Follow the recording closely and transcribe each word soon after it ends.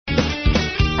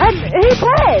Who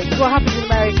cares what happens in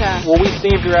America? Well, we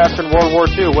saved your ass in World War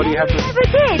II. What do you have to... You never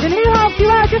did, and who helped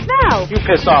you out just now? You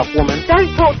piss off, woman.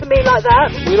 Don't talk to me like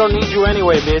that. We don't need you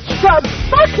anyway, bitch.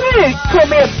 Fuck you! Call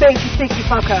me a big cheeky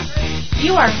fucker.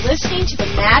 You are listening to the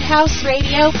Madhouse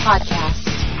Radio Podcast.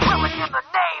 Coming in the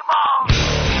name of...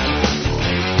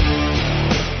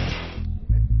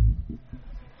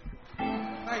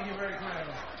 Thank you very much.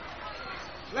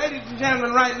 Ladies and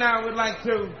gentlemen, right now we'd like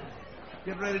to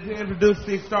get ready to introduce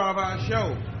the star of our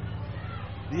show.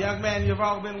 The young man you've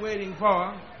all been waiting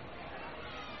for,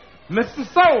 Mr.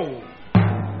 Soul.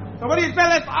 So what do you say,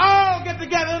 let's all get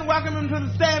together and welcome him to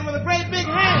the stand with a great big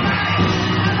hand.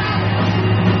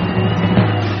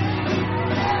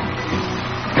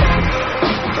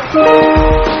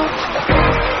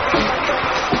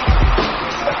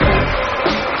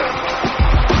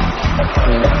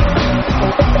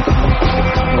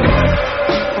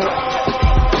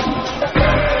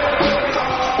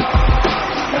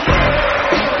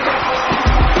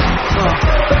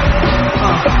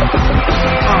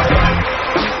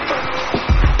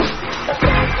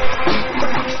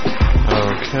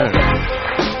 Okay,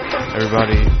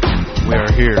 everybody, we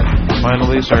are here.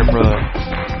 Finally, sorry for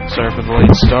the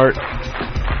late start.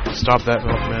 Stop that,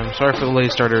 milkman. Sorry for the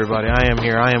late start, everybody. I am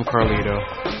here. I am Carlito.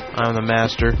 I'm the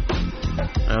master.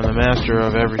 I'm the master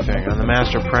of everything. I'm the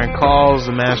master of prank calls,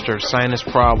 the master of sinus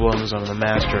problems. I'm the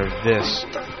master of this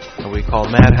that we call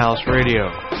Madhouse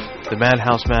Radio. The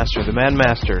Madhouse Master, the Mad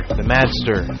Master, the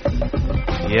Madster.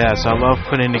 Yes, I love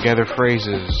putting together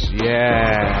phrases.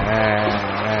 Yeah.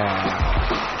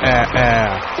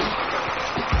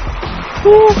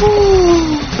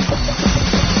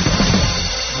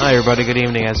 Hi everybody, good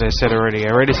evening. As I said already, I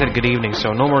already said good evening,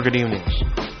 so no more good evenings.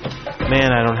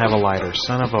 Man, I don't have a lighter,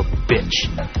 son of a bitch.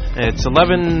 It's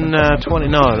 11:20.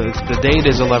 No, the date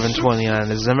is 11:29.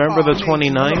 It's November the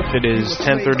 29th. It is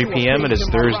 10:30 p.m. It is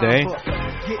Thursday,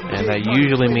 and that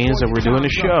usually means that we're doing a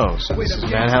show. So this is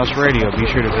Madhouse Radio. Be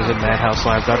sure to visit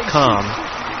madhouselive.com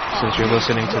since you're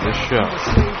listening to this show.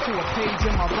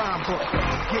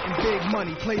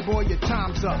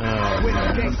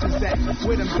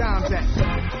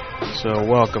 So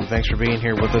welcome. Thanks for being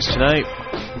here with us tonight.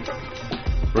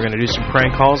 We're going to do some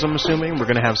prank calls, I'm assuming. We're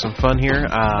going to have some fun here.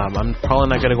 I'm probably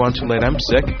not going to go on too late. I'm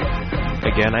sick.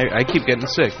 Again, I keep getting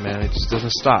sick, man. It just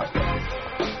doesn't stop.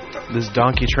 This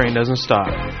donkey train doesn't stop.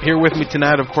 Here with me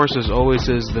tonight, of course, as always,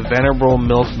 is the venerable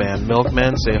Milkman.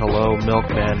 Milkman, say hello,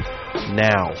 Milkman,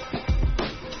 now.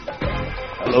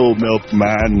 Hello,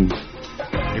 Milkman.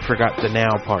 You forgot the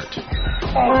now part.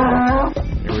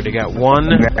 You already got one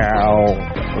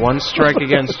strike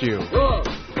against you.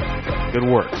 Good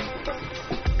work.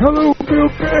 Hello,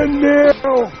 Milkman,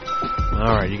 now.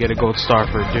 Alright, you get a gold star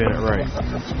for doing it right.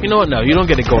 You know what? No, you don't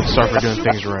get a gold star for doing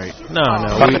things right. No.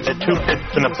 Two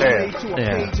pits in a pit.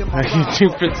 Yeah. 2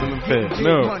 pits in the pit.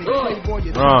 No.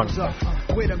 Wrong.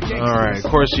 Alright,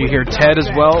 of course you hear Ted as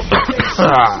well.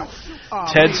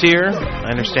 Ted's here.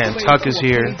 I understand Tuck is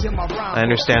here. I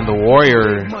understand the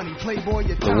Warrior.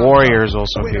 The Warrior is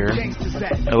also here.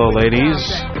 Hello, ladies.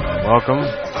 Welcome.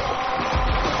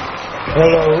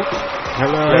 Hello.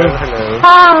 Hello.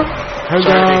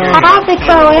 How's it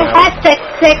going? That's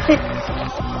sexy.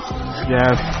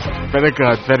 Yes. Very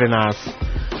good. Very nice.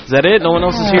 Is that it? No one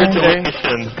else is here today?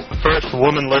 First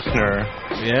woman listener.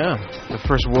 Yeah. The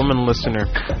first woman listener.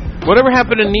 Whatever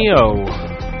happened to Neo?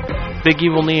 Big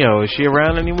Evil Neo. Is she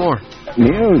around anymore?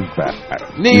 Neo's back.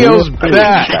 Neo's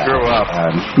back. She grew up.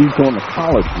 She's going to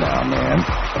college now, man.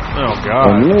 Oh,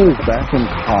 God. And Neo's back in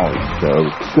college, so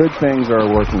good things are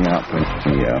working out for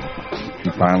Neo. She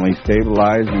finally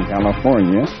stabilized in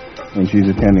California, and she's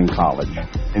attending college.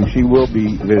 And she will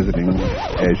be visiting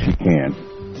as she can.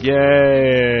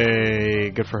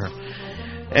 Yay. Good for her.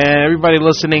 And everybody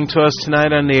listening to us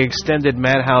tonight on the extended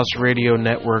Madhouse Radio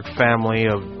Network family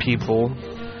of people,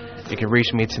 you can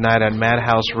reach me tonight on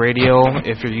Madhouse Radio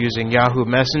if you're using Yahoo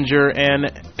Messenger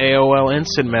and AOL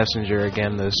Instant Messenger.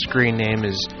 Again, the screen name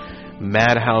is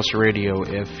Madhouse Radio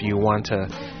if you want to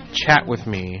chat with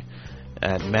me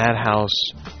at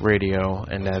Madhouse Radio,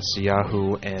 and that's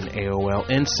Yahoo and AOL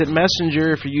Instant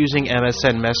Messenger. If you're using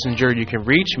MSN Messenger, you can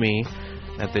reach me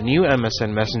at the new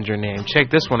MSN Messenger name. Check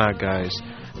this one out, guys.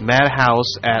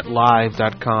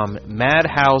 Madhouse@live.com.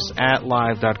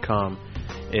 Madhouse@live.com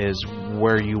is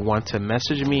where you want to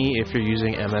message me if you're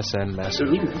using MSN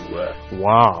Messenger.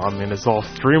 Wow, I mean, it's all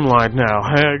streamlined now.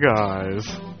 Hey,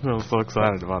 guys. I'm so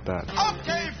excited about that.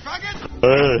 Okay, faggot.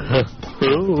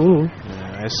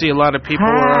 I see a lot of people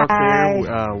are out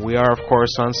there. We are, of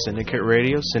course, on Syndicate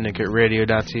Radio,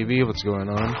 syndicateradio.tv. What's going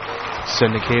on?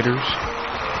 Syndicators.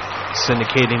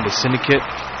 Syndicating the syndicate.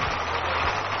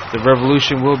 The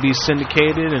Revolution will be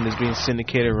syndicated and is being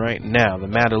syndicated right now. The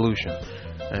Mad-Illusion.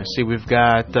 And see, we've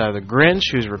got the Grinch,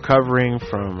 who's recovering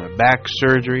from back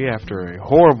surgery after a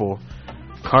horrible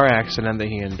car accident that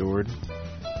he endured.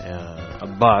 A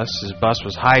bus. His bus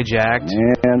was hijacked,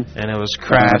 man, and it was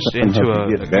crashed into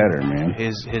better, man.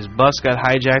 His bus got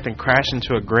hijacked and crashed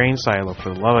into a grain silo. For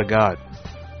the love of God!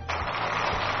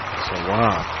 So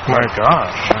wow, my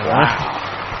gosh, wow.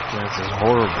 This is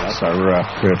horrible. That's a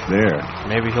rough trip there.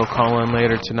 Maybe he'll call in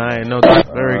later tonight. No, Tuck,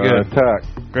 very good. Tuck.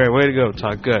 Great, way to go,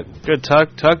 Tuck. Good. Good,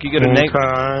 Tuck. Tuck, you get a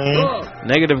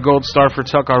negative gold star for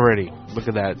Tuck already. Look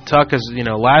at that. Tuck is,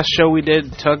 last show we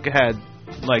did, Tuck had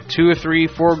like 2 or 3,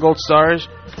 4 gold stars.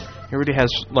 He already has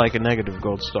like a negative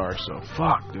gold star, so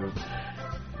fuck, dude.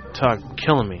 Tuck,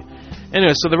 killing me.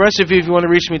 Anyway, so the rest of you, if you want to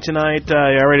reach me tonight,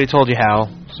 I already told you how,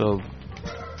 so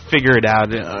figure it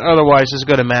out. Otherwise, just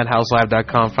go to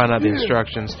madhouselive.com, find out the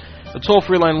instructions. The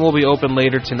toll-free line will be open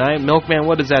later tonight. Milkman,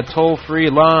 what is that toll-free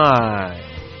line?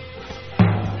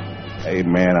 Hey,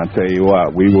 man, I'll tell you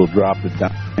what. We will drop the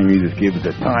time. You just give us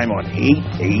a time on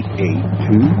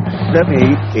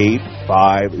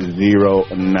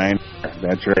 888-278-8509.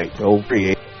 That's right.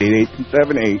 Toll-free,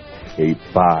 888-278-8509.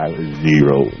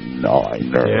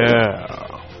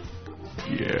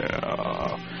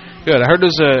 Yeah. Good. I heard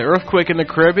there's an earthquake in the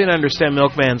Caribbean. I understand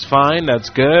Milkman's fine. That's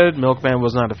good. Milkman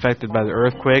was not affected by the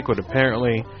earthquake, but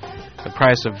apparently the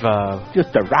price of...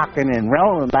 just a rockin' and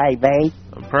rollin', baby.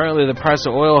 Apparently the price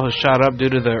of oil has shot up due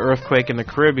to the earthquake in the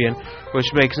Caribbean,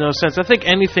 which makes no sense. I think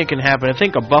anything can happen. I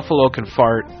think a buffalo can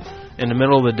fart in the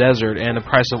middle of the desert and the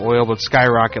price of oil would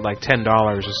skyrocket like $10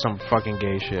 or some fucking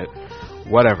gay shit.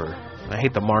 Whatever. I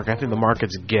hate the market. I think the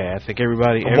market's gay. I think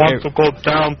everybody... I want to go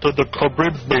down to the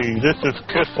Caribbean. This is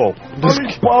Kissel.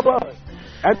 Bubba.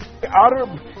 That's the outer...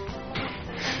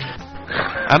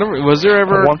 Was there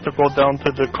ever... I want to go down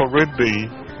to the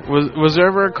Caribbean. Was there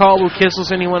ever a call with Kissel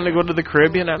saying he wanted to go to the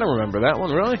Caribbean? I don't remember that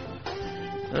one, really.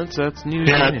 That's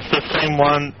news. Yeah, it's the same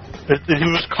one.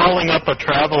 He was calling up a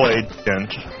travel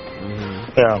agent.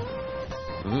 Mm-hmm. Yeah.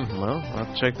 Well, I'll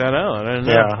check that out. I didn't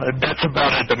know. Yeah, that's about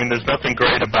it. I mean, there's nothing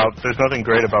great about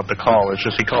the call. It's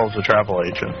just he calls the travel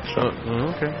agent. So.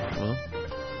 Okay.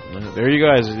 Well, there you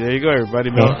guys. There you go, everybody.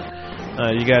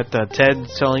 You got Ted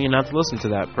telling you not to listen to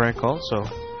that prank call. So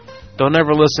don't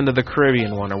ever listen to the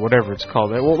Caribbean one or whatever it's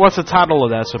called. What's the title of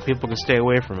that so people can stay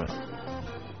away from it?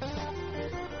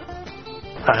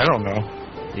 I don't know.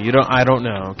 I don't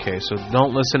know. Okay, so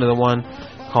don't listen to the one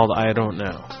called I Don't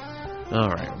Know. All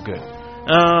right, good.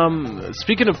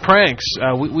 Speaking of pranks,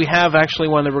 we have actually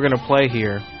one that we're going to play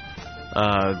here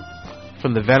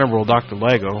from the venerable Dr.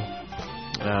 Lego.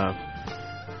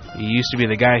 He used to be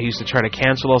the guy who used to try to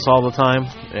cancel us all the time,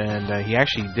 and he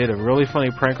actually did a really funny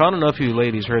prank. I don't know if you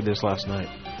ladies heard this last night,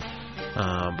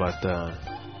 but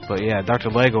yeah,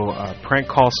 Dr. Lego prank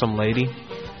called some lady.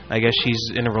 I guess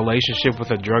she's in a relationship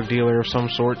with a drug dealer of some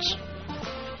sorts,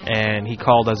 and he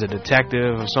called as a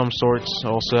detective of some sorts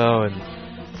also, and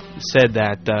said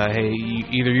that hey,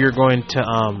 either you're going to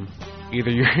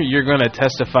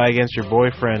testify against your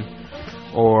boyfriend,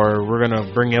 or we're going to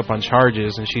bring you up on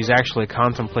charges, and she's actually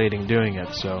contemplating doing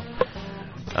it. So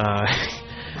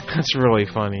that's really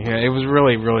funny. It was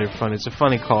really, really funny. It's a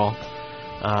funny call.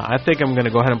 I think I'm going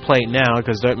to go ahead and play it now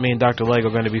because me and Dr. Lego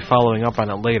are going to be following up on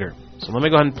it later. So let me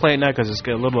go ahead and play it now because it's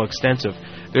a little extensive.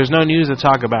 There's no news to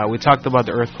talk about. We talked about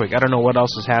the earthquake. I don't know what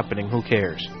else is happening. Who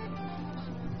cares?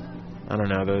 I don't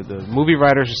know. The movie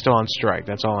writers are still on strike.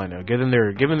 That's all I know. Give them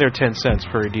their 10 cents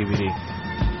per DVD.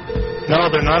 No,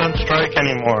 they're not on strike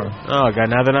anymore. Oh, God,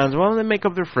 now they're not. Well, they make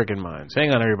up their freaking minds.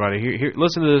 Hang on, everybody. Here,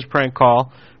 listen to this prank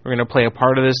call. We're going to play a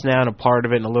part of this now and a part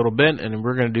of it in a little bit, and then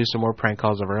we're going to do some more prank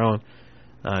calls of our own.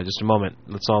 Just a moment.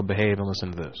 Let's all behave and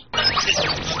listen to this.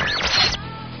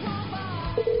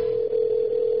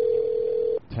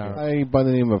 Hi, by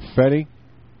the name of Fetty.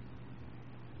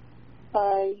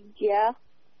 Yeah.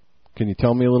 Can you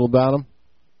tell me a little about him?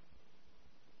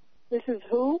 This is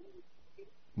who?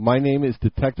 My name is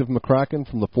Detective McCracken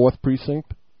from the 4th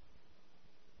Precinct.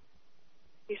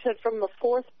 You said from the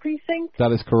 4th Precinct?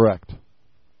 That is correct.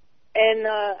 And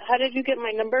how did you get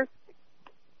my number?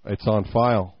 It's on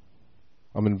file.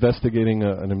 I'm investigating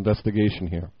an investigation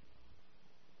here.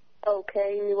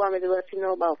 Okay, and you want me to let you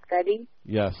know about Fetty?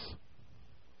 Yes.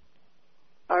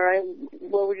 All right,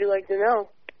 what would you like to know?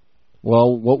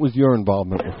 Well, what was your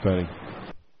involvement with Fetty?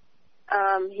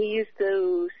 He used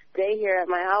to stay here at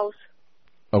my house.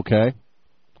 Okay.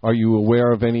 Are you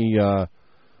aware of any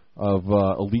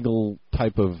illegal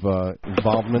type of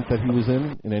involvement that he was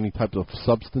in any type of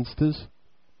substances?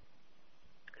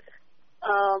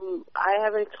 I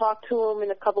haven't talked to him in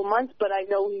a couple months, but I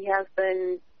know he has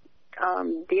been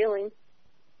dealing.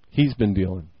 He's been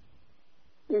dealing.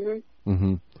 Mhm.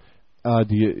 Mhm.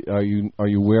 Are you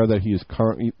aware that he is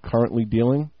currently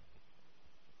dealing?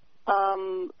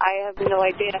 I have no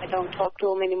idea. I don't talk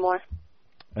to him anymore.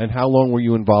 And how long were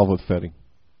you involved with Fetty?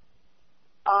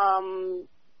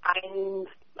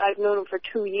 I've known him for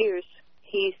 2 years.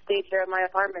 He stayed here at my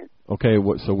apartment. Okay,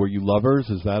 so were you lovers?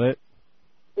 Is that it?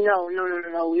 No.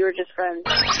 We were just friends.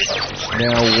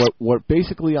 Now, what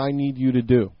basically I need you to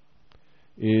do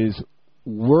is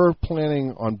we're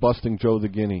planning on busting Joe the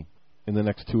Guinea in the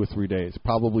next 2 or 3 days,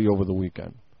 probably over the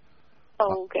weekend.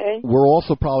 Oh, okay. We're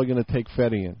also probably going to take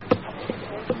Fetty in.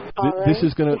 All right.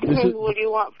 What do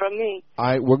you want from me?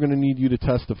 We're going to need you to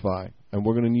testify, and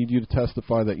we're going to need you to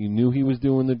testify that you knew he was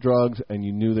doing the drugs and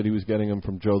you knew that he was getting them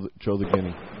from Joe the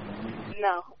Guinea.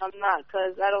 No, I'm not,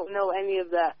 because I don't know any of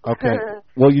that. Okay.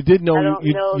 Well, you did know. I don't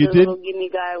know you the did. little gimme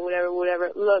guy, whatever.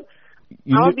 Look,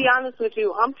 I'll be honest with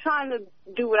you. I'm trying to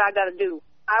do what I got to do.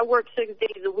 I work 6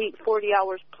 days a week, 40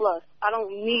 hours plus. I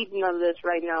don't need none of this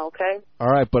right now, okay? All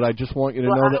right, but I just want you to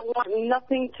know that... I don't want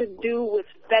nothing to do with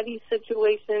Fetty's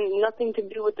situation, nothing to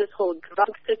do with this whole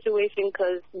drug situation,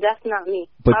 because that's not me.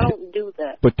 I don't do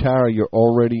that. But, Tara, you're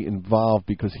already involved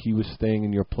because he was staying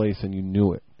in your place and you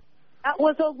knew it. That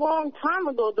was a long time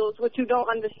ago, though, is what you don't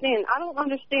understand. I don't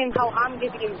understand how I'm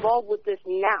getting involved with this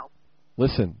now.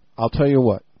 Listen, I'll tell you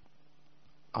what.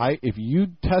 If you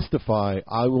testify,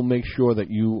 I will make sure that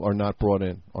you are not brought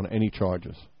in on any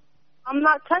charges. I'm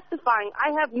not testifying.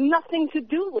 I have nothing to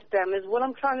do with them is what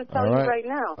I'm trying to tell you right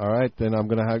now. All right, then I'm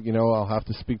going to have, I'll have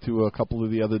to speak to a couple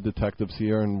of the other detectives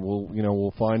here and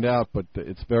we'll find out, but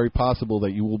it's very possible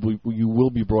that you will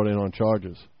be brought in on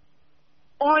charges.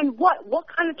 On what? What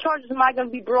kind of charges am I going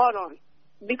to be brought on?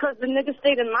 Because the nigga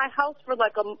stayed in my house for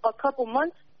like a couple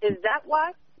months? Is that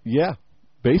why? Yeah.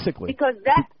 Basically, because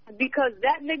that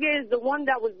nigga is the one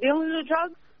that was dealing with the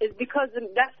drugs, is because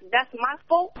that's my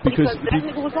fault. Because that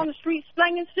nigga was on the street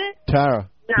slanging shit. Tara.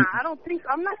 Nah, I don't think so.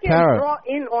 I'm not getting brought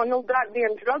in on no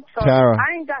goddamn drug charges. Tara.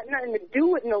 I ain't got nothing to do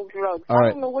with no drugs. All right.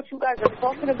 I don't know what you guys are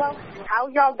talking about. How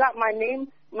y'all got my name,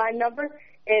 my number,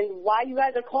 and why you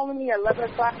guys are calling me at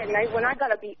 11 o'clock at night when I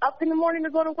gotta be up in the morning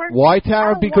to go to work? Why,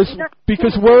 Tara?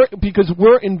 Because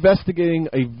we're investigating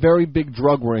a very big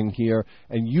drug ring here,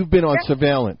 and you've been on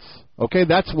surveillance. Okay,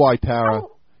 that's why, Tara.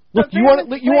 Look, you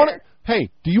want Hey,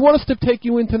 do you want us to take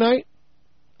you in tonight?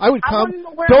 I would come.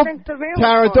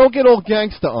 Tara, don't get all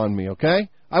gangsta on me, okay?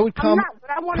 I would come.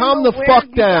 Calm the fuck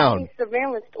down.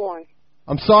 Surveillanced on.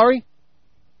 I'm sorry?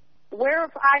 Where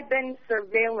have I been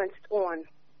surveillanced on?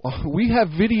 We have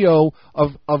video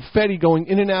of Fetty going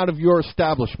in and out of your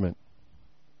establishment.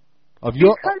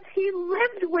 Because he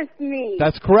lived with me.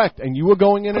 That's correct, and you were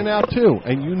going in and out too,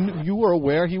 and you were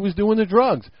aware he was doing the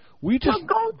drugs. We just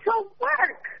go to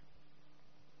work.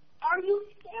 Are you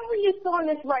serious on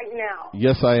this right now?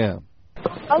 Yes, I am.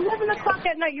 11 o'clock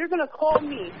at night, you're going to call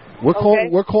me.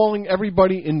 We're calling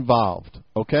everybody involved,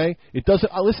 okay? It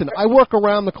doesn't. Listen, I work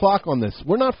around the clock on this.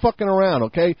 We're not fucking around,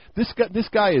 okay? This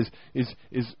guy is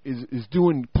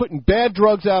putting bad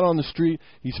drugs out on the street.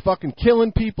 He's fucking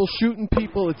killing people, shooting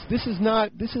people. This is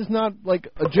not like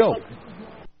a joke.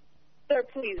 Sir,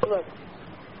 please look.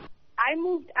 I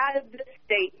moved out of the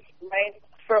state, right,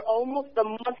 for almost a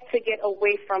month to get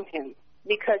away from him.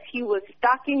 Because he was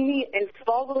stalking me and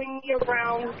following me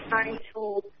around, trying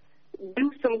to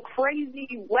do some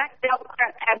crazy, whacked out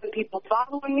crap, having people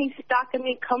following me, stalking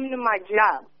me, coming to my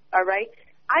job, all right?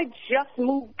 I just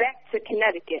moved back to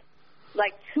Connecticut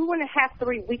like 2.5,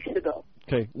 3 weeks ago.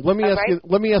 Okay, let me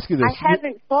ask you this. I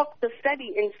haven't talked to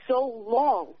Fetty in so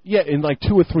long. Yeah, in like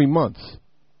 2 or 3 months.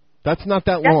 That's not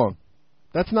that long.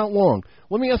 That's not long.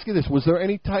 Let me ask you this. Was there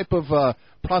any type of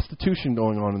prostitution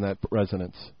going on in that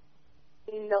residence?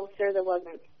 No, sir, there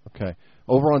wasn't. Okay.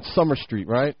 Over on Summer Street,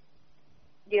 right?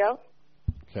 Yeah.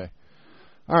 Okay.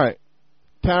 All right.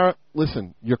 Tara,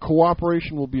 listen, your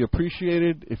cooperation will be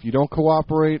appreciated. If you don't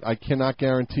cooperate, I cannot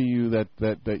guarantee you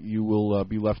that you will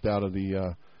be left out of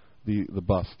the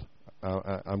bust.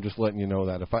 I'm just letting you know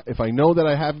that. If I know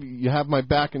that you have my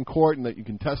back in court and that you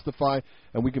can testify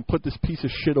and we can put this piece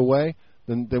of shit away,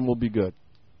 then we'll be good.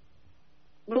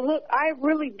 But look, I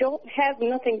really don't have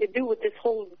nothing to do with this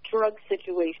whole drug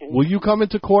situation. Will you come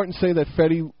into court and say that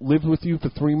Fetty lived with you for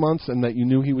 3 months and that you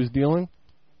knew he was dealing?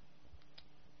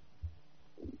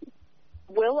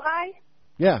 Will I?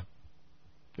 Yeah.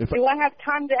 Do I have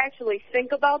time to actually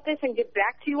think about this and get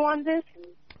back to you on this?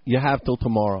 You have till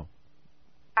tomorrow.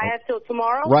 I have till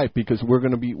tomorrow? Right, because we're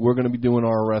gonna be doing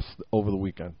our arrest over the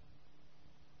weekend.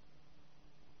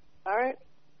 All right.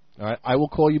 All right. I will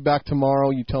call you back tomorrow.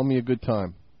 You tell me a good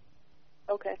time.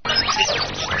 Okay.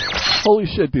 Holy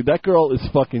shit, dude. That girl is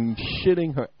fucking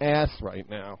shitting her ass right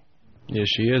now. Yeah,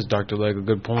 she is, Dr. Lego.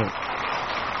 Good point.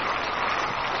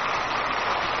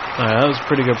 That was a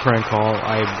pretty good prank call,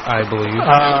 I believe.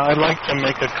 I'd like to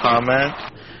make a comment.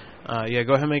 Yeah,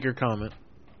 go ahead and make your comment.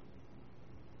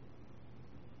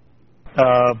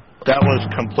 That was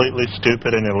completely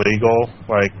stupid and illegal.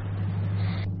 Like,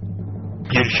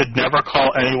 you should never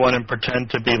call anyone and pretend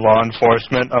to be law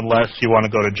enforcement unless you want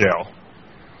to go to jail.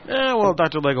 Well,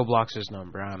 Dr. Lego blocks his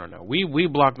number. I don't know. We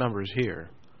block numbers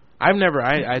here. I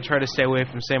try to stay away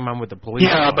from saying I'm with the police.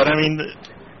 Yeah, but I mean,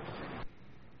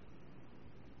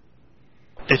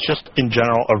 it's just, in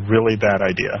general, a really bad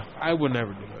idea. I would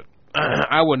never do it.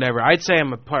 I would never. I'd say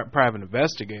I'm a private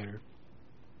investigator.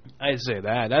 I'd say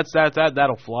that.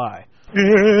 That'll fly.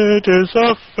 It is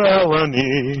a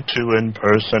felony to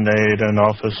impersonate an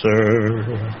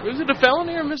officer. Is it a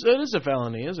felony or it is a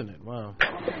felony, isn't it? Wow.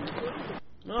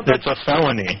 No, it's a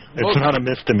felony. It's not a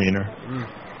misdemeanor.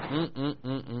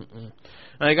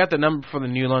 I got the number for the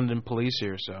New London Police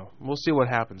here, so we'll see what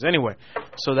happens. Anyway,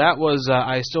 so that was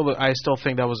I still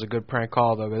think that was a good prank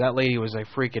call though. That lady was like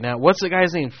freaking out. What's the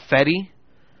guy's name? Fetty.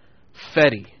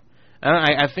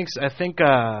 I think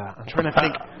I'm trying to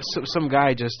think. Some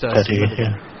guy just. Fetty.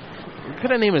 Yeah. What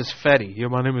kind of name is Fetty? Yeah,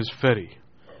 my name is Fetty.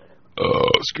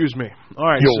 Excuse me. All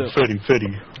right. Yo, so,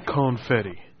 Fetty.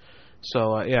 Confetti.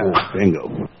 So yeah.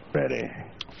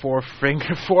 Four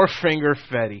finger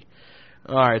Fetty.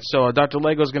 All right. So Dr.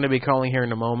 Lego's going to be calling here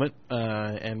in a moment,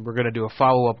 and we're going to do a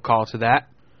follow-up call to that.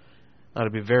 That'll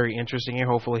be very interesting here.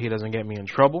 Hopefully he doesn't get me in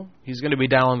trouble. He's going to be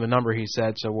dialing the number he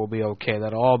said, so we'll be okay.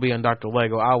 That'll all be on Dr.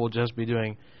 Lego. I will just be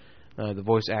doing the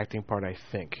voice acting part, I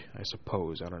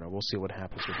suppose. I don't know. We'll see what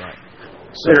happens with that.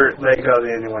 Better Lego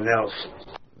than anyone else.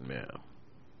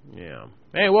 Yeah.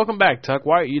 Hey, welcome back, Tuck.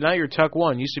 Now you're Tuck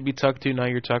 1. Used to be Tuck 2, now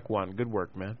you're Tuck 1. Good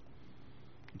work, man.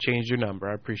 You changed your number.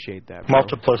 I appreciate that, bro.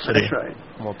 Multiplicity. That's right.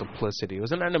 Multiplicity.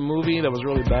 Wasn't that a movie that was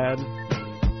really bad?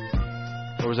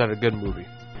 Or was that a good movie?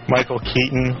 Michael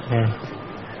Keaton.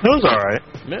 It was alright.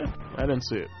 Yeah, I didn't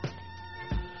see it.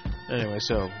 Anyway,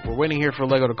 so we're waiting here for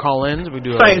Lego to call in. We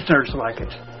do nerds like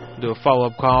it. Do a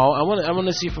follow-up call. I want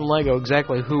to see from Lego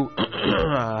exactly who,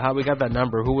 how we got that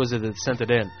number. Who was it that sent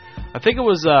it in? I think it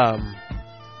was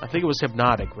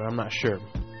Hypnotic, but I'm not sure.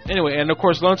 Anyway, and of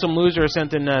course, Lonesome Loser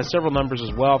sent in several numbers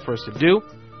as well for us to do.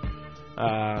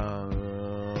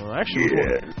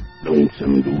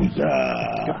 Lonesome Loser.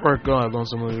 Good work going,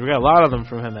 Lonesome Loser. We got a lot of them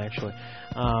from him, actually.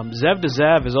 Zev to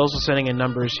Zev is also sending in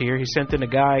numbers here. He sent in a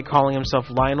guy calling himself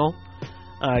Lionel.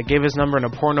 Gave his number in a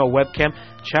porno webcam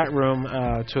chat room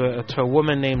to a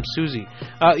woman named Susie.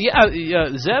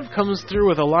 Zev comes through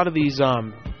with a lot of these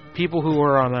people who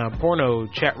are on porno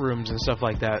chat rooms and stuff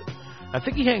like that. I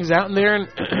think he hangs out in there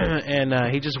and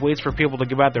he just waits for people to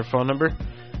give out their phone number,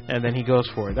 and then he goes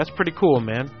for it. That's pretty cool,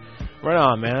 man. Right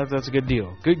on, man. That's a good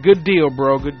deal. Good deal,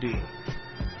 bro. Good deal.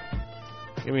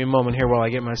 Give me a moment here while I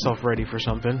get myself ready for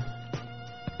something.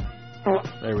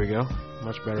 There we go.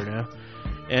 Much better now.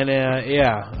 And,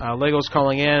 Lego's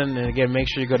calling in. And, again, make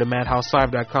sure you go to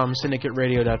madhouselive.com,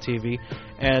 syndicateradio.tv.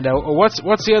 And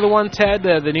what's the other one, Ted?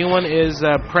 The new one is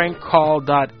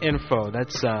prankcall.info.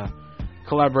 That's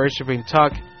collaboration between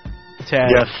Tuck,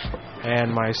 Ted,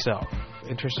 and myself.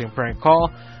 Interesting prank call.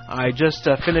 I just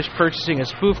finished purchasing a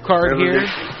spoof card here,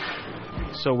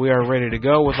 so we are ready to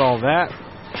go with all that.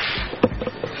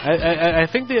 I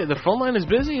think the phone line is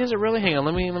busy. Is it really? Hang on,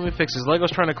 let me fix this.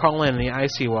 Lego's trying to call in. I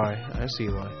see why.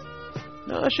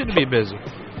 No, that shouldn't be busy.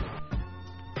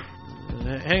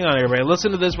 Hang on, everybody.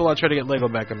 Listen to this while I try to get Lego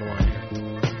back on the line here.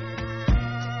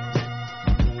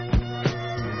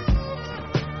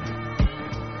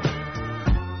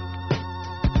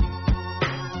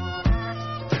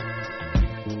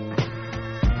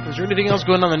 Is there anything else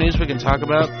going on in the news we can talk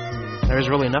about? There's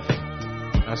really nothing,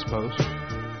 I suppose.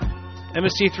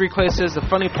 MST3 Clay says the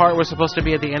funny part was supposed to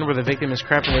be at the end where the victim is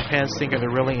crapping their pants thinking they're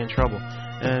really in trouble.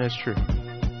 And it's true.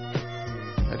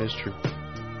 That is true.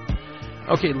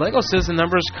 Okay, Lego says the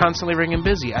number is constantly ringing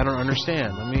busy. I don't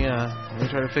understand. Let me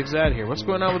try to fix that here. What's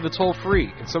going on with the toll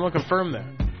free? Can someone confirm that?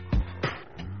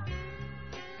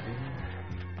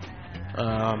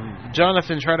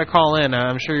 Jonathan, try to call in.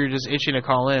 I'm sure you're just itching to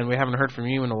call in. We haven't heard from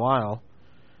you in a while.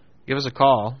 Give us a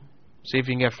call. See if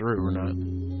you can get through or not.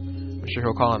 I'm sure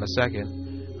he'll call in a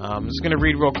second. I'm just going to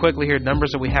read real quickly here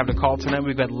numbers that we have to call tonight.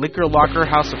 We've got Liquor Locker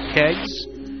House of Kegs.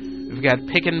 We've got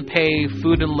Pick and Pay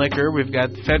Food and Liquor. We've got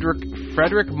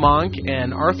Frederick Monk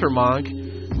and Arthur Monk,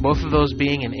 both of those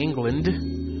being in England.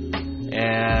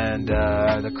 And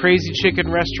the Crazy Chicken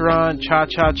Restaurant, Cha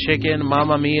Cha Chicken,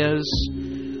 Mamma Mia's,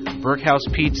 Burkhouse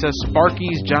Pizza,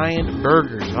 Sparky's Giant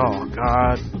Burgers. Oh,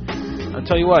 God. I'll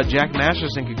tell you what, Jack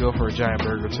Masterson could go for a giant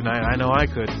burger tonight. I know I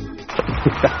could.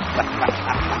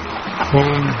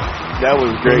 That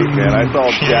was great, man. I saw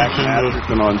Jack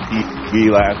Masterson on TV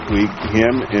last week.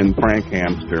 Him and Frank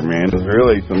Hamster, man. It was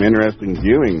really some interesting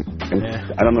viewing.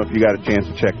 Yeah. I don't know if you got a chance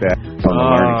to check that on the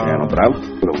Learning Channel, but I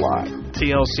listened to it a lot.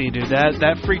 TLC, dude,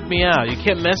 that freaked me out. You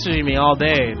kept messaging me all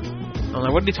day. I'm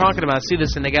like, what are you talking about? I see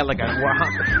this, and they got like how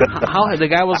the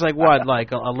guy was like what,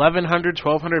 like 1,100,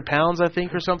 1,200 pounds, I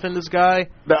think, or something. This guy.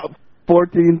 About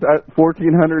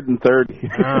 1,430.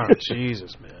 Oh,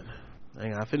 Jesus, man.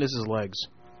 Hang on, I think this is legs.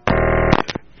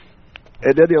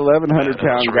 And then the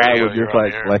 1,100-pound guy was just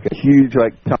like a huge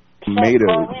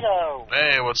tomato.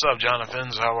 Hey, what's up,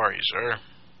 Jonathan? How are you, sir?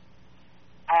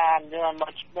 I'm doing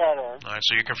much better. All right,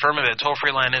 so you're confirming that the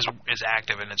toll-free line is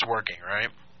active and it's working, right?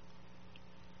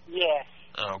 Yes.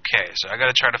 Okay, so I got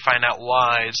to try to find out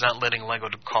why it's not letting Lego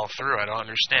to call through. I don't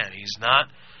understand. He's not.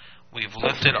 We've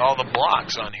lifted all the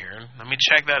blocks on here. Let me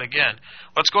check that again.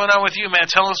 What's going on with you, man?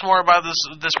 Tell us more about this.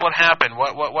 What happened?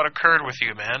 What occurred with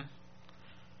you, man?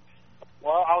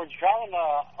 Well, I was driving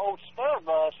an old spur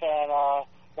bus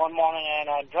one morning, and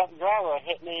a drunk driver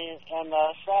hit me in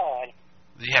the side.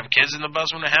 Did you have kids in the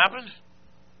bus when it happened?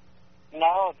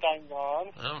 No, thank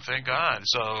God. Oh, thank God.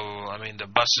 So, I mean,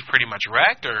 the bus is pretty much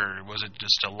wrecked, or was it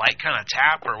just a light kind of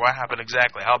tap, or what happened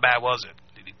exactly? How bad was it?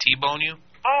 Did he T-bone you?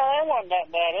 It wasn't that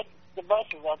bad. The bus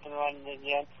is up and running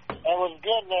again. It was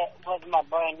good that it wasn't my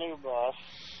brand new bus.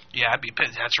 Yeah, I'd be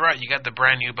pissed. That's right. You got the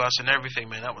brand new bus and everything,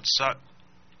 man. That would suck.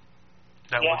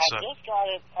 That would suck. I just got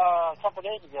it a couple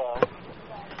days ago.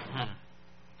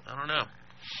 I don't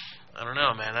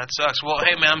know, man. That sucks. Well,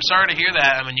 hey, man, I'm sorry to hear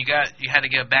that. I mean, you had to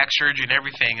get back surgery and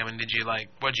everything. I mean, did you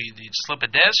did you slip a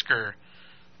disc, or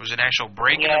was it an actual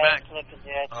break in the back? Yeah, slipped a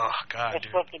disc. Oh, God,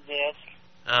 dude. Slipped a disc.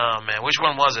 Oh, man. Which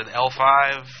one was it?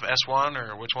 L5, S1,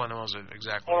 or which one was it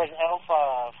exactly? It was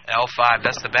L5. L5.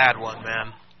 That's the bad one,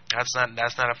 man. That's not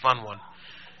a fun one.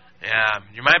 Yeah,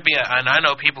 you might be. And I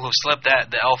know people who slipped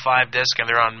the L5 disc and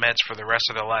they're on meds for the rest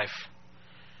of their life.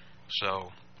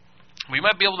 So we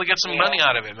might be able to get some money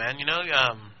out of it, man. Get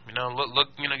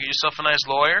yourself a nice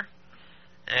lawyer.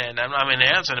 And I mean,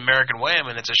 it's an American way. I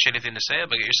mean, it's a shitty thing to say,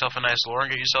 but get yourself a nice lawyer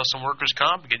and get yourself some workers'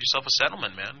 comp and get yourself a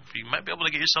settlement, man. You might be able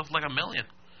to get yourself like $1 million.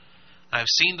 I've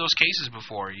seen those cases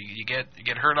before. You get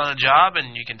hurt on a job,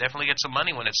 and you can definitely get some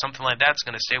money when it's something like that's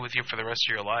going to stay with you for the rest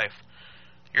of your life.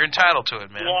 You're entitled to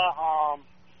it, man. Yeah,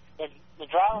 the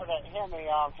driver that hit me,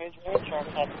 his insurance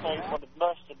had to pay for the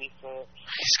bus to be fixed.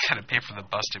 He's got to pay for the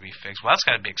bus to be fixed. Well, that's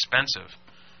got to be expensive.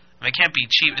 I mean, it can't be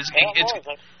cheap. It's got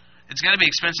to be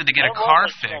expensive to get a car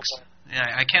fixed.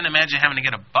 Yeah, I can't imagine having to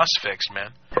get a bus fixed, man.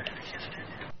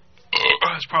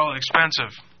 It's probably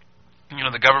expensive. You know,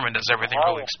 the government does everything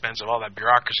really expensive, all that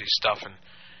bureaucracy stuff and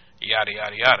yada,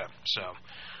 yada, yada. So,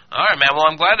 all right, man. Well,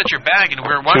 I'm glad that you're back, and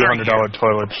we were wondering... $200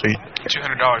 toilet seat.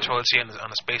 $200 toilet seat on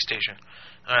the space station.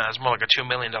 That's more like a $2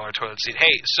 million toilet seat.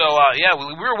 Hey, so,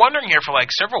 we were wondering here for,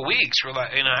 several weeks.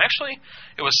 Actually,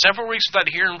 it was several weeks without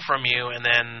hearing from you, and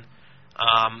then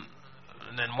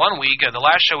 1 week, the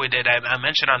last show we did, I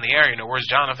mentioned on the air, where's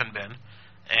Jonathan been?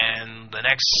 And the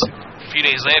next few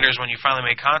days later is when you finally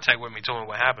made contact with me, told me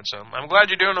what happened. So I'm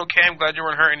glad you're doing okay. I'm glad you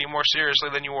weren't hurt any more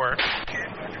seriously than you were.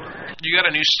 You got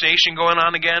a new station going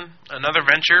on again? Another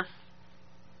venture?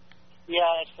 Yeah,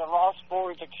 it's the Lost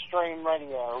Boys Extreme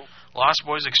Radio. Lost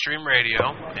Boys Extreme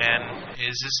Radio. And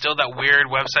is it still that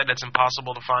weird website that's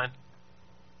impossible to find?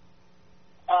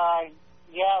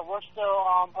 Yeah, we're still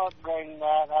upgrading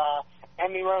that.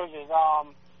 Emmy Roses,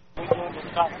 we're doing the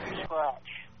stuff from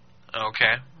scratch.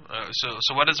 Okay.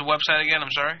 So what is the website again?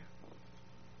 I'm sorry?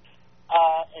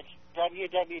 It's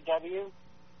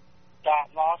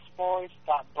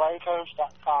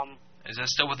www.lostboys.bravehost.com. Is that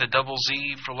still with a double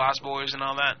Z for Lost Boys and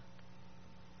all that?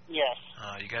 Yes.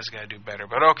 You guys got to do better.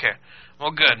 But okay.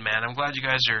 Well, good, man. I'm glad you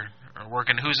guys are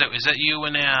working. Who's that? Is that you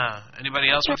and anybody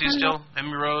else with you still?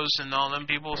 Emmy Rose and all them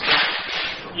people still?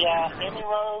 Yeah, Emmy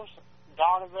Rose,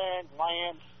 Donovan,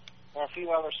 Lance, and a few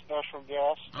other special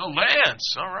guests. Oh,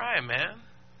 Lance. All right, man.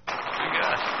 Pretty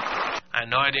good. I had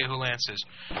no idea who Lance is.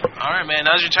 All right, man.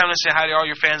 Now's your time to say hi to all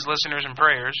your fans, listeners, and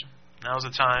prayers. Now's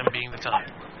the time being the time.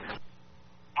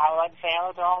 I'd like to say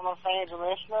hello to all my fans and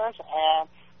listeners, and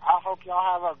I hope y'all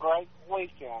have a great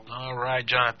weekend. All right,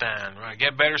 Jonathan. Right,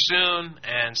 get better soon,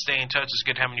 and stay in touch. It's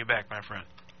good having you back, my friend.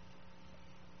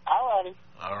 All righty.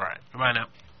 All right. Goodbye now.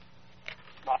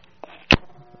 Bye.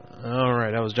 All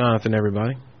right, that was Jonathan,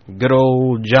 everybody. Good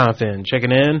old Jonathan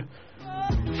checking in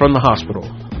from the hospital.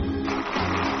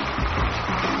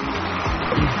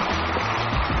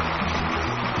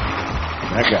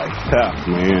 That guy's tough,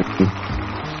 man.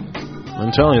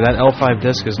 I'm telling you, that L5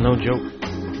 disc is no joke.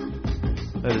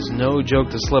 That is no joke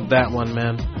to slip that one,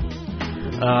 man.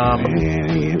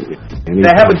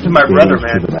 That happened to my brother,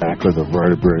 man. To the back of the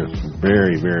vertebra is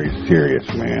very, very serious,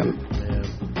 man.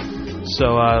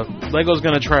 So Lego's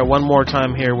gonna try one more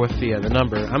time here with the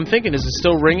number. I'm thinking, is it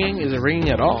still ringing? Is it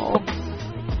ringing at all?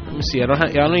 Let me see. I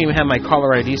don't even have my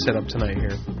caller ID set up tonight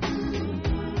here.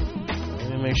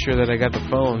 Let me make sure that I got the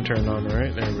phone turned on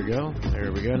right. There we go. There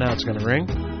we go. Now it's gonna ring.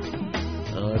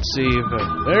 Let's see if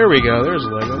there we go. There's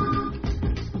Lego.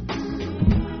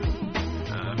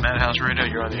 Madhouse Radio,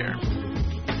 you're on the air.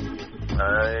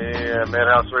 Yeah,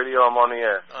 Madhouse Radio, I'm on the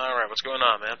air. All right, what's going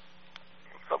on, man?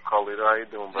 What's up, Carlito? How you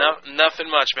doing, bro? Nothing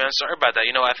much, man. Sorry about that.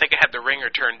 You know, I think I had the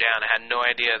ringer turned down. I had no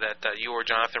idea that you or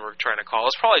Jonathan were trying to call.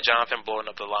 It's probably Jonathan blowing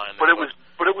up the line. But it was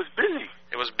busy.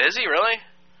 It was busy, really?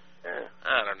 Yeah.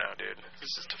 I don't know, dude. This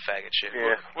is the faggot shit.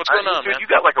 Yeah. What's going on, dude, man? You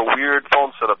got like a weird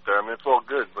phone set up there. I mean, it's all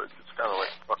good, but it's kind of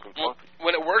like fucking funky.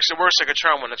 When it works like a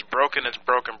charm. When it's broken,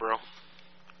 bro.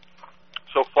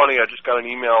 So funny, I just got an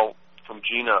email from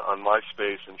Gina on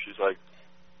MySpace, and she's like,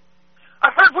 I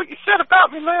heard what you said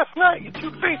about me last night, you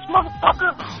two-faced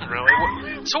motherfucker.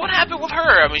 Really? So what happened with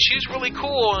her? I mean, she's really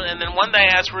cool, and then one day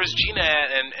I asked, where's Gina at?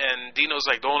 And Dino's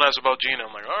like, don't ask about Gina.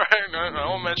 I'm like, all right, I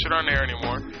won't mention her on there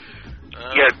anymore.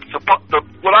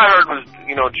 What I heard was,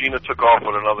 you know, Gina took off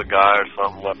with another guy or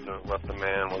something, left the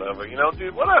man, whatever. You know,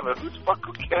 dude, whatever. Who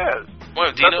cares?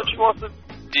 What, Dino? She wants to...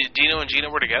 Dino and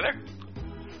Gina were together?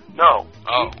 No.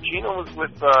 Oh. Gina was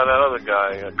with that other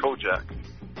guy, Kojak.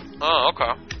 Oh,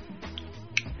 okay.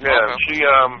 Yeah, okay. She,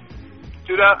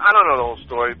 dude, I don't know the whole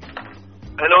story.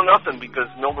 I know nothing because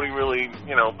nobody really,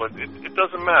 you know, but it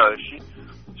doesn't matter.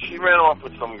 She ran off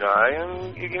with some guy,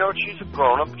 and, you know, she's a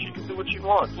grown-up, and she can do what she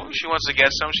wants. Well, she wants to get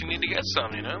some, she need to get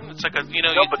some, you know? It's like a, you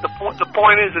know... No, but the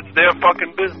point is, it's their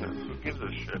fucking business. Who gives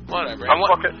a shit? Whatever.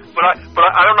 But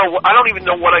I don't know, I don't even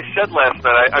know what I said last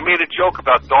night. I made a joke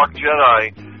about Dark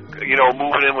Jedi, you know,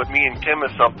 moving in with me and Kim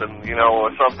or something, you know,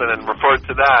 and referred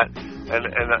to that. And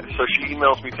so she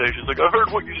emails me today. She's like, I heard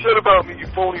what you said about me, you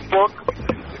phony fuck.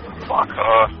 Fuck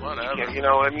her. Whatever. You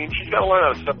know, I mean, she's got to learn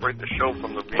how to separate the show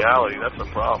from the reality. That's a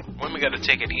problem. Women got to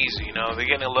take it easy, you know. They're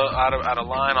getting a little out of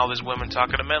line, all these women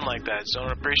talking to men like that. So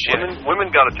don't appreciate it. Women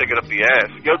got to take it up the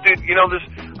ass. Yo, dude, you know,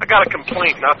 I got a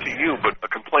complaint, not to you, but a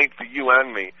complaint for you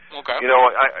and me. Okay. You know,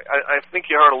 I think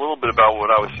you heard a little bit about what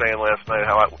I was saying last night,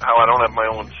 how I don't have my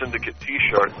own Syndicate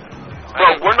T-shirt.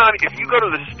 Bro, we're not. If you go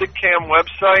to the Stickcam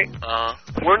website,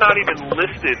 we're not even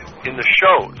listed in the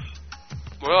shows.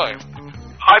 Really?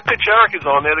 High Pitch Eric is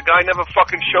on there. The guy never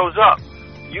fucking shows up.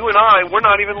 You and we're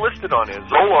not even listed on there.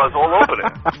 Zola's all over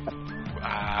there.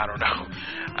 I don't know.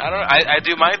 I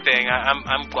do my thing.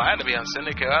 I'm glad to be on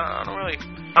Syndicate. I don't really.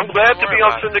 I'm glad to be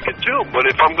on Syndicate too. But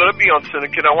if I'm gonna be on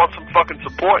Syndicate, I want some fucking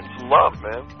support and some love,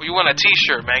 man. Well, you want a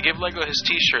T-shirt, man? Give Lego his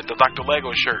T-shirt, the Dr.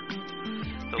 Lego shirt.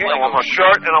 I want my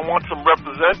shirt and I want some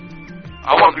represent.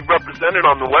 I want to be represented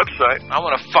on the website. I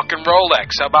want a fucking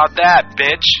Rolex. How about that,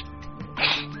 bitch?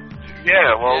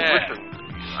 Yeah, well, listen.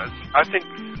 I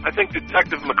think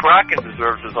Detective McCracken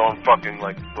deserves his own fucking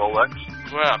Rolex.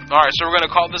 Well, all right. So we're gonna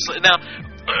call this now.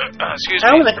 Excuse me.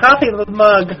 I want a copy of the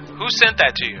mug. Who sent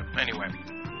that to you, anyway?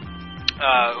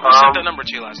 Who sent that number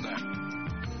to you last night?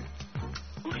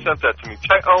 Who sent that to me?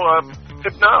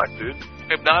 Hypnotic, dude.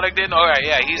 Hypnotic did? All right,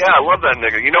 yeah. I love that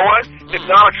nigga. You know what?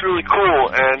 Hypnotic's really cool,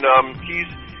 and he's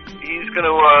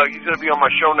gonna be on my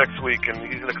show next week, and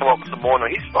he's gonna come up with some more. Now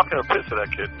he's fucking a piss of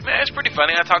that kid. Man, it's pretty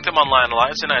funny. I talked to him online a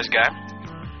lot. It's a nice guy.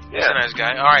 Yeah. He's a nice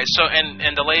guy. All right. So and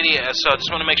the lady. So I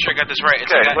just want to make sure I got this right. It's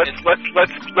okay.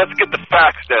 Let's get the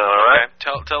facts down. All right.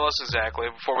 Okay. Tell us exactly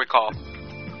before we call.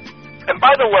 And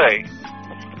by the way,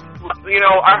 you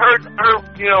know, I heard her.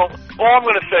 You know, all I'm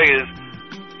gonna say is,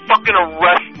 fucking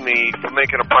arrest me for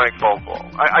making a prank phone call.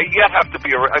 I yet have to be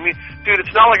arrested. I mean, dude,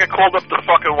 it's not like I called up the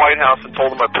fucking White House and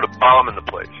told them I put a bomb in the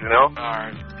place, you know?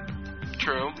 Alright.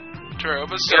 True,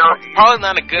 but still, probably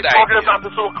not a good idea. Talking about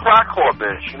this little crack whore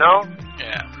bitch, you know?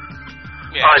 Yeah.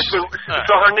 Alright,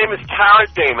 so her name is Tara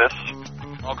Damus.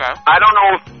 Okay. I don't know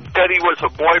if Fetty was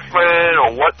her boyfriend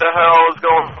or what the hell is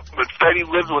going on, but Fetty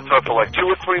lived with her for 2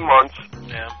 or 3 months.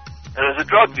 Yeah. And is a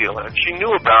drug dealer, and she knew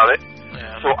about it.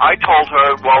 Yeah. So I told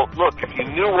her, well, look, if you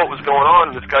knew what was going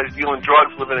on and this guy's dealing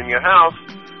drugs living in your house,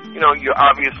 you know, you're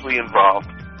obviously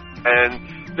involved. And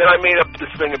then I made up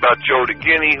this thing about Joe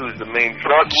DeGuiney, who's the main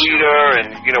drug leader,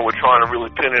 and, you know, we're trying to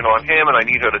really pin it on him, and I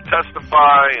need her to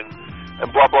testify, and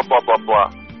blah, blah, blah, blah,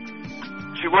 blah.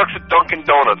 She works at Dunkin'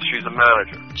 Donuts. She's a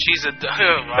manager. She's a...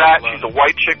 She's fat. She's a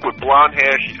white chick with blonde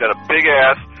hair. She's got a big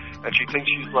ass. and she thinks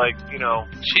she's like,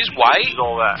 she's white. She's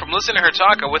all that. From listening to her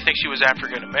talk, I would think she was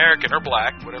African American or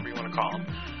black, whatever you want to call them.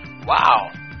 Wow,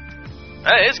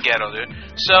 that is ghetto, dude.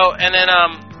 So, and then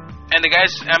and the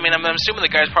guy's, I'm assuming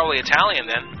the guy's probably Italian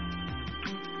then.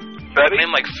 Fetty?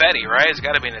 Name like Fetty, right? It's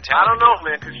got to be an Italian. I don't know,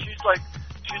 man, because she's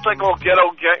like all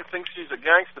ghetto, thinks she's a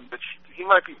gangster, but he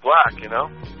might be black, I don't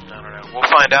know. We'll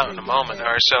find out in a moment.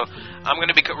 All right, so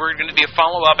we're going to be a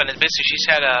follow up, and basically she's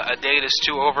had a day to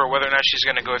stew over whether or not she's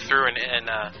going to go through and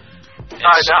all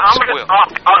right, now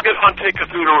I'll get on, take her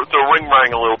through the ring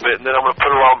ring a little bit, and then I'm going to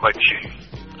put her on my chief.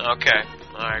 Okay.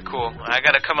 All right, cool. I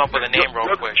got to come up with a name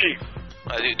real quick. Chief.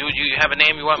 Do you have a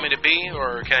name you want me to be,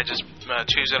 or can I just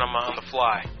choose it on the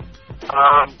fly?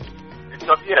 It's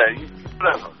up,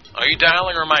 whatever. Are you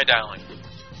dialing or am I dialing?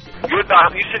 You're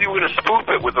dialing. You said you were going to spoof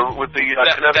it with the.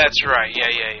 That's right.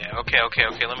 Yeah. Okay.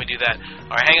 Let me do that.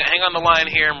 All right, hang on the line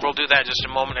here, and we'll do that in just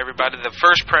a moment, everybody. The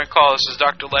first prank call. This is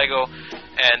Dr. Lego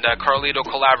and Carlito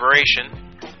collaboration.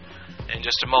 In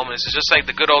just a moment, this is just like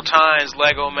the good old times,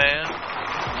 Lego man.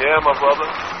 Yeah, my brother.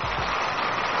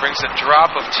 Brings a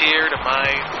drop of tear to my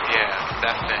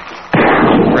that thing.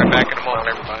 Right back in a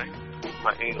moment, everybody.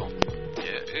 My anal.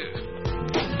 Yeah, ew.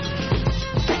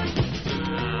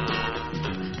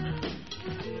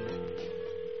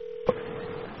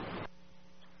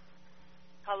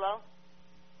 Hello?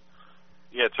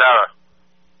 Yeah, Tara.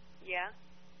 Yeah?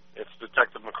 It's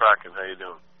Detective McCracken. How you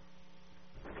doing?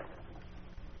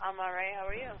 I'm alright. How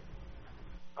are you?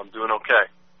 I'm doing okay.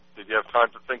 Did you have time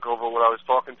to think over what I was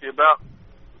talking to you about?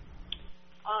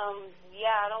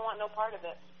 Yeah, I don't want no part of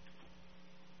it.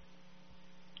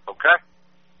 Okay.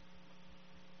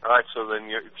 All right. So then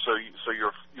you're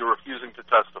refusing to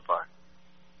testify.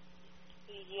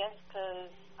 Yes,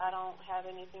 because I don't have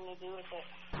anything to do with it,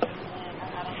 and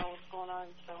I don't know what's going on.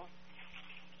 So.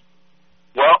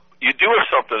 Well, you do have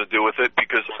something to do with it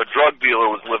because a drug dealer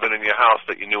was living in your house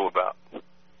that you knew about.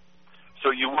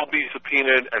 So you will be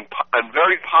subpoenaed, and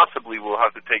very possibly we'll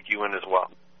have to take you in as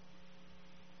well.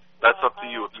 That's up to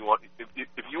you if you want.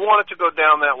 If you want it to go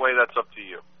down that way, that's up to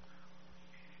you.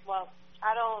 Well,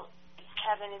 I don't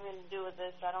have anything to do with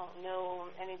this. I don't know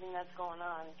anything that's going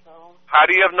on. So. How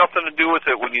do you have nothing to do with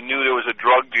it when you knew there was a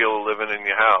drug dealer living in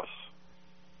your house?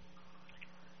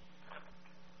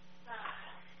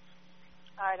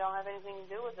 I don't have anything to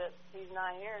do with it. He's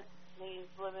not here. He's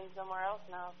living somewhere else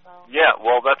now. So. Yeah,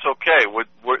 well, that's okay.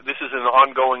 This is an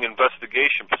ongoing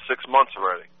investigation for 6 months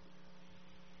already.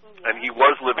 And he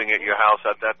was living at your house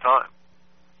at that time.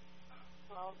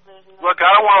 Well, look, I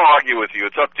don't want to argue with you.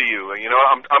 It's up to you.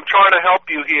 I'm trying to help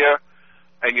you here,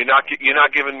 and you're not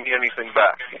giving me anything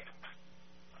back.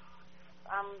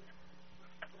 I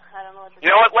don't know what to You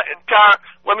know what?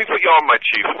 Let me put you on my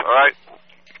chief. All right,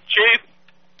 Chief.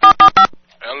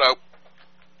 Hello.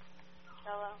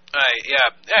 Hi. Yeah.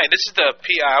 Hey, this is the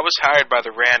PI. I was hired by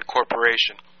the Rand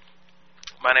Corporation.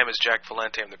 My name is Jack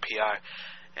Valente. I'm the PI,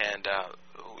 and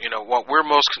what we're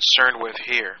most concerned with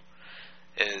here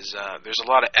is there's a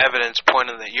lot of evidence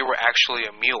pointing that you were actually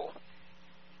a mule.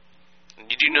 And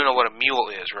you do know what a mule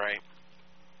is, right?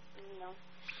 No.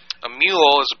 A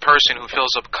mule is a person who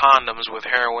fills up condoms with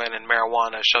heroin and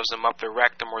marijuana, shoves them up their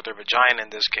rectum or their vagina in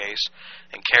this case,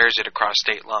 and carries it across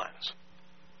state lines.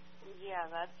 Yeah,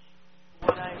 that's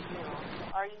what I do.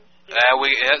 Are you?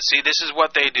 See, this is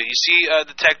what they do. You see,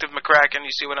 Detective McCracken,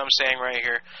 you see what I'm saying right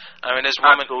here? This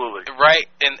woman, absolutely, right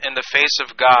in the face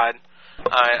of God.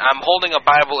 I'm holding a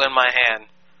Bible in my hand.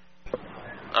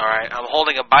 All right, I'm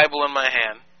holding a Bible in my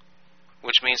hand,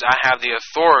 which means I have the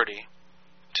authority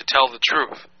to tell the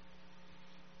truth.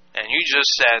 And you just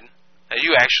said that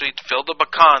you actually filled up a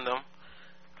condom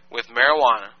with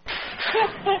marijuana.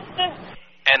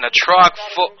 And a truck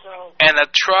full, and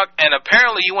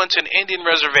apparently you went to an Indian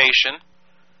reservation,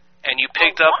 and you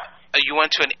picked up. You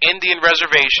went to an Indian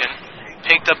reservation,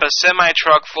 picked up a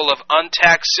semi-truck full of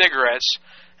untaxed cigarettes,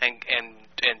 and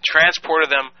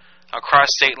transported them across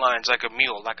state lines like a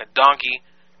mule, like a donkey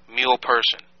mule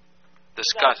person.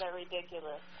 Disgusting. That's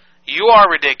ridiculous. You are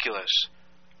ridiculous.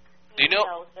 Do you know?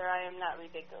 No, sir, I am not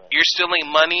ridiculous. You're stealing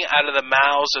money out of the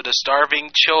mouths of the starving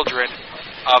children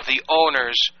of the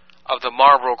owners of the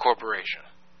Marlboro Corporation.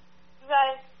 You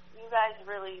guys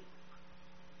really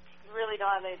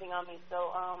don't have anything on me.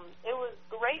 So, it was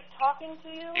great talking to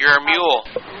you. You're a mule.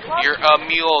 You're a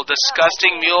mule.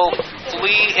 Disgusting mule.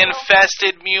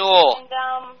 Flea-infested mule. And,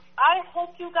 I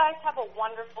hope you guys have a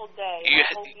wonderful day. I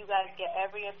hope you guys get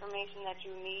every information that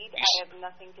you need. I have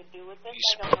nothing to do with this.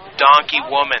 Donkey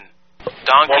woman.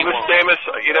 Donkey woman. Miss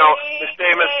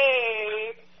Damas.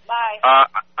 Bye.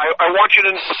 I want you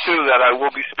to know, too, that I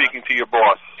will be speaking to your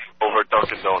boss over at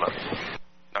Dunkin' Donuts.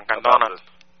 Dunkin' Donuts.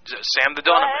 Sam the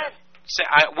Donut Man.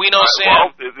 We know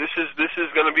Sam. Well, this is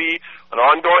going to be an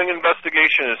ongoing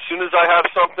investigation. As soon as I have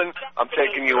something, I'm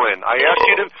taking you in. I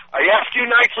asked you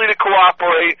nicely to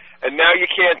cooperate, and now you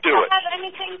can't do it. I don't have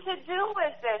anything to do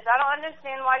with this. I don't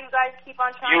understand why you guys keep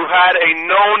on trying. You had a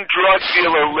known drug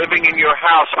dealer living in your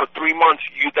house for 3 months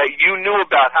that you knew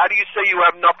about. How do you say you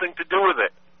have nothing to do with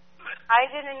it? I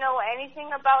didn't know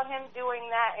anything about him doing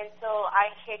that until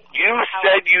I hit him. You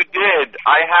said you did.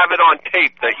 I have it on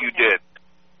tape that you did.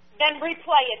 Then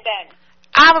replay it then.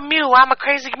 I'm a mule. I'm a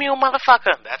crazy mule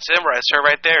motherfucker. That's him. That's her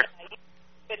right there.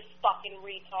 Good fucking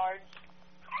retards.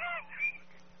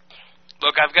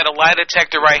 Look, I've got a lie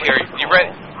detector right here. You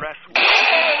ready? Press 1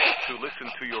 to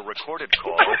listen to your recorded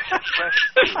call. Press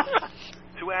 2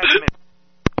 to add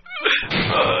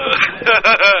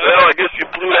well, I guess you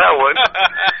blew that one.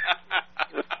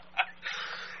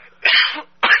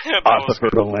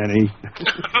 Officer Lenny.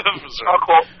 I'm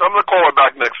gonna call her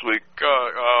back next week.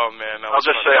 Oh man, I'll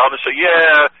just say,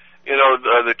 yeah, you know,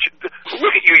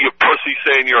 look at you pussy,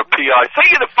 saying you're a PI.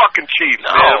 Say you're the fucking chief,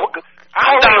 man. What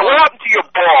happened to your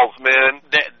balls, man?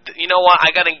 You know what? I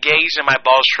got engaged and my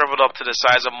balls shriveled up to the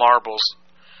size of marbles.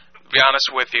 To be honest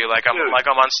with you, like I'm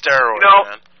on steroids,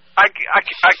 man. I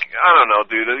don't know,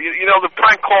 dude. You know, the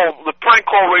prank call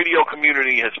radio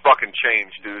community has fucking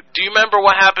changed, dude. Do you remember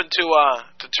what happened to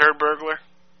Turd Burglar?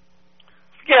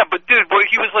 Yeah, but dude,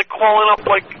 he was like calling up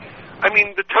like, I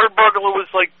mean, the Turd Burglar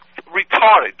was like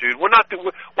retarded, dude. We're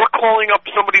calling up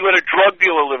somebody with a drug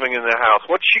dealer living in their house.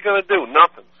 What's she gonna do?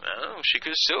 Nothing. Oh, she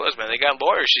could sue us, man. They got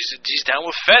lawyers. She's down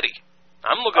with Fetty.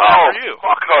 I'm looking out for you.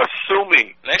 Fuck her. Sue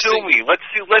me. Sue me. Let's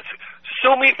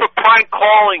sue me for prank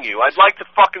calling you. I'd like to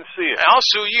fucking see it. I'll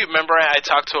sue you. Remember I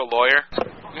talked to a lawyer?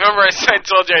 Remember I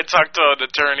told you I talked to an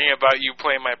attorney about you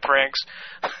playing my pranks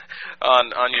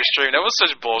on your stream? That was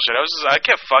such bullshit. I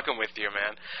kept fucking with you,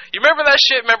 man. You remember that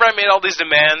shit? Remember I made all these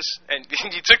demands and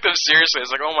you took them seriously.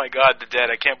 It's like, oh my god, the dead.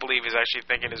 I can't believe he's actually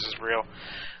thinking this is real.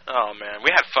 Oh man,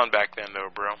 we had fun back then though,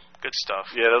 bro. Good stuff.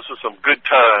 Yeah, those were some good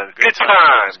times. Good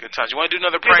times. You want to do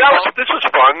another prank call? This was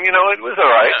fun. You know, it was all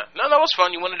right. Yeah. No, that was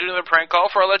fun. You want to do another prank call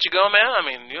before I let you go, man? I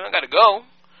mean, you don't got to go.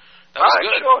 That was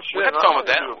good. Sure, we had fun with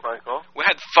that. We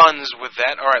had funs with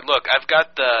that. All right, look, I've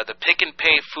got the Pick and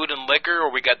Pay Food and Liquor, or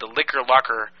we got the Liquor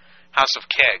Locker House of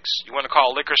Kegs. You want to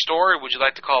call a liquor store, or would you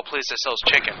like to call a place that sells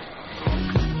chicken?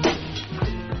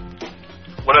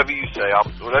 Whatever you say.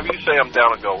 I'm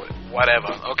down to go with.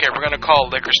 Whatever. Okay, we're going to call a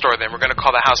liquor store then. We're going to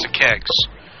call the House of Kegs.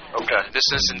 Okay. This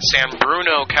is in San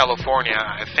Bruno, California.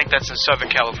 I think that's in Southern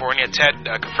California. Ted,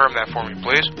 confirm that for me,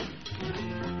 please.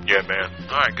 Yeah, man.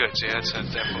 All right, good. See, that's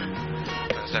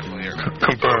definitely here.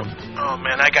 Confirm. Oh,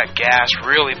 man, I got gas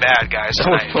really bad, guys.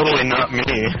 That was totally not me.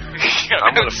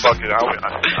 I'm going to fucking...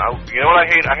 you know what I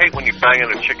hate? I hate when you're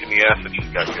banging a chick in the ass and she's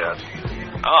got gas.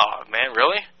 Oh, man,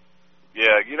 really?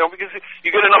 Yeah, you know, because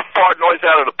you get enough fart noise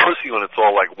out of the pussy when it's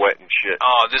all, like, wet and shit.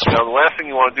 Oh, the last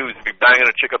thing you want to do is be banging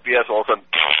a chick up the ass all of a sudden,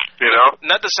 you know?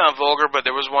 Not to sound vulgar, but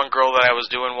there was one girl that I was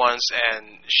doing once,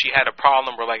 and she had a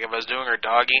problem where, like, if I was doing her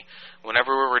doggy,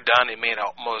 whenever we were done, it made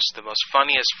the most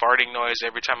funniest farting noise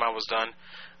every time I was done.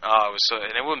 It was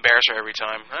and it would embarrass her every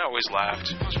time. I always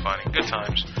laughed. It was funny. Good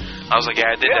times. I was like,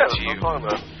 yeah, I did that to you.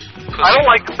 I don't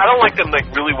like them like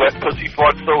really wet pussy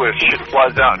farts though, where shit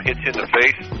flies out and hits you in the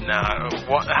face. Nah,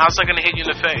 how's that gonna hit you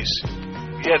in the face?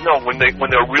 Yeah, no, when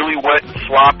they're really wet and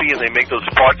sloppy and they make those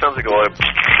fart sounds, they go like,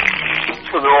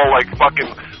 so they're all like fucking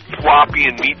floppy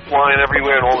and meat flying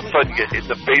everywhere, and all of a sudden you get hit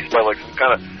in the face by some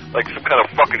kind of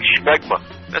fucking schmegma.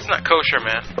 That's not kosher,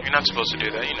 man. You're not supposed to do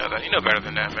that. You know that. You know better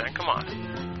than that, man. Come on.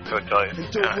 I tell you.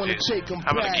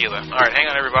 How about tequila? All right, hang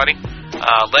on, everybody.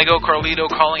 Lego Carlito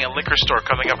calling a liquor store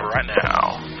coming up right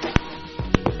now.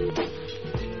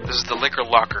 This is the Liquor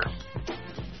Locker.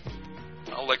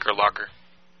 A liquor locker.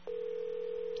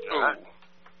 Ooh.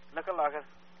 Liquor Locker.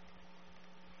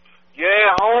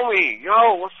 Yeah, homie.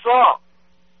 Yo, what's up?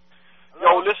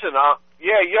 Hello? Yo, listen.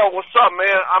 What's up,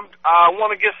 man? I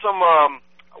want to get some.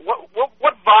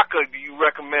 What vodka do you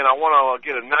recommend? I want to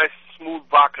get a nice, smooth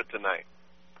vodka tonight.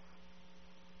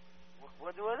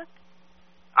 What do it?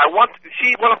 What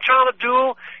I'm trying to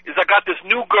do is I got this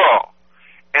new girl,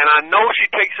 and I know she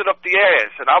takes it up the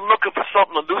ass, and I'm looking for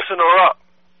something to loosen her up.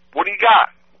 What do you got?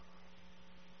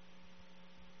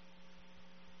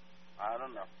 I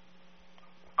don't know.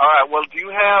 All right, well,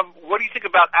 what do you think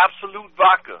about Absolute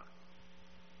vodka?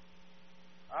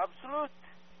 Absolute?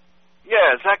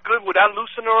 Yeah, is that good? Would that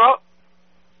loosen her up?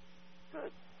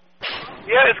 Good.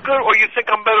 Yeah, it's good, or you think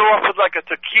I'm better off with like a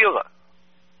tequila?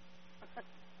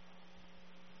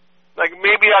 Like,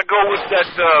 maybe I go with that,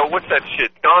 what's that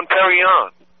shit? Don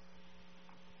Perignon.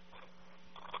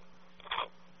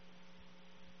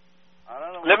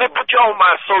 Let me put you on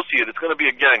my associate. It's going to be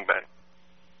a gangbang.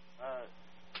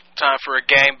 Time for a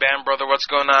gangbang, brother. What's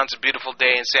going on? It's a beautiful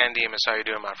day in San Dimas. How you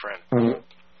doing, my friend?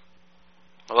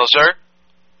 Hello, sir?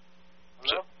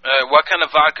 Hello? What kind of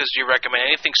vodkas do you recommend?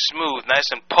 Anything smooth, nice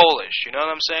and Polish. You know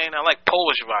what I'm saying? I like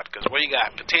Polish vodkas. What do you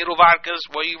got? Potato vodkas?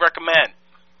 What do you recommend?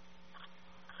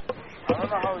 I don't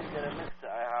know how you get a mixer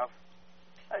I have.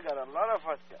 I got a lot of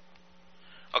vodka.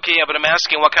 Okay, yeah, but I'm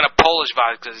asking what kind of Polish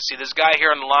vodkas. See, this guy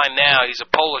here on the line now, he's a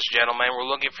Polish gentleman. We're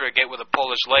looking for a date with a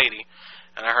Polish lady.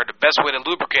 And I heard the best way to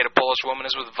lubricate a Polish woman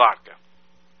is with vodka.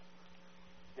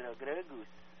 You know, Grey Goose.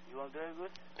 You want Grey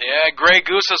Goose? Yeah, Grey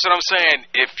Goose, that's what I'm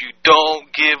saying. If you don't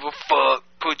give a fuck,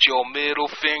 put your middle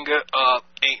finger up.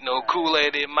 Ain't no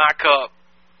Kool-Aid in my cup.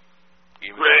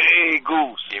 Grey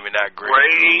Goose. Give me that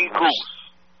Grey Goose.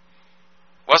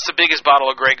 What's the biggest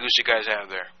bottle of Grey Goose you guys have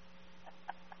there?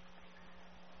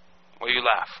 Why you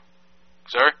laugh?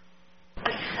 Sir?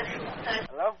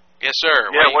 Hello? Yes,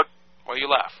 sir. Yeah, Why you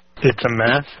laugh? It's a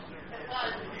mess.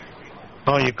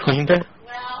 Oh, you cleaned it?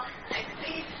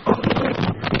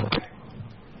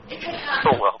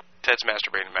 Oh, well. Ted's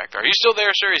masturbating back there. Are you still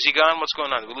there, sir? Is he gone? What's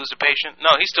going on? Did we lose a patient?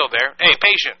 No, he's still there. Hey,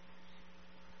 patient.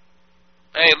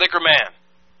 Hey, liquor man.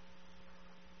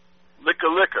 Liquor.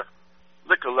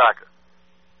 Liquor locker.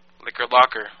 Liquor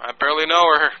locker. I barely know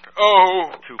her.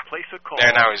 Oh. To place a call.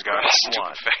 There, now he's gone.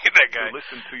 Stupid faggot, that guy. To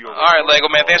listen to your all right, Lego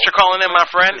man. Thanks for calling in, my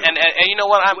friend. And you know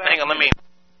what? Hang on. Let me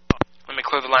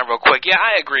clear the line real quick. Yeah,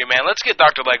 I agree, man. Let's get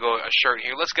Dr. Lego a shirt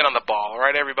here. Let's get on the ball. All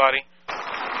right, everybody?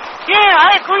 Yeah,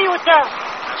 I agree with that.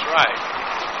 That's right.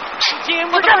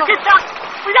 We gotta get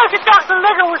Dr.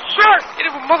 Lego a shirt. Get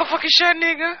him a motherfucking shirt,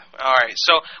 nigga. All right.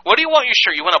 So, what do you want your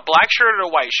shirt? You want a black shirt or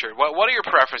a white shirt? What are your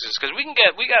preferences? Because we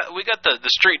got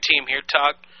the street team here,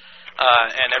 Tuck,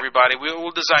 and everybody.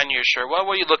 We'll design you a shirt. What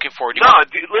are you looking for?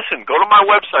 Listen. Go to my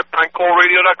website,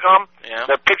 prankcallradio.com. Yeah.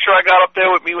 That picture I got up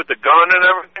there with me with the gun and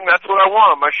everything. That's what I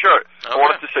want on my shirt. Okay. I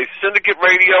want it to say Syndicate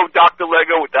Radio, Dr.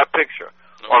 Lego with that picture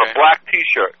on a black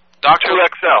T-shirt.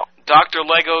 2XL. Dr.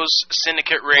 Lego's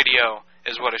Syndicate Radio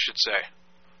is what it should say.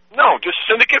 No, just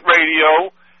Syndicate Radio,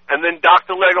 and then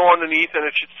Dr. Lego underneath, and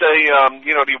it should say,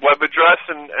 the web address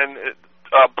and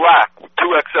black,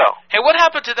 2XL. Hey, what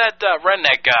happened to that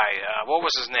redneck guy? What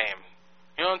was his name?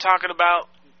 You know what I'm talking about?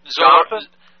 Jonathan?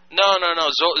 No.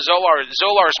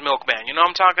 Zolar's milkman. You know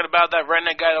what I'm talking about? That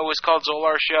redneck guy that always called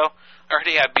Zolar's show? I heard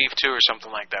he had beef, too, or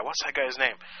something like that. What's that guy's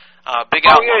name? Big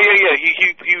Outlaw. Yeah.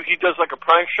 He does like a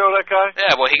prank show, that guy?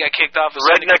 Yeah, well, he got kicked off the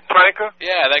redneck pranker?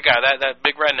 Yeah, that guy, that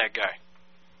big redneck guy.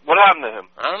 What happened to him?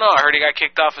 I don't know. I heard he got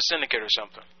kicked off a syndicate or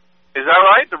something. Is that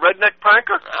right? The redneck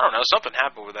pranker? I don't know. Something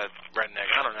happened with that redneck.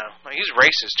 I don't know. He's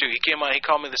racist, too. He came out, he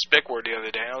called me the spick word the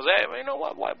other day. I was like, hey, you know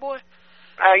what, white boy?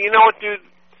 You know what, dude?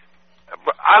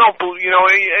 I don't believe,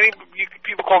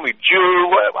 people call me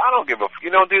Jew. I don't give a,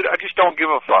 dude, I just don't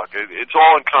give a fuck. It's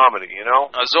all in comedy,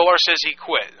 Zolar says he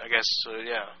quit, I guess.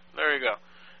 Yeah, there you go.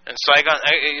 And Saigon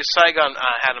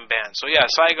had him banned. So yeah,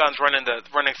 Saigon's running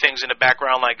things in the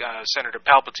background like Senator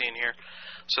Palpatine here.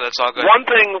 So that's all good. One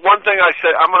thing I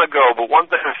said, I'm gonna go, but one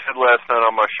thing I said last night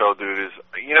on my show, dude, is,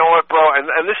 you know what, bro?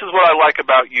 And this is what I like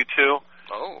about you two.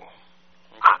 Oh.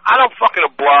 I don't fucking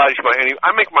oblige by any.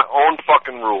 I make my own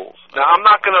fucking rules. Now I'm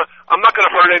not gonna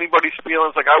hurt anybody's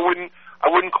feelings. Like I wouldn't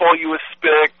call you a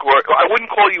spick, or I wouldn't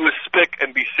call you a spick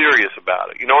and be serious about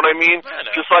it. You know what I mean?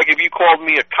 Just like if you called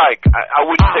me a kike, I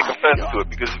wouldn't take offense to it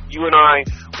because you and I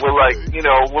were like,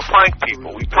 we're prank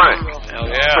people. We prank. Hell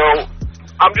yeah. So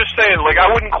I'm just saying, like I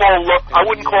wouldn't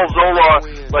call Zola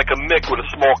like a Mick with a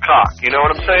small cock. You know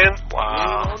what I'm saying?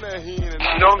 Wow.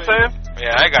 You know what I'm saying?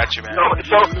 Yeah, I got you, man.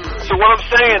 So what I'm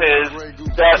saying is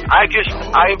that I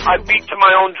beat to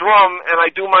my own drum and I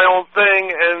do my own thing,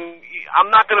 and I'm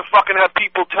not gonna fucking have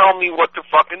people tell me what to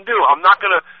fucking do. I'm not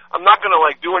gonna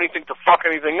like do anything to fuck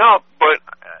anything up, but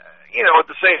at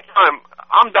the same time,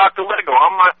 I'm Dr. Lego.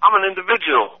 I'm an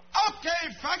individual.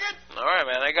 Okay, faggot. All right,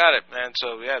 man, I got it, man.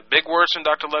 So yeah, big words from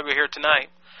Dr. Lego here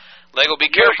tonight. Lego, be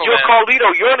careful, you're man.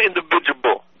 Carlito. You're an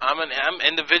individual. I'm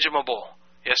individual.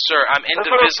 Yes, sir. I'm That's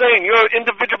what I'm saying. You're an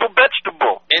individual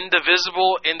vegetable.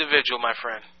 Indivisible individual, my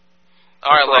friend.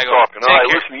 All right, That's Lego. All right,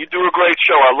 listen, you do a great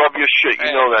show. I love your shit.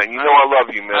 You know that. You know I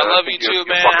love you, man. I love you too,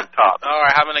 man. You're fucking top. All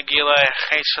right, have an agila.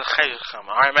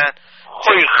 All right, man.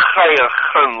 All right,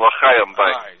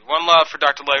 one love for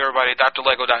Dr. Lego, everybody.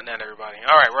 DrLego.net, everybody.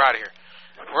 All right, we're out of here.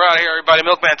 We're out of here, everybody.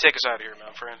 Milkman, take us out of here, my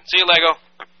friend. See you, Lego.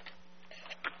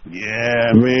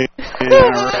 Yeah, man. All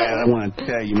right. I want to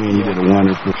tell you, man, you did a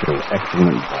wonderful show.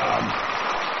 Excellent job.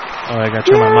 Oh, I got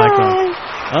to turn my mic on.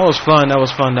 That was fun.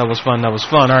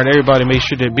 All right, everybody, be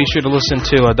sure to listen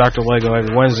to Dr. Lego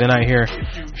every Wednesday night here.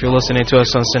 If you're listening to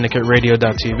us on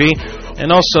syndicateradio.tv.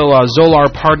 And also, Zolar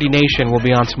Party Nation will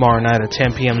be on tomorrow night at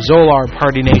 10 p.m.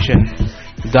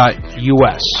 ZolarPartyNation.us.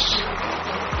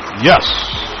 Yes.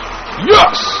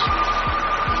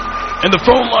 And the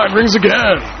phone line rings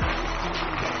again.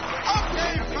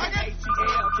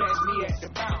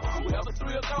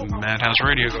 Madhouse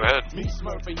Radio, go ahead.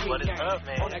 What is up,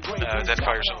 man?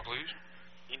 Identify yourself, please.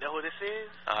 You know who this is?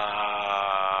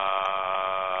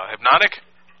 Hypnotic?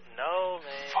 No,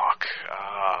 man. Fuck.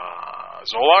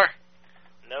 Zolar?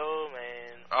 No,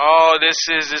 man. Oh, this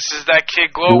is that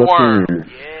kid Glowworm.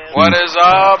 Yeah. What is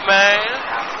up, man?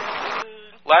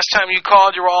 Last time you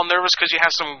called, you were all nervous because you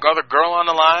had some other girl on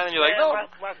the line, and you're like, no.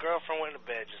 My girlfriend went to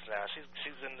bed just now. She's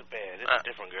in the bed. It's a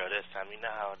different girl this time. You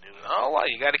know how I do. Oh, well,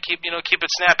 you got to keep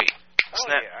it snappy.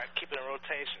 Yeah, I keep it in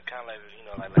rotation, kind of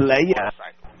like, like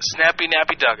Snappy,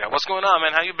 nappy dugout. What's going on,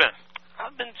 man? How you been?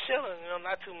 I've been chilling,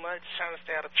 not too much, trying to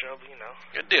stay out of trouble,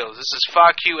 Good deal. This is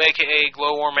Fuck You, a.k.a.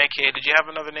 Glowworm, a.k.a. Did you have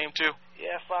another name, too?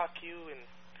 Yeah, Fuck You, and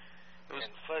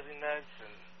Fuzzy Nuts,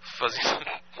 and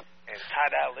and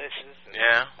Tie-Dye-licious, and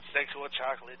Sexual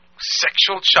Chocolate.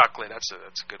 Sexual Chocolate, that's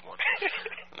a good one.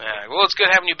 Yeah, well, it's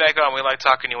good having you back on. We like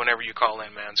talking to you whenever you call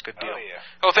in, man. It's a good deal. Oh, yeah.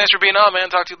 Well, thanks for being on,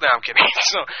 man. Talk to you. No, I'm kidding.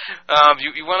 So,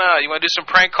 you wanna do some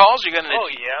prank calls?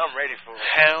 Oh, yeah, I'm ready for it.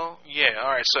 Hell yeah.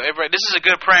 All right, so everybody, this is a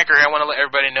good pranker. I want to let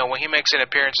everybody know when he makes an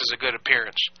appearance, it's a good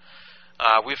appearance.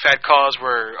 We've had calls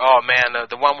where, oh man,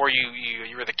 the one where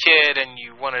you were the kid and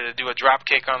you wanted to do a drop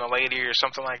kick on a lady or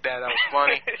something like that. That was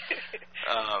funny.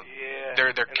 Yeah.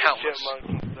 They're countless.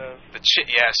 The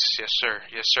chipmunks and stuff.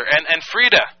 Yes sir. And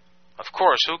Frida, of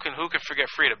course. Who can forget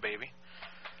Frida, baby?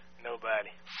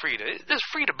 Nobody. Frida, this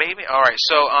Frida, baby. All right,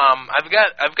 so I've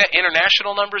got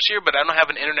international numbers here, but I don't have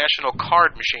an international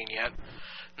card machine yet.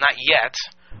 Not yet.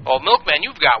 Oh, Milkman,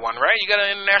 you've got one, right? You got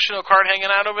an international card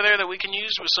hanging out over there that we can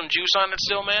use with some juice on it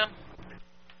still, man?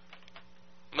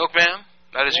 Milkman,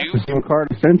 that is you? The same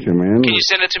card I sent you, man. Can you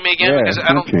send it to me again? Yeah, because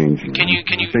I don't. Change. Can you?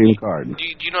 Same card.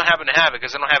 You don't happen to have it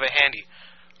because I don't have it handy.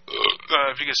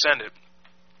 If you could send it.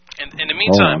 In the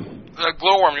meantime,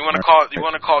 Glowworm, you want to call? You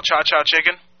want to call Cha Cha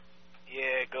Chicken?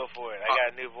 Yeah, go for it. I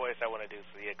got a new voice I want to do,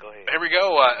 so yeah, go ahead. Here we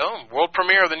go. World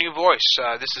premiere of the new voice.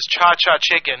 This is Cha Cha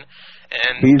Chicken,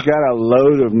 and he's got a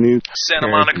load of new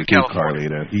Santa Monica, California.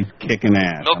 Carlita. He's kicking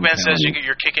ass. Milkman says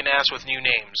you're kicking ass with new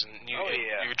names, and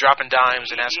you're dropping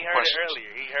dimes and asking questions.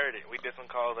 He heard it. We did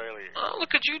some calls earlier. Oh,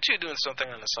 look at you two doing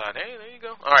something on the side. Hey, there you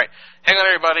go. All right, hang on,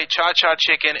 everybody. Cha Cha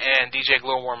Chicken and DJ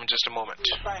Glowworm in just a moment.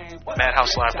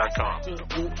 MadhouseLive.com.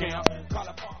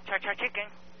 Cha Cha Chicken.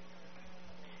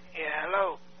 Yeah,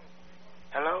 hello.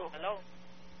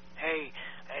 Hey,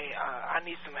 I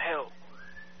need some help.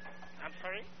 I'm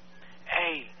sorry?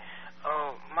 Hey,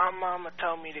 my mama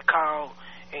told me to call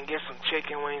and get some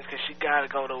chicken wings because she got to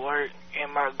go to work.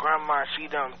 And my grandma, she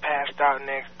done passed out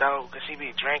next door because she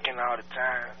be drinking all the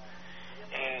time.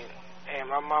 And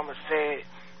my mama said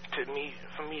for me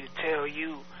to tell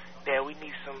you that we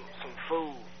need some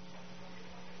food.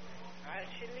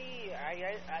 Actually,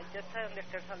 I just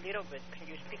understand a little bit. Can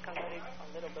you speak a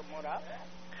little bit more up?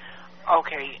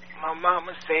 Okay, my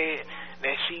mama said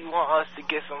that she want us to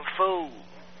get some food.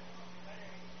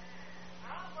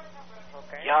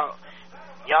 Okay. Y'all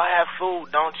have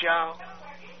food, don't y'all?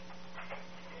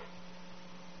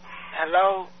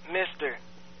 Hello, mister.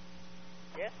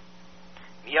 Yes?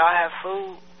 Y'all have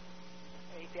food?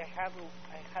 If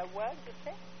I have what, you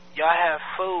say? Y'all have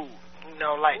food.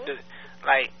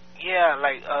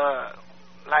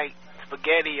 Like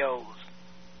SpaghettiOs.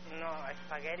 No,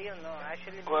 spaghetti, no.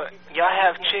 Actually, well, y'all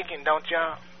have chicken, don't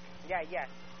y'all? Yeah.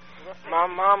 My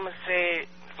mama said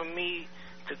for me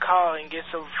to call and get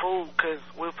some food because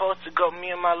we're supposed to go, me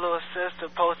and my little sister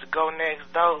supposed to go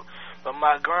next door, but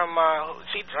my grandma,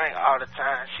 she drank all the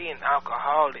time. She an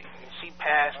alcoholic, and she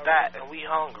passed out, and we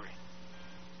hungry.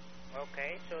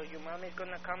 Okay, so your mom is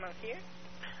going to come and here?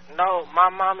 No, my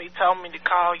mommy told me to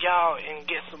call y'all and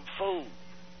get some food.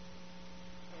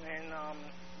 And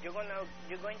you're going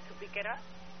to pick it up?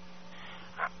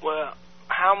 Well,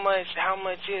 how much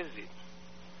is it?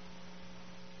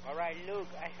 All right, look,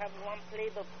 I have one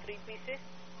plate of 3 pieces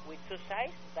with 2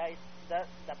 sides.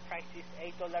 The price is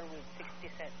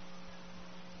 $8.60.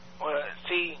 Well,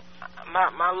 see,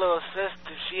 my little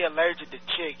sister, she allergic to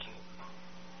chicken.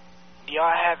 Do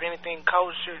y'all have anything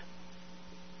kosher?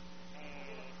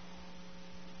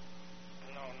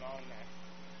 No, man.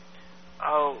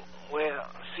 Oh, well,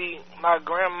 see, my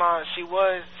grandma, she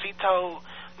told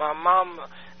my mama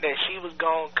that she was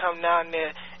going to come down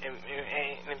there and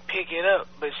pick it up,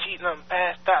 but she done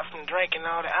passed out from drinking drinking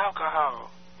all the alcohol.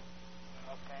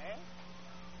 Okay.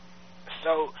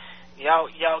 So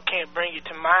y'all can't bring it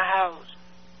to my house.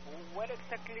 Where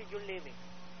exactly you living?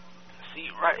 See,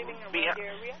 You right living around the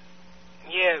area?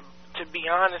 Yeah, to be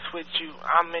honest with you,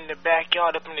 I'm in the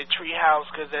backyard up in the tree house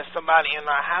because there's somebody in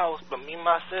our house, but me and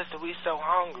my sister, we so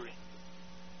hungry.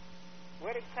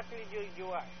 Where exactly you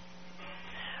are?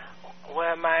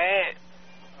 Where am I at?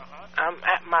 I'm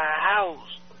at my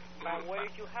house. But where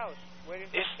is your house? Where is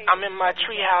I'm in my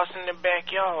tree house in the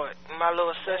backyard. My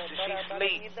little sister, she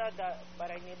sleeps. But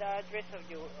I need the address of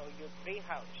your tree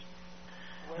house.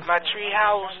 My tree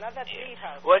house. Another tree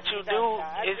house. What you do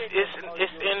is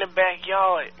it's in the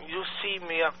backyard. You see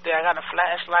me up there. I got a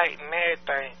flashlight and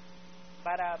everything.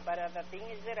 But the thing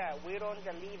is that we don't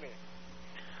deliver.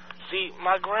 See,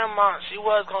 my grandma, she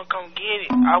was gonna come get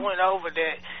it. I went over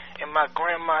there, and my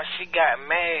grandma, she got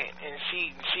mad and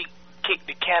she kicked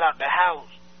the cat out the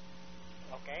house.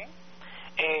 Okay.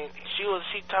 And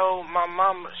she told my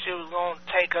mama she was gonna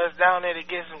take us down there to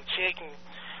get some chicken,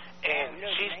 and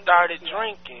she started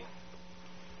drinking.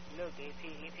 Look, if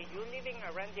you living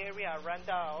around the area around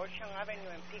the Ocean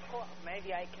Avenue and Pico,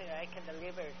 maybe I can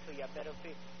deliver it to you better.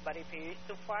 But if it is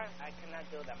too far, I cannot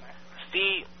do that, man.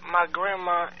 See, my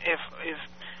grandma, if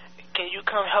can you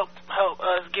come help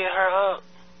us get her up?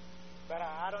 But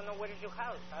I don't know where is your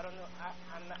house. I don't know.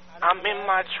 I'm in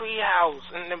my tree house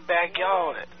in the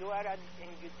backyard. You are in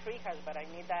your tree house, but I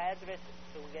need the address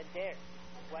to get there.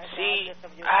 What's See, the address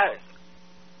of your house?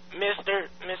 Mr.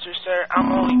 Sir,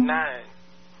 I'm only 9,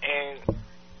 and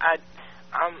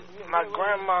my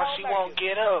grandma, she won't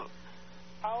get up.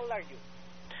 How old are you?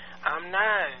 I'm 9,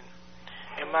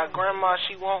 and my grandma,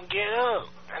 she won't get up,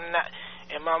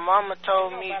 and my mama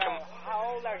told me.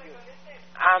 How old are you?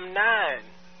 I'm 9.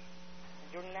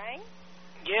 You're 9?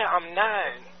 Yeah, I'm 9.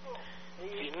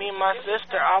 See, me and my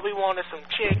sister, all we want is some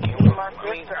chicken.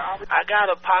 I got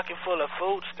a pocket full of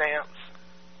food stamps,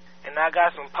 and I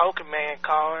got some Pokemon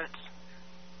cards.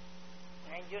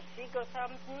 And you sick or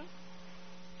something?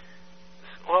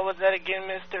 What was that again,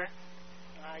 mister?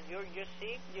 You're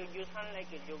sick? You sound like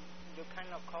you kind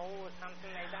of cold or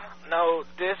something like that? No,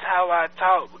 this how I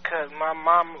talk because my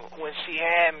mama, when she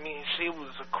had me, she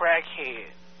was a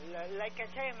crackhead. Like I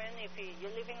say, man, if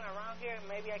you're living around here,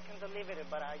 maybe I can deliver it,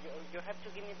 but you have to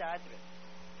give me the address.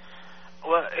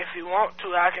 Well, if you want to,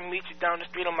 I can meet you down the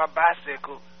street on my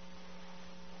bicycle.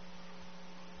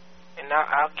 And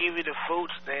I'll give you the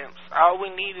food stamps. All we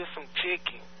need is some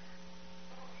chicken.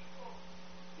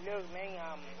 Look, man,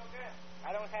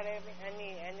 I don't have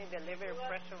any delivery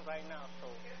pressure right now, so.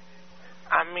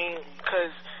 I mean,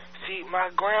 because, see,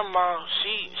 my grandma,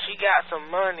 she got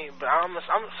some money, but I'm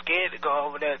scared to go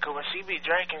over there, because when she be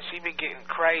drinking, she be getting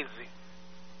crazy.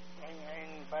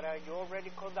 But you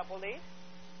already called the police?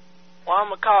 Well,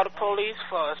 I'm going to call the police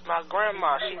first. My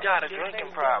grandma, she got a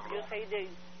drinking problem. You say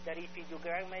that if your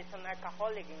grandma is an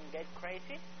alcoholic and get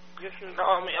crazy, you should...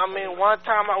 No, I mean, one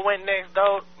time I went next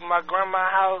door to my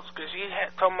grandma's house, because she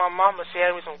had told my mama she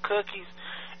had me some cookies,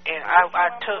 and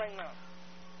I took...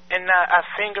 And I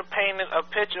finger painted a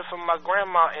picture for my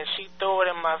grandma, and she threw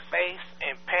it in my face,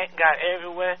 and paint got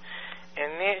everywhere,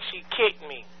 and then she kicked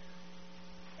me.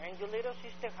 And your little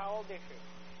sister, how old is she?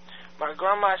 My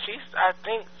grandma, I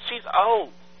think she's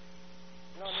old.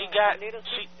 Little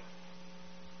sister.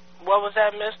 What was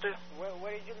that, mister?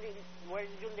 Where is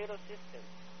your little sister?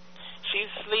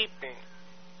 She's sleeping.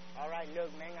 All right,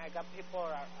 look, man, I got people.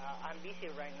 I'm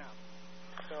busy right now.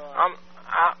 So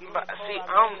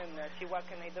see what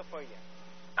can I do for you.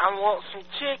 I want some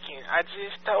chicken. I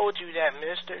just told you that,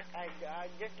 mister.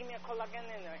 Just give me a call again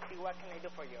and see what can I do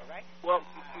for you, all right? Well,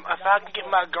 if I can get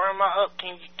my grandma up,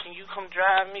 can you come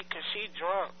drive me? Because she's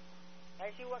drunk.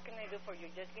 I see what can I do for you.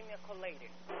 Just give me a call later,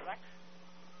 all right?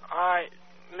 All right,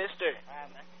 mister.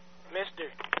 Man. Mister.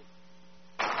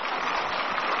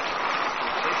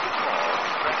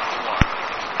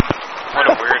 What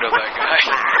a weirdo, that guy.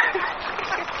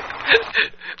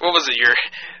 What was it?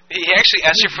 He actually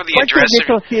asked you for the address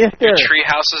of your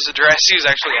treehouse's address. He was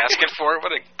actually asking for it.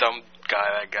 What a dumb guy,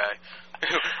 that guy.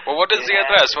 Well, what is the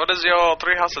address? What is your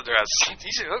treehouse address?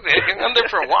 He's been on there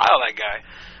for a while, that guy.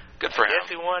 Good for him. I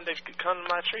guess he wanted to come to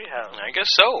my treehouse. I guess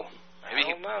so. Maybe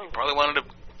he probably wanted to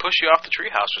push you off the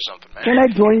treehouse or something, man. Can I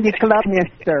join the club,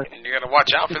 mister? You gotta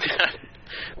watch out for that.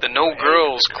 The No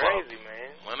Girls Club. Crazy, man.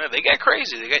 Well, no, they got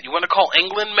crazy. You want to call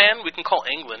England, man? We can call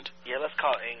England. Yeah, let's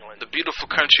call England. The beautiful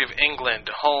country of England,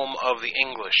 home of the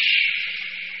English.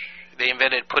 They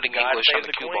invented putting English on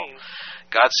the cue ball.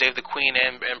 God save the Queen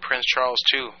and Prince Charles,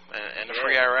 too, and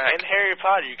free Iraq. And Harry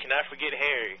Potter. You cannot forget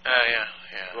Harry.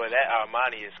 Yeah. Well, that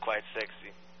Armani is quite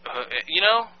sexy.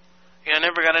 Yeah, I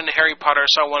never got into Harry Potter. I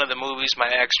saw one of the movies. My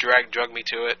ex drugged me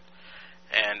to it,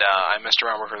 and I messed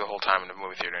around with her the whole time in the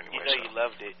movie theater anyway. You know you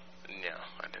loved it. Yeah,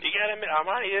 I didn't. You gotta admit,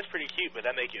 Armani is pretty cute, but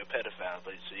that make you a pedophile,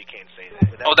 so you can't say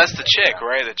that. Oh, that's the chick,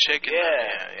 right? The chick.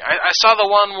 I saw the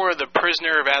one where the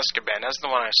Prisoner of Azkaban. That's the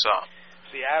one I saw.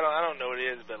 See, I don't know what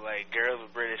it is, but like girls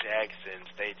with British accents,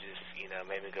 they just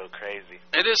made me go crazy.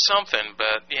 It is something,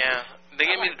 but yeah, they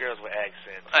give me girls with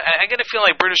accents. I get a feeling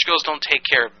like British girls don't take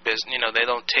care of business. They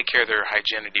don't take care of their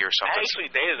hygienity or something. I actually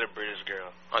dated a British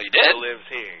girl. Oh, you did? Who lives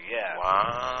here? Yeah.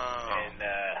 Wow. And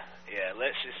yeah,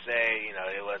 let's just say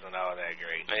it wasn't all that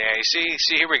great. Yeah, you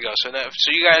see, here we go. So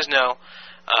you guys know,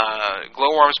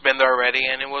 Glowworm's been there already,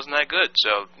 and it wasn't that good.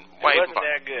 So why it wasn't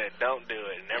that good. Don't do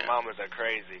it. And their mamas are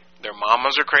crazy. Their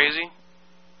mamas are crazy?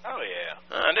 Oh yeah.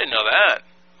 I didn't know that.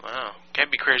 Wow,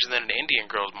 can't be crazier than an Indian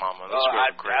girl's mama.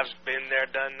 I've been there,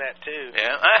 done that too.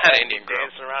 Yeah, I had an Indian girl.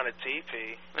 Dancing around a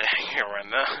teepee. You're right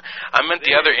now. I meant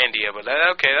the other India, but that's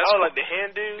cool. cool. Like the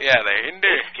Hindu? Yeah, the Hindu.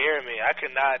 They scare me. I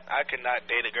could not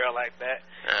date a girl like that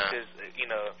because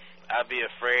I'd be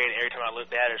afraid every time I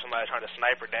looked at her, somebody trying to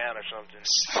snipe her down or something.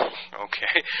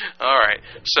 Okay, all right.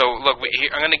 So look,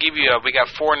 I'm going to give you. We got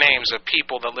 4 names of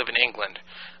people that live in England.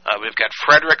 We've got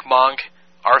Frederick Monk,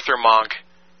 Arthur Monk,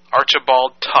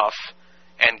 Archibald Tuff,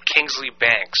 and Kingsley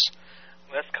Banks.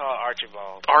 Let's call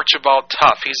Archibald. Archibald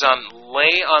Tuff. He's on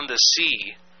Lay on the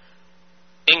Sea,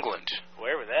 England.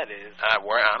 Wherever that is. I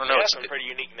don't know. That's some pretty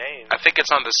unique names. I think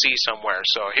it's on the sea somewhere.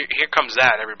 So here comes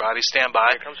that, everybody. Stand by.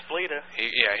 Here comes Fleeta.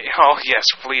 Oh, yes,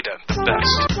 Fleeta. The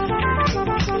best.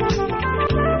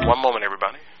 One moment,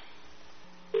 everybody.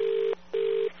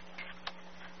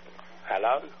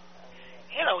 Hello?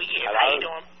 Hello, yes. Hello? How you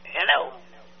doing? Hello?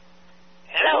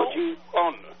 Hello? What do you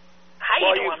want? How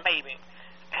you doing, baby?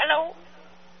 Hello?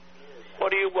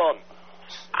 What do you want?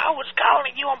 I was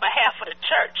calling you on behalf of the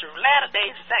Church of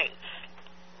Latter-day Saints.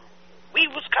 We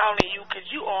was calling you because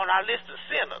you on our list of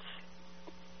sinners.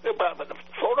 About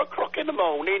 4 o'clock in the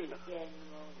morning.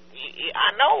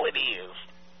 I know it is.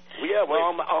 Yeah,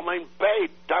 well, I'm in bed.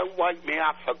 Don't wake me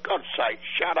up, for God's sake.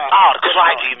 Shut up. Oh,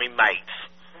 crikey, me mates.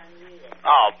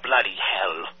 Oh, bloody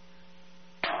hell.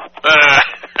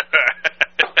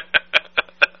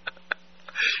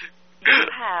 You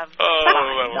have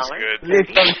that was good.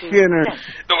 Listen, Skinner.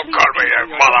 Don't call me that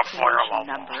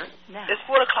motherfucker. It's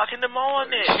 4 o'clock in the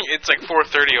morning. It's like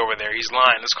 4:30 over there. He's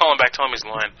lying. Let's call him back. Tell him he's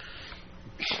lying.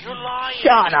 You're lying.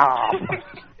 Shut up.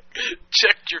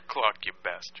 Check your clock, you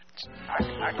bastards.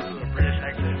 I can do a British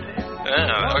accent.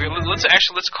 Okay,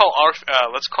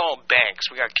 let's call Banks.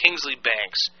 We got Kingsley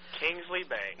Banks. Kingsley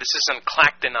Banks. This is in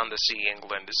Clacton on the Sea,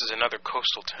 England. This is another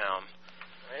coastal town.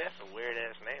 Man, that's some weird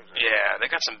ass names. Yeah, they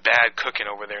got some bad cooking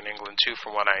over there in England too,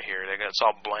 from what I hear. It's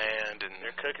all bland and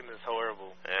their cooking is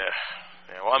horrible. Yeah.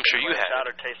 Well, I'm sure you have.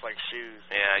 Chowder tastes like shoes.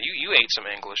 Yeah, you ate some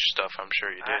English stuff. I'm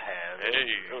sure you did. I have. Hey.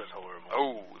 It was horrible.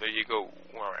 Oh, there you go.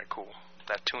 All right, cool.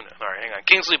 That tuna. All right, hang on.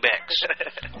 Kingsley Banks.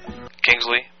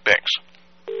 Kingsley Banks.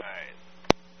 All right.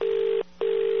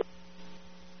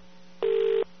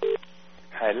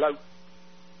 Hello.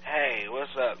 Hey,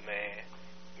 what's up, man?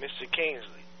 Mr.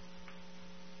 Kingsley.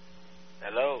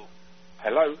 Hello.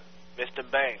 Hello. Mr.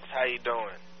 Banks, how you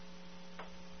doing?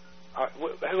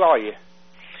 Who are you?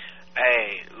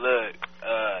 Hey, look,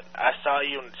 I saw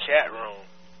you in the chat room,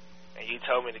 and you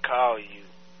told me to call you.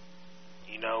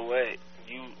 You know what?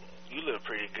 You look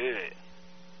pretty good.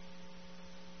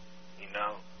 You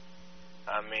know?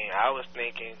 I mean, I was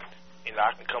thinking,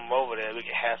 I can come over there, we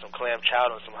can have some clam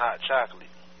chowder and some hot chocolate.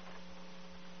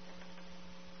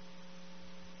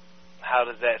 How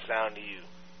does that sound to you?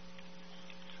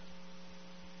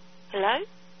 Hello?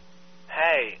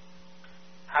 Hey.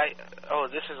 Hi. Oh,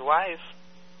 this is wife?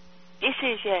 This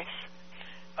is, yes.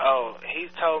 Oh, he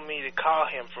told me to call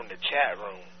him from the chat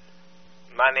room.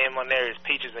 My name on there is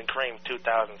Peaches and Cream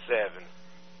 2007.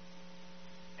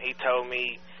 He told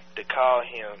me to call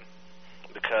him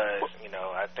because,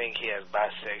 I think he has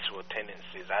bisexual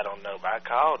tendencies. I don't know, but I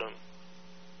called him.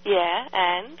 Yeah,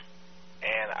 and?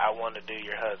 And I want to do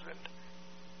your husband.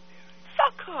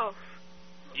 Fuck off.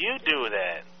 You do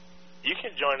that. You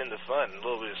can join in the fun. A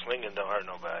little bit of swinging don't hurt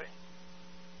nobody.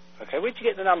 Okay, where'd you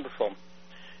get the number from?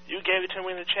 You gave it to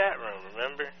me in the chat room,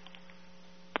 remember?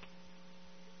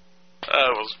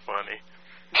 That was funny.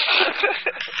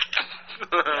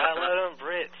 I love them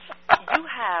Brits. You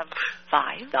have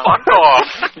 5. Fuck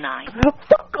off. 9.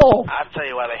 Fuck off. I'll tell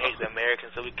you why they hate the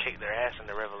Americans, so we kicked their ass in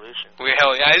the revolution.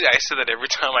 I said that every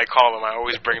time I call them. I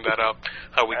always bring that up.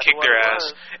 How we kicked their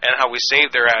ass and how we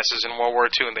saved their asses in World War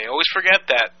II, and they always forget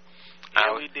that.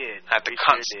 Yeah, we did. I have to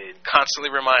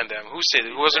constantly remind them. Who said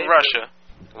it? It wasn't Russia.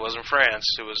 It wasn't France.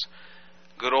 It was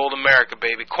Good old America,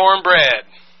 baby. Cornbread.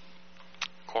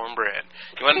 Cornbread.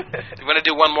 You want to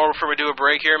do one more before we do a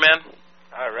break here, man?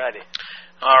 Alrighty.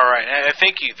 All right.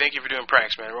 Thank you. Thank you for doing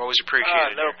pranks, man. We always appreciate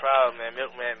it. No problem, man.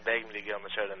 Milkman begged me to get on the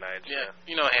show tonight. Yeah,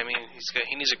 you know him.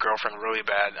 He needs a girlfriend really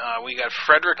bad. We got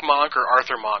Frederick Monk or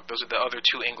Arthur Monk. Those are the other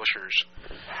two Englishers.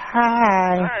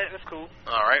 Hi. Alright, that's cool.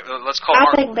 All right, let's call I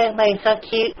think Milkman's so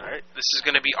cute. All right, this is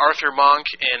going to be Arthur Monk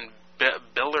in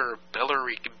Billericay,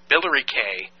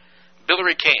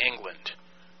 England.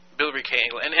 Billericay,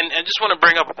 England. And I just want to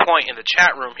bring up a point in the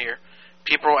chat room here.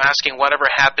 People are asking whatever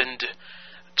happened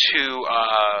to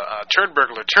Turd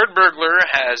Burglar. Turd Burglar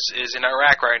is in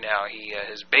Iraq right now.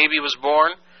 His baby was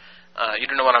born. You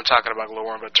don't know what I'm talking about,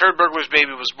 Glowworm, but Turd Burglar's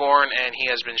baby was born, and he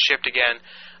has been shipped again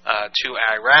to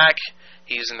Iraq.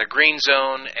 He's in the green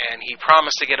zone, and he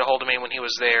promised to get a hold of me when he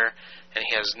was there, and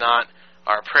he has not.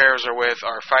 Our prayers are with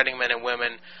our fighting men and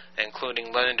women,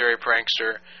 including legendary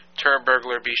prankster Turd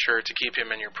Burglar. Be sure to keep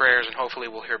him in your prayers, and hopefully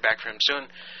we'll hear back from him soon.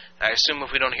 I assume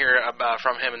if we don't hear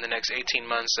from him in the next 18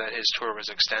 months that his tour was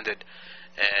extended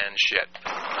and shit.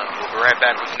 We'll be right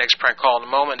back with the next prank call in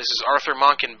a moment. This is Arthur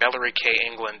Monk in Billericay,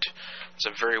 England. It's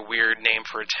a very weird name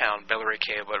for a town,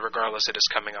 Billericay, but regardless, it is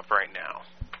coming up right now.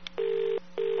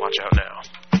 Watch out now.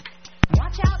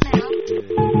 Watch out now.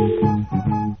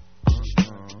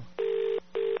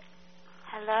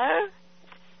 Hello?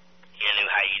 Hello,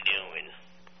 how you doing?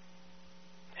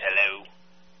 Hello?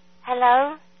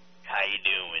 Hello? How you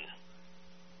doing?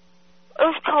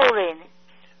 Who's calling?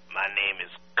 My name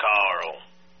is Carl.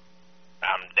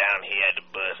 I'm down here at the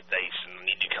bus station. I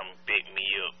need you to come pick me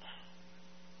up.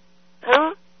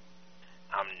 Who?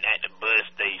 I'm at the bus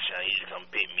station. I need you to come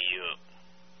pick me up.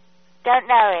 Don't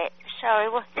know it. Sorry.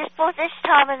 What's this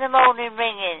time in the morning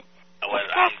ringing? Well,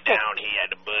 I'm down here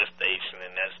at the bus station,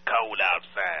 and it's cold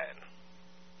outside.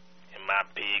 And my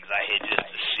pigs, I hear just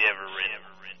a shivering.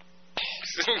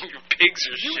 Your pigs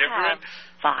are shivering.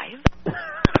 5.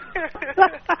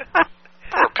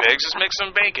 Poor pigs, just make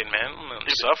some bacon, man. Let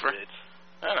them suffer.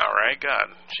 I know, right? God,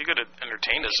 she could have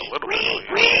entertained us a little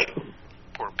bit.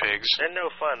 Poor pigs. They're no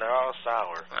fun. They're all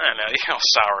sour. I know,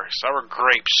 sour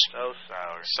grapes. So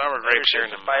sour. Sour grapes here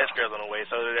in the Spice Girls on the way,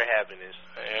 so they're their happiness.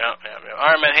 Yeah. All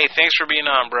right, man. Hey, thanks for being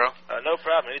on, bro. No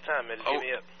problem. Anytime, man. Just hit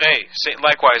me up. Hey,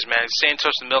 likewise, man. Stay in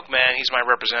touch with the Milkman. He's my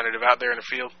representative out there in the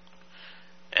field.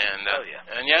 And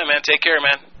and yeah, man. Take care,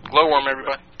 man. Glowworm,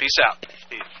 everybody. Peace out.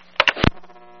 Peace.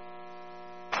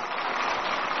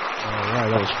 All right,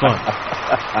 that was fun.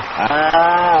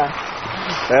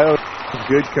 That was a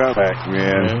good comeback,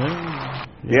 man.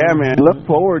 Yeah, man. Look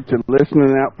forward to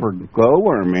listening out for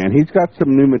Glowworm, man. He's got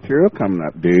some new material coming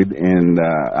up, dude, and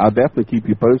I'll definitely keep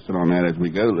you posted on that as we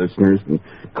go, listeners. And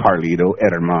Carlito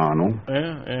Hermano.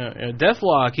 Yeah.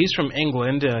 Deathlock, he's from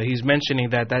England. He's mentioning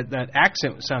that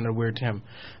accent sounded weird to him.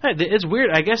 It's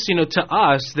weird. I guess, to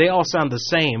us, they all sound the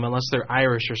same unless they're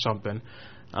Irish or something.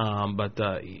 But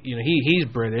he's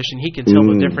British, and he can tell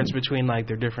the difference between, like,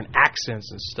 their different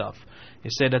accents and stuff. He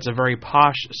said that's a very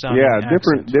posh sounding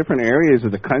accent. different areas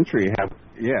of the country have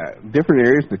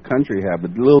a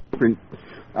little different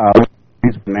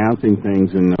ways of pronouncing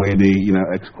things and the way they,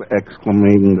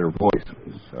 exclaiming their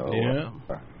voices. So yeah.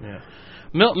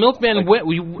 Milkman,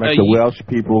 the Welsh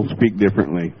people speak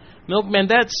differently. Milkman,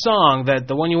 that song,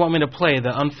 the one you want me to play, the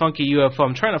Unfunky UFO,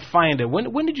 I'm trying to find it.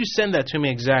 When did you send that to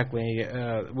me exactly?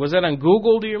 Was that on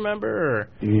Google, do you remember?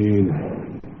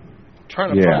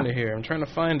 Trying to find it here. I'm trying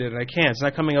to find it, and I can't. It's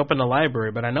not coming up in the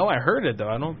library, but I know I heard it, though.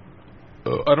 I don't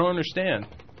understand.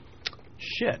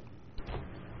 Shit.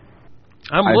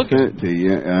 I sent it to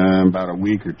you about a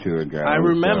week or two ago. I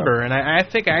remember, and I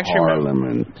think I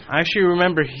actually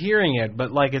remember hearing it,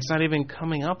 but, like, it's not even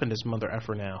coming up in this mother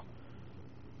effer now.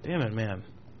 Damn it, man.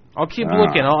 I'll keep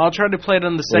looking. I'll try to play it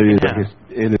on the second half.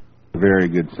 It is a very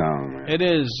good song, man. It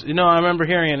is. I remember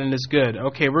hearing it, and it's good.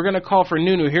 Okay, we're going to call for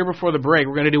Nunu here before the break.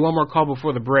 We're going to do one more call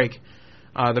before the break,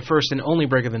 the first and only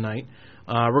break of the night.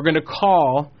 We're going to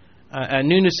call.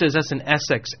 Nunu says that's an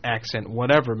Essex accent.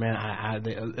 Whatever, man.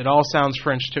 It all sounds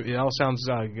French to me. It all sounds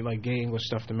like gay English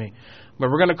stuff to me.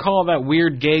 But we're going to call that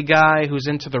weird gay guy who's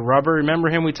into the rubber. Remember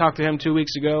him? We talked to him 2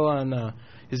 weeks ago on...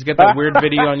 He's got that weird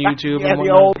video on YouTube. Yeah, and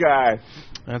the old guy.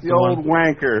 That's the old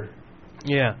wanker.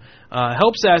 Yeah.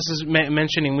 Helpsass is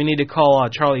mentioning we need to call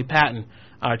Charlie Patton.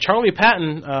 Charlie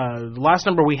Patton, the last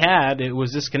number we had, it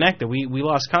was disconnected. We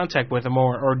lost contact with him,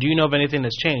 or do you know of anything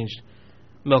that's changed?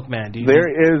 Milkman, do you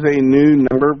There is a new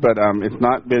number, but it's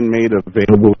not been made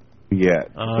available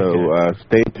yet. So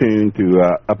stay tuned to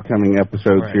upcoming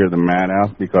episodes here of the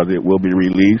Madhouse because it will be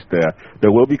released.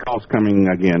 There will be calls coming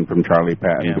again from Charlie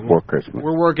Patton before Christmas.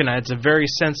 We're working on it. It's a very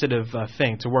sensitive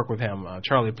thing to work with him,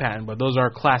 Charlie Patton, but those are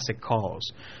classic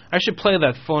calls. I should play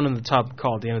that phone in the top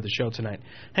call at the end of the show tonight.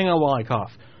 Hang on while I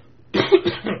cough.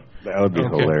 That would be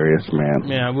hilarious, man.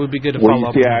 Yeah, it would be good to well, follow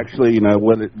up. You see, actually,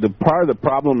 part of the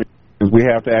problem is we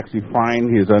have to actually find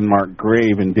his unmarked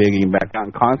grave and dig him back out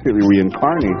and constantly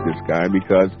reincarnate this guy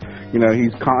because,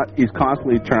 he's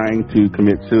constantly trying to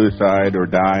commit suicide or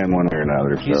die in one way or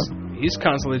another. He's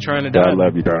constantly trying to die. I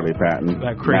love you, Charlie Patton.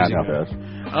 That crazy Madhouse.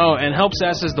 Oh, and Helps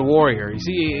Us is the Warrior. You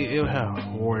see,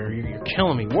 Warrior, you're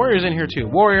killing me. Warrior's in here too.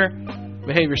 Warrior,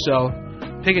 behave yourself.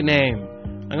 Pick a name.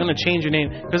 I'm going to change your name.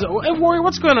 Because, Warrior,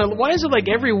 what's going on? Why is it like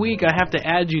every week I have to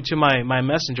add you to my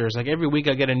messengers? Like every week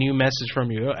I get a new message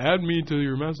from you. Add me to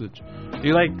your message. Do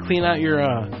you clean out your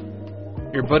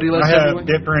buddy list? I have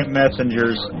different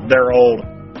messengers. They're old.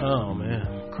 Oh, man.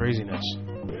 Craziness.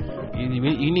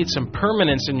 You need some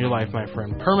permanence in your life, my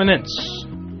friend. Permanence.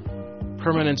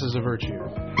 Permanence is a virtue.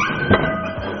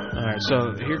 All right,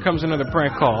 so here comes another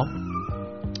prank call.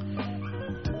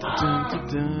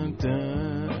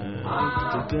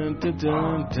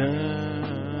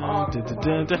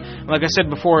 Like I said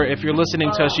before, if you're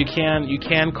listening to us, you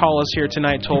can call us here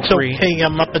tonight toll free. It's okay,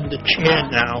 I'm up in the chair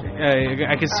now.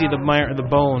 I can see the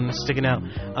bone sticking out.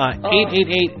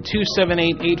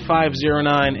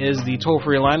 888-278-8509 is the toll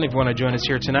free line. If you want to join us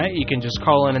here tonight, you can just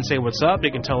call in and say what's up.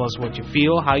 You can tell us what you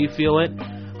feel, how you feel it,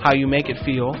 how you make it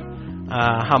feel,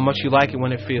 how much you like it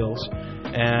when it feels.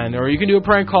 Or you can do a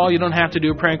prank call. You don't have to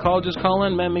do a prank call. Just call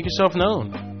in, man. Make yourself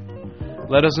known.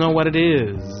 Let us know what it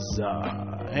is.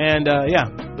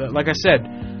 Like I said,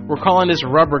 we're calling this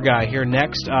rubber guy here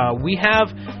next. We have,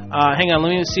 hang on, let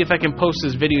me see if I can post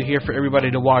this video here for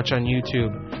everybody to watch on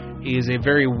YouTube. He is a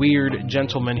very weird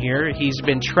gentleman here. He's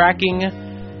been tracking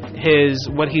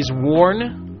what he's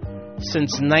worn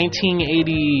since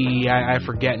 1980, I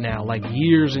forget now, like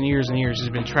years and years and years.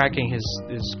 He's been tracking his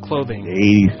clothing.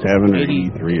 87 or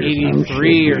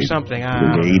 83 or something.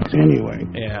 Dates anyway.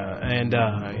 Yeah, and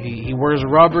he wears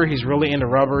rubber. He's really into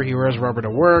rubber. He wears rubber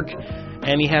to work,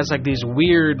 and he has like these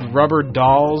weird rubber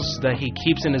dolls that he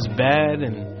keeps in his bed,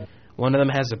 and one of them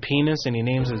has a penis, and he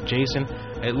names it Jason.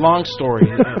 Long story,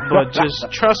 but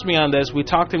just trust me on this. We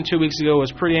talked to him 2 weeks ago. It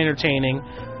was pretty entertaining.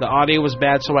 The audio was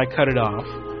bad, so I cut it off.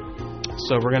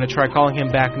 So we're going to try calling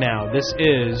him back now. This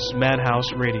is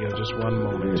Madhouse Radio. Just one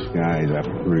moment. This guy's a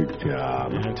fruit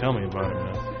job. Yeah, tell me about it,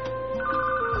 man.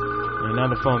 And now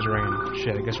the phone's ringing.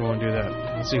 Shit, I guess we won't do that.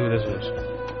 Let's see who this is.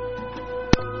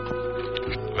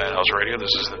 Madhouse Radio,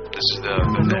 this is the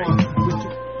thing.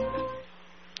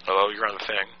 Hello, you're on the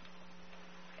thing.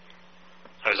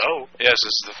 Hello? Yes, this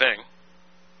is the thing.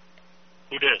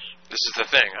 Who this? This is the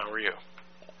thing. How are you?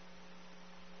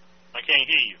 I can't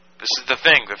hear you. This is the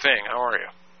thing. How are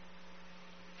you?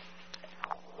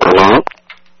 Hello?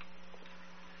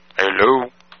 Hello?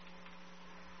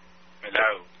 Hello?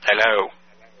 Hello?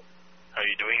 How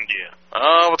you doing, dear?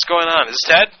 What's going on? Is this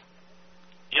Ted?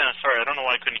 Yeah, sorry, I don't know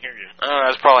why I couldn't hear you.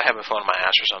 I was probably having fun in my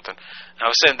ass or something. I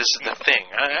was saying this is the thing.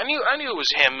 I knew it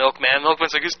was him, Milkman.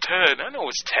 Milkman's like, it's Ted. I know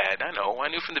it's Ted. I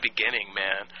knew from the beginning,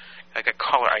 man. I got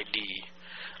caller ID.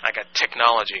 I got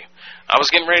technology. I was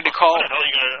getting ready to call. What the hell are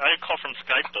you gonna? I call from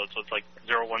Skype though, so it's like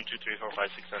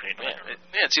 0123456789.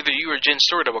 Yeah, it's either you or Jen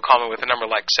Stewart that will call me with a number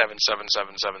like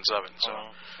 77777. So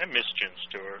I miss Jen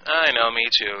Stewart. I know, me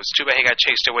too. It's too bad he got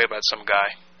chased away by some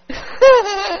guy.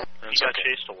 He got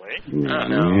chased away?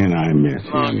 Man, I miss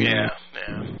him. Yeah.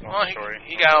 Well,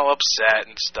 he got all upset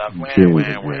and stuff. Jen's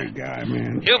a great guy,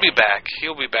 man. He'll be back.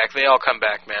 They all come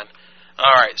back, man.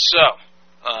 All right, so.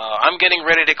 I'm getting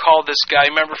ready to call this guy.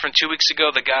 Remember from 2 weeks ago,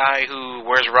 the guy who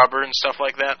wears rubber and stuff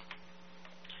like that?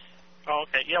 Oh,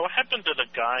 okay. Yeah, what happened to the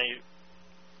guy?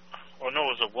 Oh,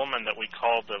 no, it was a woman that we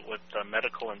called with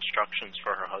medical instructions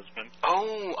for her husband.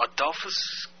 Oh, Adolphus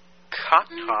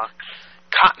Cotton?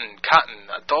 Cotton.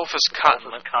 Adolphus Cotton.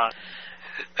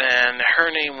 And her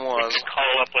name was... We can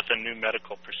call up with a new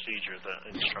medical procedure.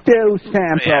 The instructions. Still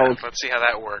samples. Yeah, let's see how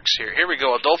that works here. Here we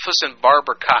go. Adolphus and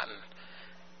Barbara Cotton.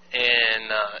 In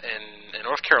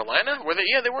North Carolina? Were they?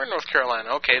 Yeah, they were in North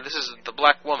Carolina. Okay, this is the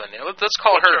black woman. Yeah, let's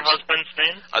call her. What's her husband's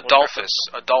name? Adolphus.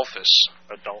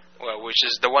 Well, which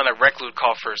is the one that Reclute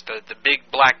called first, the big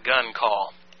black gun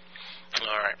call.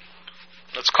 All right,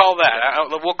 let's call that.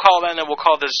 We'll call that, and then we'll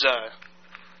call this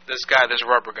guy, this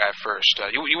rubber guy first.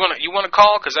 You want to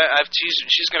call? Because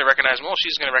she's going to recognize. Well,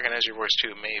 she's going to recognize your voice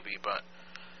too, maybe, but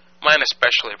mine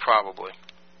especially, probably.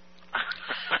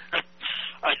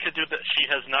 I could do that. She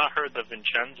has not heard the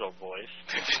Vincenzo voice.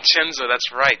 Vincenzo,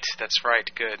 that's right. That's right.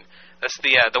 Good. That's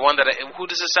the one that. Who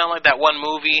does it sound like? That one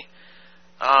movie.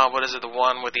 What is it? The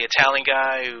one with the Italian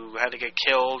guy who had to get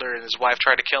killed, or his wife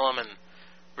tried to kill him, and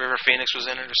River Phoenix was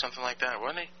in it, or something like that,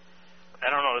 wasn't he? I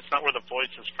don't know. It's not where the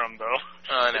voice is from, though.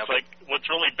 No, it's like, what's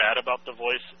really bad about the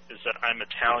voice is that I'm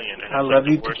Italian, and I it's love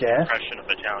like you the worst to death. impression of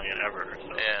Italian ever.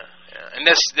 So. Yeah. And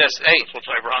this, hey. That's what's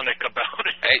ironic about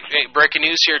it. Hey, breaking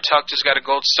news here. Tuck just got a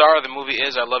gold star. The movie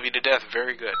is I Love You to Death.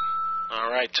 Very good. All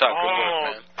right, Tuck. Good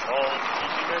work, man. Don't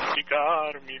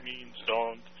dimenticarmi means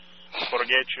don't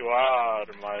forget you are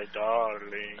my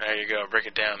darling. There you go. Break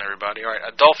it down, everybody. All right,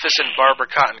 Adolphus and Barbara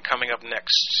Cotton coming up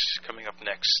next.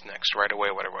 Next, right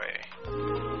away, what away.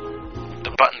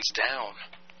 The button's down.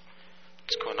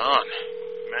 What's going on?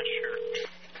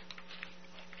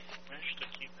 Mash the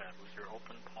keypad with your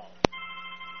open palm.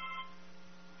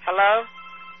 Hello?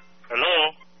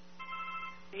 Hello?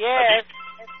 Yes.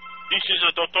 This is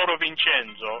Dr.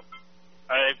 Vincenzo.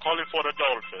 I calling for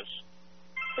Adolphus.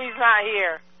 He's not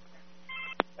here.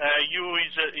 You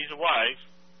is his wife.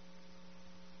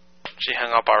 She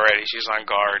hung up already. She's on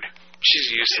guard.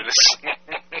 She's used to this.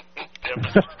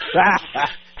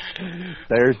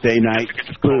 Thursday night I could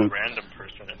just call a spook. random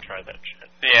person and try that shit.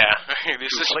 Yeah.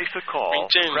 This To is place a call,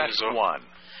 press 1.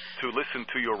 To listen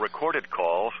to your recorded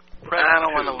calls, press I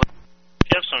don't 2. want to. If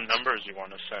you have some numbers you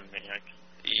want to send me, I can.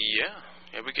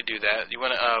 Yeah, we could do that. You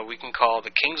want to? We can call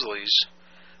the Kingsleys.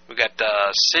 We got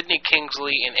Sidney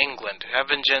Kingsley in England. Have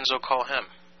Vincenzo call him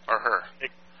or her.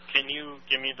 Can you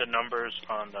give me the numbers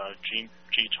on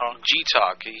G-Talk?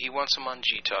 G-Talk. He wants him on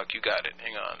G-Talk. You got it.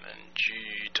 Hang on. And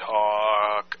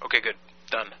G-Talk. Okay, good.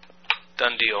 Done.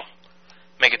 Done deal.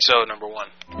 Make it so, number 1.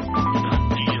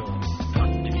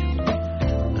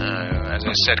 As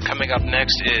I said, coming up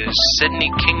next is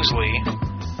Sidney Kingsley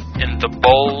in the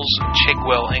Bowls,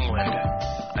 Chigwell, England.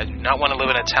 I do not want to live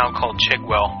in a town called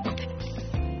Chigwell.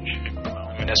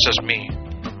 I mean, that's just me.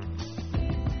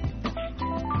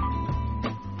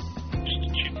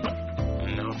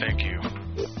 No, thank you.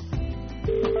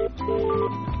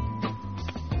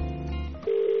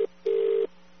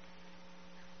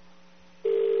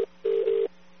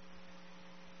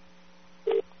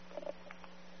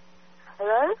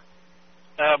 Hello?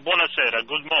 Buonasera,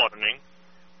 good morning.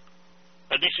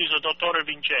 This is Dr.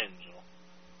 Vincenzo.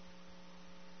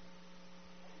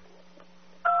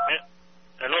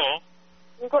 Hello?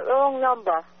 You got the wrong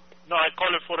number. No, I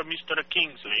call it for Mr.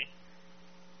 Kingsley.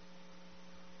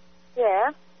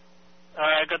 Yeah?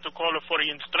 I got to call for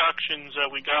instructions.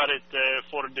 We got it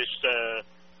for this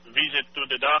visit to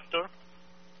the doctor.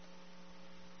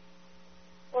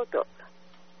 What doctor?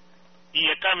 He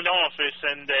came in the office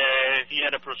and he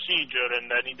had a procedure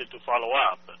and I needed to follow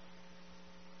up.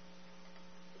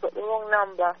 You got the wrong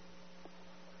number.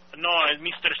 No, it's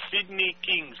Mr. Sidney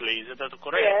Kingsley. Is that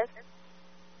correct? Yes.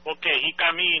 Okay, he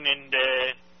came in and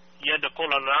he had a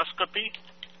colonoscopy.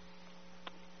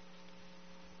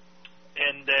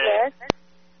 And yes.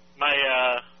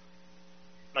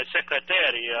 my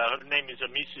secretary, her name is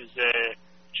Mrs.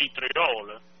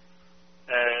 Citriol.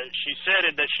 She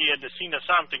said that she had seen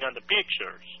something on the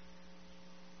pictures.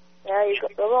 Yeah, you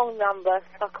got the wrong number.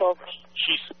 Fuck off.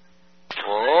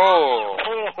 Whoa.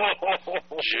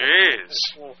 Jeez.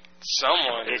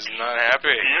 Someone is not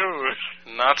happy.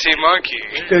 Naughty monkey.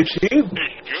 She told you.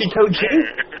 She told you.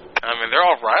 I mean, they're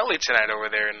all Riley tonight over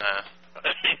there in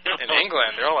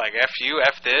England. They're all like, F you,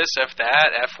 F this, F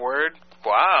that, F word.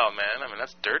 Wow, man. I mean,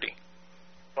 that's dirty.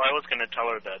 Well, I was going to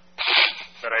tell her that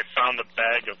I found a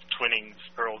bag of Twinings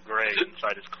Earl Grey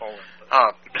inside his colon. Oh,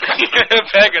 a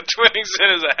bag of Twinings in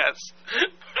his ass.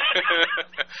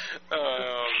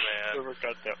 Oh, man. Never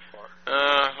got that far.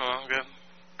 Well, good.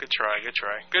 Good try.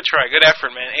 Good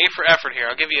effort, man. A for effort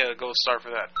here. I'll give you a gold star for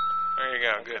that. There you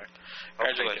go. Good.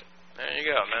 Congratulations. There you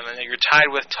go, man. And you're tied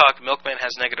with Tuck. Milkman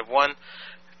has -1.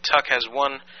 Tuck has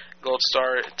 1 gold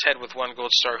star. Ted with 1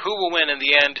 gold star. Who will win in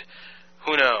the end?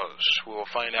 Who knows? We will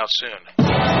find out soon.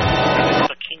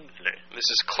 Kingsley. This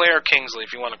is Claire Kingsley,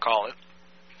 if you want to call it.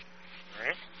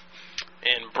 Right.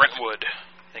 In Brentwood,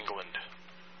 England.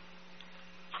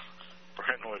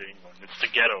 Brentwood, England. It's the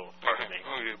ghetto part of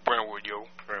England. Brentwood, yo.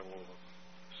 Brentwood.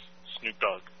 Snoop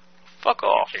Dogg. Fuck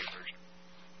off.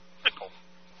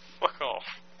 Fuck off.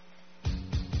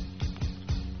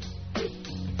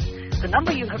 The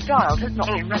number you have dialed has not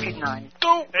been recognized.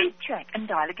 Please check and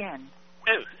dial again.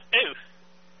 Oh.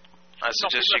 I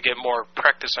suggest you get more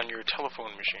practice on your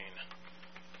telephone machine.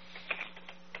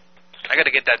 I gotta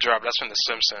get that drop. That's from The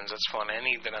Simpsons. That's fun. And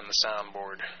even on the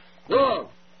soundboard. Whoa!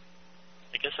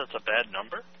 I guess that's a bad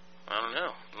number? I don't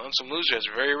know. Lonesome Loser is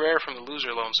very rare from the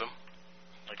loser lonesome.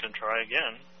 I can try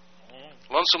again.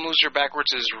 Lonesome Loser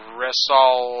backwards is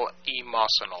Resol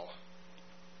Emotional.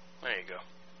 There you go.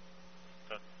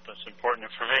 That's important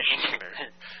information.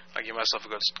 I give myself a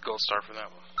gold star for that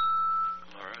one.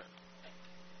 All right.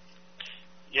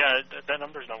 Yeah, that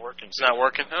number's not working. It's not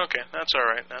working? Okay, that's all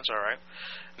right. That's all right.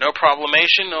 No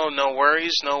problemation, no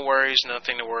worries,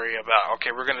 nothing to worry about.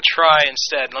 Okay, we're going to try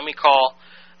instead. Let me call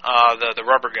the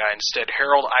rubber guy instead,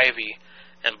 Harold Ivy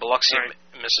in Biloxi,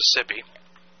 Mississippi.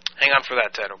 Hang on for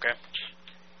that, Ted, okay?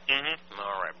 Mm-hmm.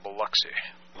 All right, Biloxi.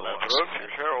 Hello,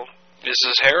 here's Harold. This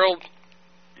is Harold?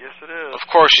 Yes, it is. Of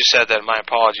course you said that. My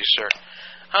apologies, sir.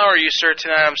 How are you, sir,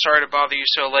 tonight? I'm sorry to bother you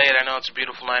so late. I know it's a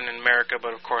beautiful night in America,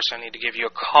 but of course I need to give you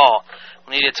a call.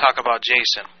 We need to talk about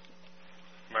Jason.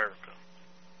 America.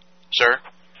 Sir?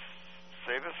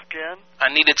 Say this again?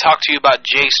 I need to talk to you about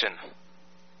Jason.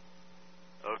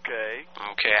 Okay.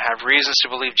 Okay, I have reasons to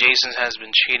believe Jason has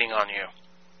been cheating on you.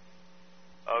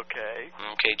 Okay.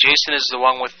 Okay, Jason is the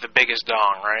one with the biggest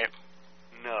dong, right?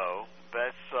 No,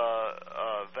 that's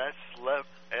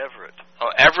Everett.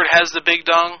 Oh, Everett has the big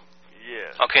dong?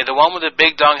 Yes. Okay, the one with the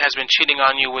big dong has been cheating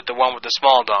on you with the one with the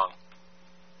small dong.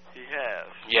 He has.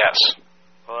 Yes.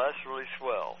 Well, that's really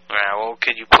swell. All right, well,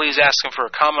 could you please ask him for a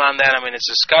comment on that? I mean, it's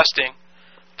disgusting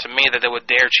to me that they would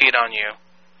dare cheat on you.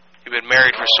 You've been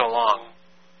married for so long.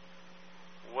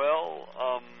 Well,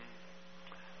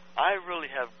 I really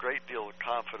have a great deal of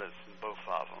confidence in both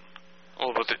of them.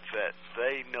 Well, but that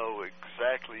they know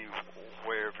exactly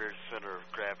where their center of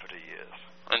gravity is.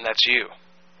 And that's you.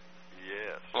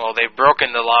 Yes. Well, they've broken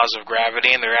the laws of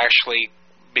gravity, and they're actually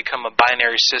become a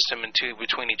binary system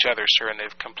between each other, sir, and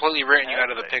they've completely written you out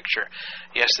of the picture.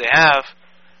 Yes, they have.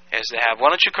 Yes, they have.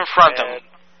 Why don't you confront them?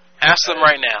 Ask them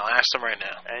right now. Ask them right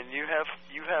now. And you have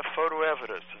photo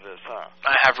evidence of this, huh?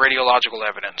 I have radiological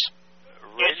evidence.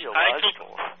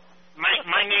 Radiological? Yes,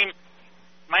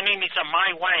 my name is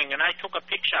Mai Wang, and I took a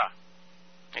picture.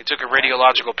 He took a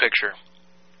radiological picture.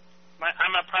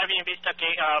 I'm a private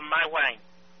investigator, Mai Wang.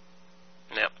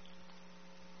 Yep.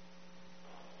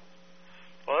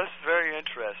 Well, this is very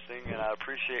interesting, and I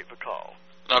appreciate the call.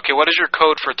 Okay, what is your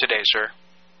code for today, sir?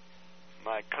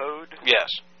 My code?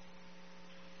 Yes.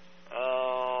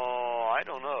 I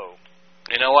don't know.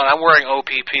 You know what? I'm wearing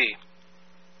OPP.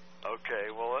 Okay,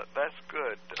 well, that's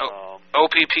good.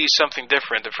 OPP is something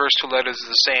different. The first two letters is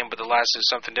the same, but the last is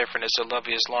something different. It's the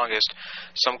loveliest, longest.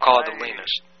 Some call it the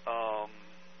leanest.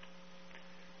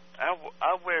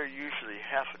 I wear usually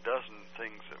half a dozen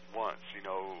things at once, and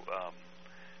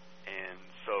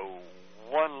so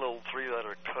one little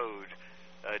three-letter code,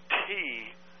 T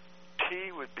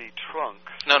would be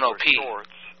trunks. No, or P. Shorts.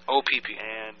 OPP.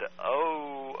 And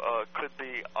O could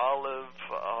be olive.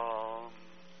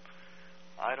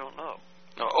 I don't know.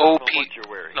 No, OP. What you're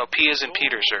wearing. No, P is in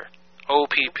Peter, sir.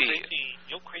 OPP.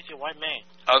 You crazy white man.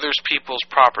 Others people's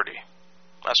property.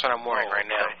 That's what I'm wearing right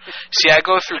now. See, I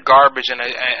go through garbage, and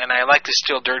I like to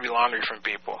steal dirty laundry from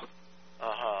people.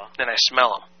 Then I smell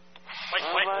them.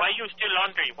 Why you steal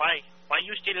laundry? Why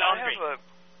you steal laundry?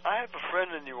 I have a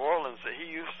friend in New Orleans that he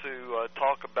used to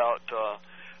talk about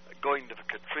going to the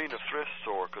Katrina thrift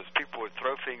store because people would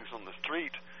throw things on the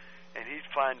street, and he'd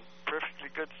find perfectly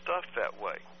good stuff that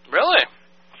way. Really?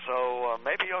 So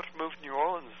maybe you ought to move to New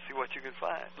Orleans and see what you can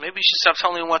find. Maybe you should stop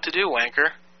telling me what to do,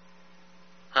 wanker.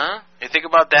 Huh? You think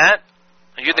about that?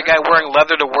 You're the guy wearing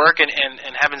leather to work and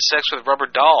having sex with rubber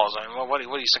dolls. I mean, what are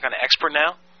you, some kind of expert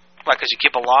now? Why, because you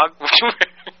keep a log?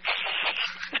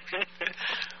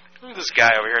 This guy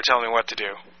over here telling me what to do.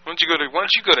 Why don't you go to Why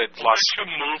don't you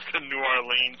move to New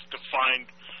Orleans to find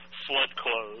flood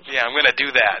clothes? Yeah, I'm going to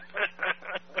do that.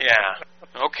 Yeah.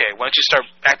 Okay, why don't you start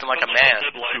acting like a man?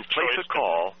 To place a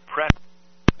call, press...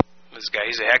 This guy,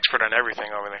 he's an expert on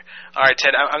everything over there. All right,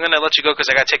 Ted, I'm going to let you go because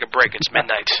I got to take a break. It's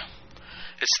midnight.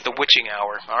 It's the witching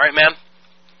hour. All right, man?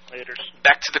 Later.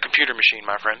 Back to the computer machine,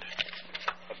 my friend.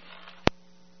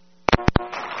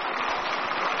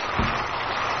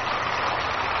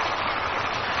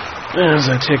 As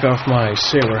I take off my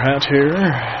sailor hat here,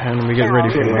 and we get ready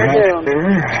for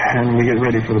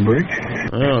the break.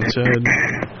 Oh, Ted,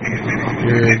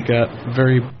 you got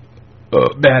very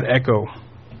bad echo.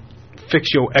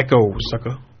 Fix your echo,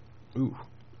 sucker. Ooh.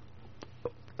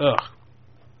 Ugh.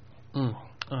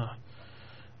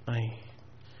 Anyway,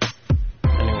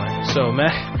 so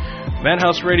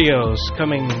Madhouse Radio's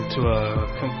coming to a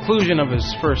conclusion of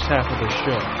his first half of the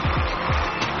show.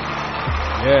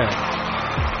 Yeah.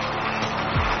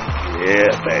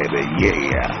 Yeah, baby,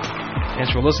 yeah.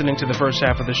 Thanks for listening to the first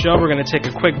half of the show. We're going to take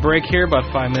a quick break here,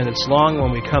 about 5 minutes long.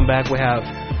 When we come back, we have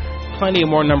plenty of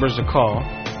more numbers to call.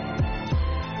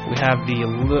 We have the,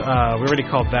 we already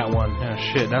called that one. Oh,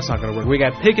 shit, that's not going to work. We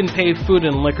got Pick and Pay Food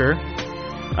and Liquor.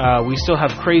 We still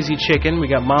have Crazy Chicken. We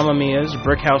got Mamma Mia's,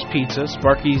 Brickhouse Pizza,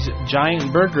 Sparky's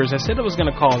Giant Burgers. I said I was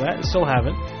going to call that. I still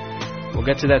haven't. We'll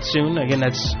get to that soon. Again,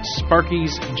 that's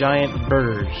Sparky's Giant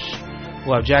Burgers.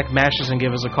 We'll have Jack Mashes and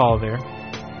give us a call there.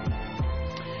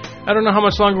 I don't know how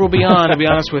much longer we'll be on, to be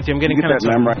honest with you. I'm getting kind of...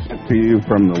 that number I sent to you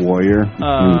from the Warrior?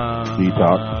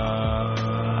 Detox?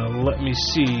 Let me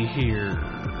see here.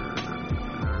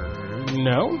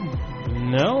 No.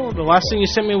 The last thing you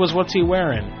sent me was what's he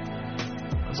wearing.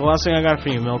 That's the last thing I got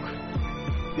from you, Milk.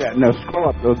 Yeah, no, scroll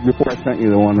up before I sent you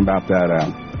the one about that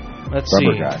Let's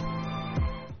rubber see. guy.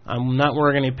 I'm not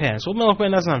wearing any pants. Well,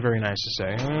 Milkman, that's not very nice to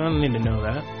say. I don't need to know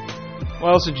that.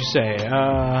 What else did you say?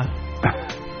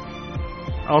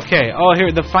 Okay. Oh,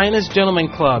 here, the Finest Gentleman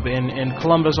Club in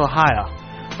Columbus, Ohio.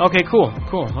 Okay, cool.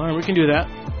 All right, we can do that.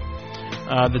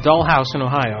 The Dollhouse in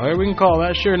Ohio. All right, we can call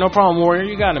that. Sure, no problem, Warrior.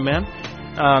 You got it, man.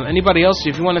 Anybody else,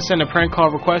 if you want to send a prank call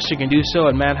request, you can do so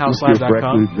at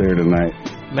madhouselive.com. There tonight.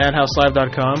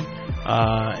 madhouselive.com.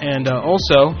 And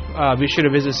also, be sure to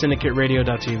visit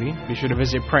syndicateradio.tv. Be sure to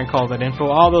visit prankcall.info.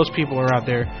 All those people are out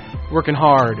there working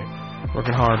hard.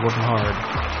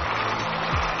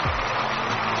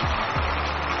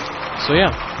 So,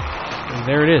 yeah,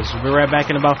 there it is. We'll be right back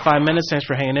in about 5 minutes. Thanks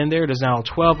for hanging in there. It is now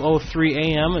 12:03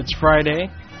 a.m. It's Friday.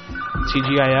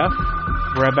 TGIF.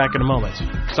 We're right back in a moment.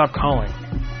 Stop calling.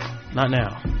 Not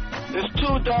now. It's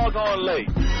too doggone late.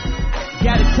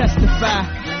 Gotta testify.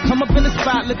 Come up in the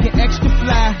spot looking extra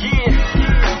fly.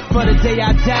 Yeah. For the day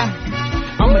I die,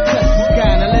 I'ma touch the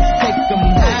sky. Now let's take them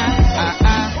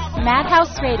high.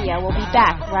 Madhouse Radio will be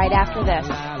back right after this.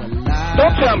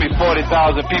 Don't tell me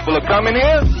 40,000 people are coming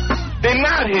here. They're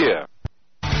not here.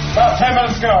 About 10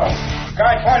 minutes ago,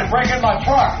 guy tried to break in my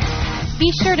truck.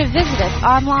 Be sure to visit us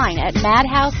online at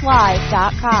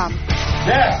madhouselive.com.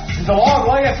 Yeah, he's a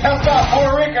long-legged, pissed-off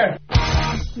Puerto Rican.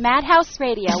 Madhouse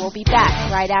Radio will be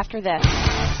back right after this.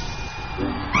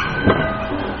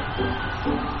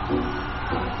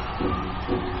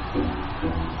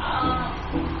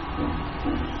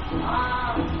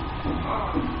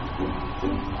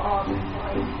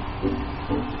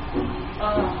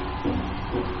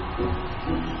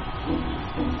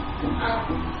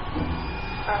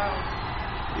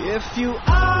 If you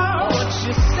are what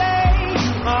you say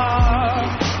you are,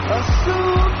 a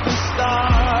superstar,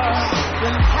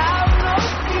 then have no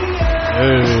fear.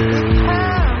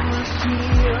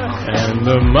 And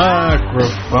the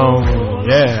microphone,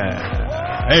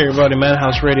 yeah. Hey everybody,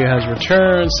 Madhouse Radio has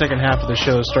returned. Second half of the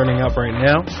show is starting up right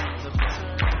now.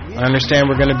 I understand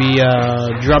we're going to be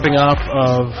dropping off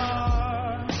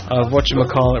of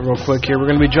whatchamacallit real quick here.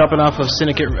 We're going to be dropping off of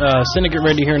Syndicate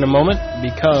Radio here in a moment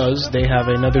because they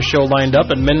have another show lined up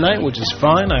at midnight, which is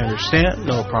fine. I understand.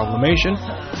 No problemation.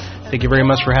 Thank you very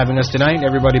much for having us tonight.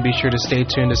 Everybody be sure to stay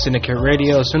tuned to Syndicate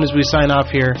Radio. As soon as we sign off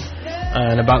here,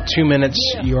 in about 2 minutes,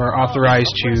 you are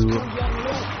authorized to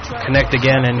connect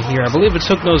again and hear. I believe it's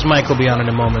Hook Nose Mike will be on in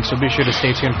a moment, so be sure to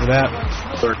stay tuned for that.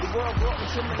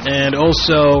 And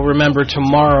also, remember,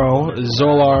 tomorrow,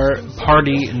 Zolar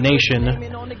Party Nation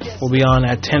will be on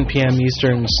at 10 p.m.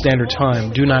 Eastern Standard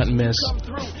Time. Do not miss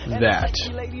that.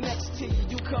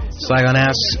 So I'm going to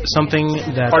ask something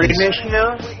that... Party Nation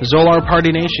now? Zolar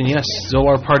Party Nation, yes.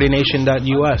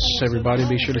 ZolarPartyNation.us. Everybody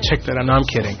be sure to check that out. No, I'm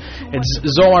kidding. It's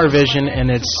Zolar Vision, and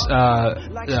it's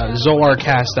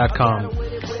ZolarCast.com.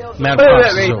 Mad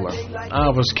Props Zolar. I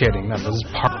was kidding. That was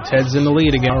Ted's in the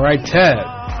lead again. All right, Ted.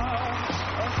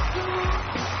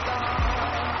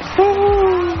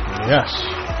 Yes.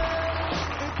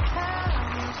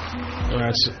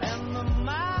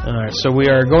 All right, so we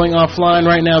are going offline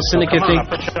right now. Syndicate, I'll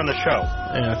put you on the show.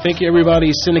 Yeah, thank you,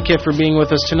 everybody, Syndicate, for being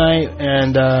with us tonight.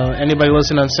 And anybody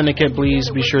listening on Syndicate, please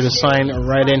be sure to sign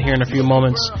right in here in a few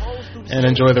moments and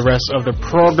enjoy the rest of the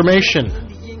programmation.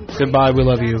 Goodbye, we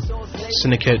love you.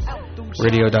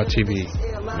 SyndicateRadio.tv.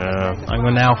 I'm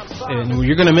going now. And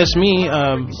you're going to miss me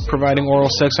providing oral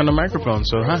sex on the microphone.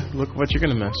 So, look what you're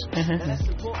going to miss.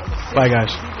 Bye,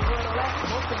 guys.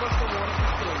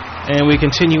 And we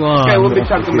continue on. Okay, we'll be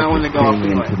talking about when they go off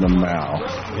Tune into the Mal.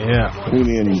 Yeah. Tune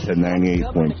in to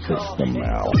 98.6 the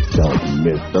Mal. Don't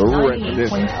miss the rest of this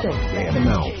damn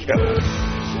Mal show.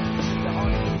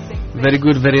 Very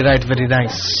good, very right, very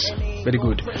nice. Very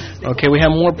good. Okay, we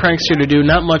have more pranks here to do.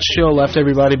 Not much show left,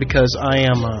 everybody, because I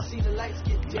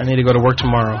need to go to work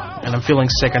tomorrow, and I'm feeling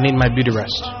sick. I need my beauty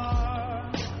rest.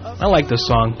 I like this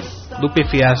song. Lupe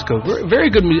Fiasco. Very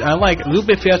good music. I like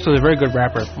Lupe Fiasco is a very good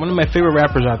rapper. One of my favorite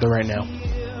rappers out there right now.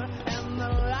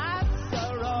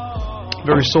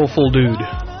 Very soulful dude.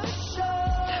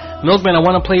 Milkman, I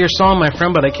want to play your song, my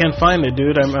friend, but I can't find it,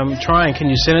 dude. I'm trying. Can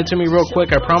you send it to me real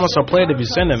quick? I promise I'll play it if you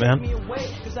send it, man.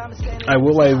 I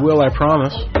will, I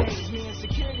promise.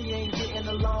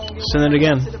 Send it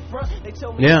again.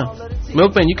 Yeah.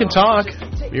 Milkman, you can talk.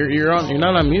 You're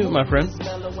not on mute, my friend.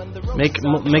 Make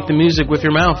the music with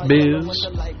your mouth, biz.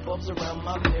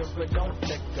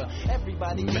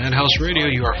 Madhouse Radio,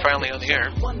 you are finally on the air.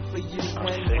 I'm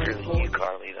sicker than you,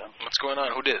 Carlito. What's going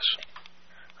on? Who dis?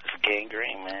 It's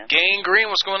Gangrene, man. Gangrene,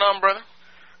 what's going on, brother?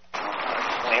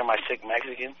 Want to hear my sick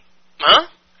Mexican? Huh?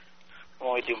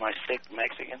 Want to do my sick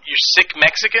Mexican? You're sick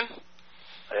Mexican?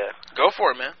 Yeah. Go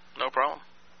for it, man. No problem.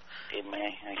 Hey,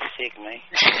 man. I sick, man.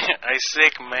 I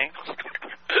sick, man.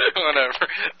 Whatever.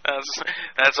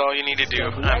 That's all you need to do.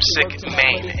 I'm sick,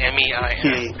 Maine.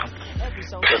 M-E-I-N.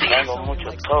 Tengo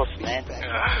mucho tos, man.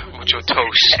 Mucho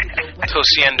tos.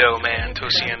 Tosiendo, man.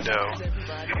 Tosiendo.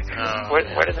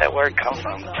 Where did that word come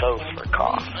from? Tos for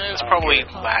cough? It's probably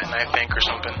Latin, I think, or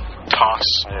something. Toss.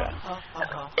 Yeah.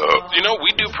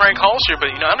 We do prank calls here,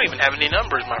 but, I don't even have any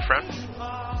numbers, my friend.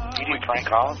 You do prank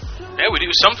calls? Yeah, we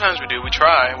do. Sometimes we do. We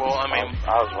try. Well, I mean...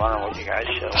 I was wondering what you guys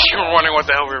showed. You were wondering what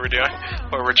the hell we were doing?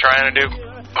 What we were trying to do?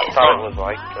 I thought it was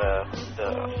like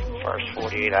the first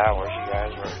 48 hours you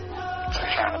guys were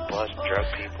trying to bust drug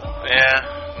people.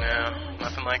 Yeah,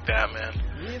 nothing like that, man.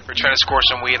 We're trying to score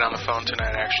some weed on the phone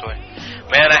tonight, actually.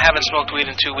 Man, I haven't smoked weed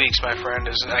in 2 weeks, my friend.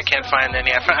 I can't find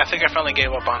any. I think I finally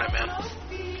gave up on it, man.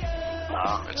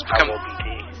 It's become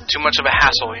too much of a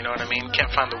hassle, you know what I mean? Can't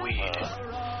find the weed.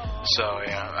 So,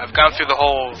 yeah, I've gone through the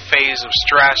whole phase of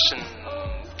stress and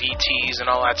DTs and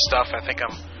all that stuff. I think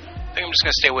I'm just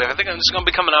gonna stay away. I think I'm just gonna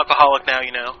become an alcoholic now,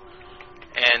 and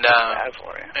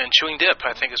chewing dip,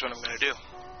 I think, is what I'm gonna do.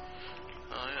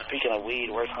 Speaking of weed,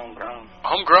 where's Homegrown?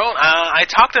 Homegrown? I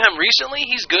talked to him recently.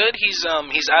 He's good. He's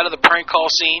out of the prank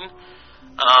call scene.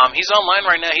 He's online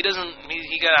right now. He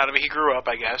got out of it. He grew up,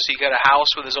 I guess. He got a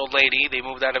house with his old lady. They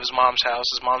moved out of his mom's house.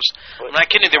 His mom's... I'm not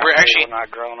kidding. They were actually...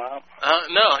 not grown up?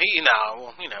 No.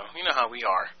 Well, you know how we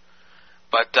are.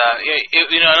 But,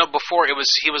 I know before he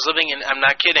was living in... I'm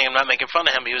not kidding. I'm not making fun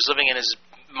of him. He was living in his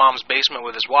mom's basement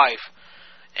with his wife.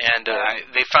 And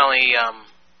they finally...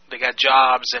 they got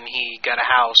jobs, and he got a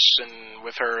house and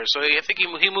with her. So I think he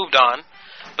moved on.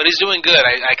 But he's doing good.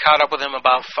 I caught up with him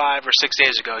about 5 or 6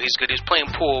 days ago. He's good. He's playing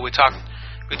pool. We talked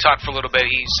for a little bit.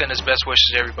 He sent his best wishes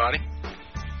to everybody.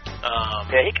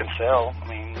 Yeah, he can sell. I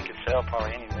mean, he can sell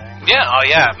probably anything. Yeah, oh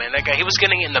yeah, man. That guy, he was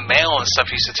getting it in the mail and stuff.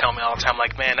 He used to tell me all the time,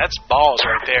 like, man, that's balls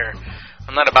right there.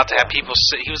 I'm not about to have people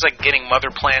sit. He was like getting mother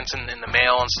plants in the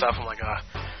mail and stuff. I'm like,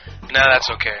 no,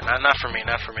 that's okay. Not for me.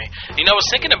 I was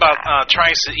thinking about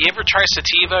trying. You ever try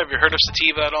sativa? Have you heard of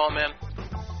sativa at all, man?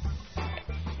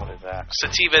 That?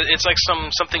 Sativa, it's like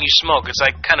something you smoke. It's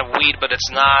like kind of weed, but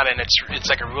it's not, and it's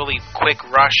like a really quick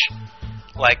rush.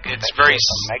 Like it's very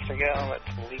Mexico. It's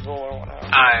legal or whatever.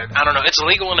 I don't know. It's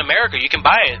illegal in America. You can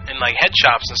buy it in like head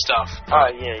shops and stuff.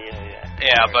 Oh yeah.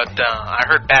 Yeah, but I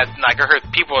heard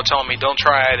people are telling me don't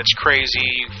try it. It's crazy.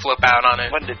 You flip out on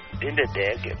it. When did the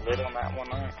Dead get lit on that one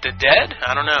night? The Dead?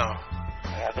 I don't know.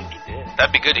 Yeah, I think he did.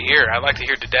 That'd be good to hear. I'd like to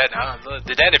hear The Dead.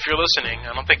 The Dead, if you're listening.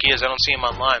 I don't think he is. I don't see him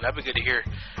online. That'd be good to hear.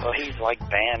 Well, he's like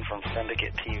banned from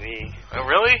Syndicate TV. Oh,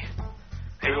 really?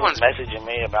 Everyone's messaging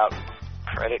me about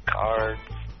credit cards,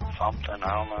 something.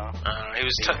 I don't know.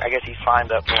 I guess he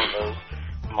signed up for one of those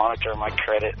monitor my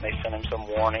credit, and they sent him some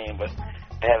warning, but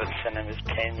they haven't sent him his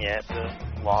PIN yet to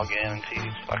log in and see if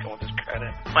he's fucking with his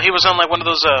credit. Well, he was on like one of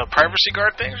those privacy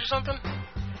guard things or something?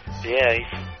 Yeah,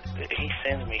 he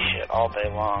sends me shit all day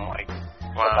long, like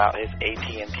about his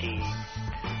AT&T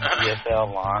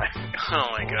DSL line. Oh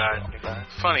my god,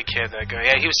 funny kid, that guy.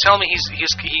 Yeah, he was telling me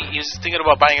he's thinking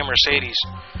about buying a Mercedes,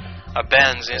 a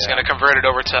Benz, and he's going to convert it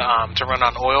over to run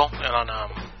on oil and on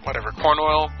corn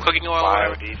oil, cooking oil,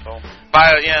 biodiesel.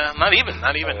 Not even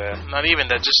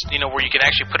that. Just where you can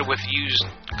actually put it with used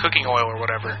cooking oil or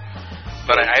whatever.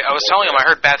 But I was telling him I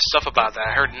heard bad stuff about that.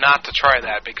 I heard not to try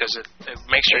that because it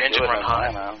makes your engine run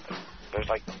hot. There's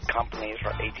like companies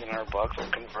for $1,800 will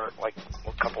convert like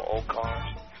a couple old cars.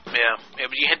 Yeah,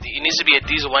 but it needs to be a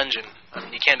diesel engine. I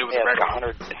mean, you can't do it with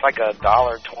regular. It's like $1.20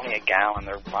 a gallon.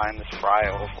 They're buying this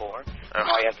fry oil for. And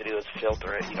all you have to do is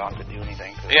filter it. You don't have to do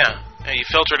anything to it. Yeah, you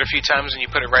filter it a few times and you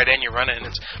put it right in. You run it,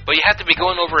 and but you have to be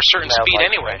going over a certain speed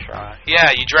anyway.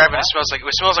 Yeah, you drive and it smells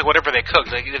like whatever they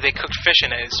cooked. Like if they cooked fish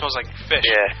in it, it smells like fish.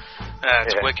 Yeah,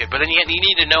 it's wicked. But then you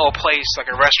need to know a place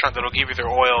like a restaurant that'll give you their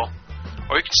oil.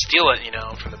 Or you can steal it,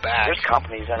 from the back. There's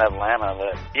companies in Atlanta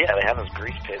that, they have those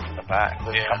grease pits in the back.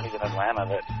 There's companies in Atlanta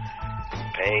that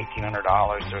pay $1,800.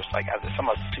 There's like some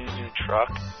Isuzu truck.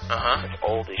 It's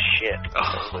old as shit.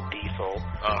 It's a diesel.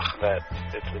 That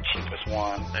it's the cheapest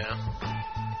one. Yeah.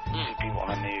 See people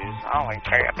in the news. I only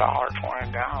pay $1.20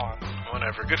 a gallon.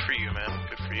 Whatever. Good for you, man.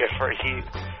 Good for you. Good for you.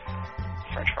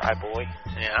 French fry boy.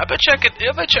 Yeah, I bet you I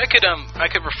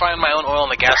could refine my own oil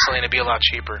in the gasoline. It'd be a lot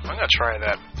cheaper. I'm gonna try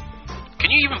that. Can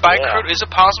you even buy crude? Is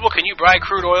it possible? Can you buy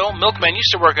crude oil? Milkman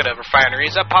used to work at a refinery.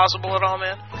 Is that possible at all,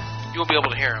 man? You won't be able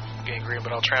to hear him getting green,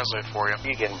 but I'll translate for you.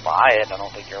 You can buy it. I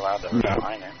don't think you're allowed to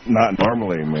refine it. Not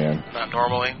normally, man. Not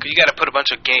normally, because you got to put a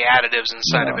bunch of gay additives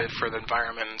inside of it for the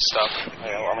environment and stuff.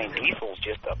 Well, I mean, diesel's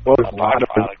just a A lot of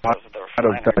times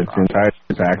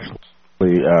it's actually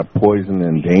poison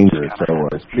and dangerous, so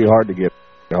it's pretty hard to get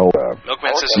hold of.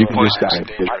 Milkman says you it's can just poisonous and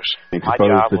dangerous.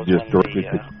 exposed to just directly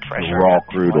to raw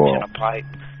crude oil. In a pipe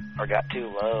or got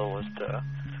too low was to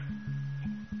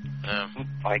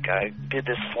like I did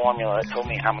this formula that told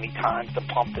me how many times to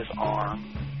pump this arm.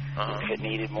 If it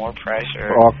needed more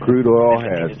pressure. Raw crude oil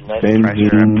has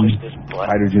benzene,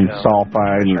 hydrogen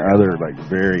sulfide, and other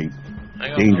very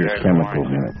dangerous chemicals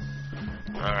in it.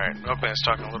 Alright, Milkman's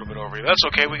talking a little bit over you. That's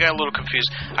okay, we got a little confused.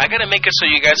 I gotta make it so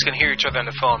you guys can hear each other on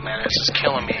the phone, man. This is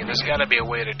killing me. There's gotta be a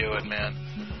way to do it, man.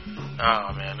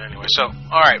 Oh, man, anyway. So,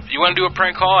 alright, you wanna do a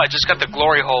prank call? I just got the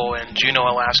Glory Hole in Juneau,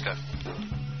 Alaska.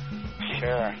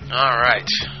 Sure.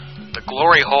 Alright. The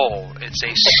Glory Hole. It's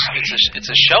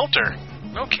a shelter.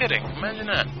 No kidding. Imagine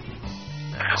that.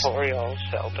 Glory Hole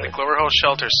Shelter. The Glory Hole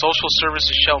Shelter. Social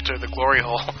Services Shelter, the Glory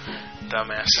Hole.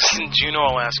 Dumbasses. In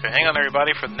Juneau, Alaska. Hang on,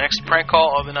 everybody, for the next prank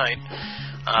call of the night.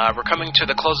 We're coming to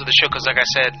the close of the show because, like I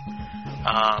said,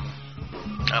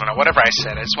 I don't know, whatever I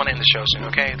said. I just want to end the show soon,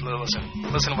 okay?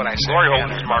 Listen to what I said. Glory Hole,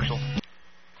 Mr. Marshall.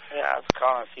 Yeah, I was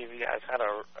calling to see if you guys had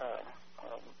a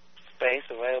space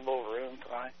available, room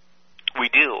tonight.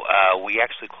 We do. We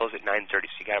actually close at 9:30,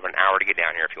 so you got about an hour to get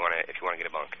down here if you want to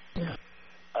get a bunk. Okay.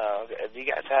 Do you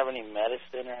guys have any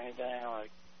medicine or anything,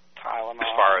 like Tylenol?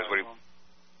 As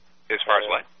far as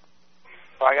what?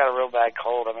 Well, I got a real bad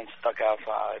cold. I've been stuck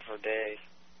outside for days.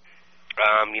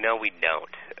 We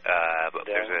don't. But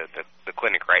there's the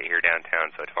clinic right here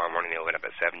downtown, so tomorrow morning they open up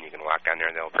at 7. You can walk down there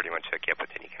and they'll pretty much hook you up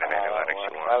with any kind of antibiotics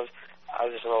you want. I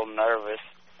was just a little nervous.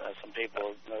 Some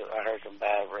people, I heard some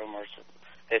bad rumors.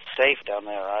 It's safe down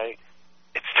there, right?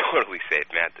 It's totally safe,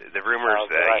 Matt. The rumors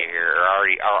you hear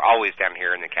are always down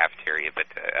here in the cafeteria, but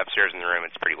upstairs in the room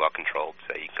it's pretty well controlled.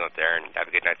 So you can go up there and have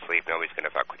a good night's sleep. Nobody's going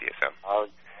to fuck with you. So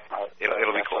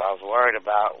it'll be cool. What I was worried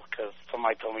about because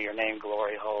somebody told me your name,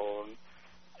 Glory Hole.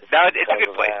 It's a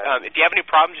good place. If you have any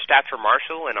problems, just ask for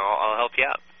Marshall, and I'll help you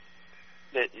out.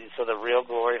 So the real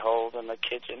Glory Hole's in the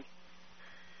kitchen.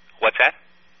 What's that?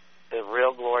 The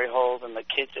real Glory Hole's in the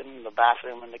kitchen, the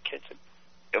bathroom in the kitchen.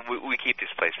 We keep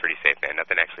this place pretty safe, man.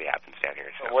 Nothing actually happens down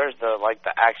here. So where's the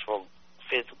actual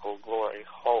physical Glory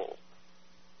Hole?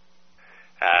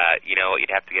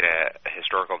 You'd have to get a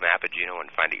historical map of Juneau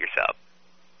and find it yourself.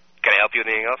 Can I help you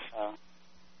with anything else? All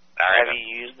right. Have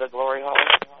you used the Glory Hole?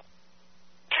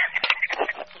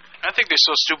 I think they're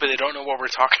so stupid they don't know what we're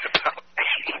talking about.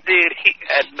 Dude, he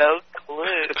had no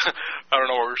clue. I don't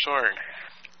know what we're saying.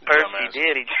 First he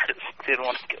did, he just didn't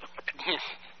want to go.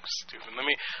 Stupid.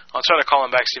 I'll try to call him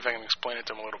back, see if I can explain it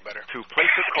to him a little better. To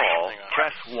place a call,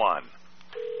 press 1.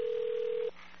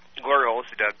 Glory Hole,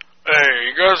 it's Doug. Hey,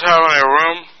 you guys have any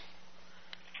room?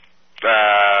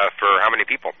 For how many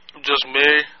people? Just me.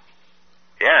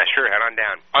 Yeah, sure, head on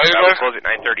down. We close at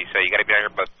 9:30, so you got to be down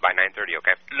here by 9:30,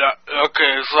 okay? Okay,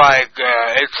 it's like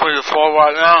 8:24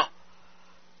 right now?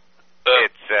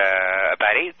 It's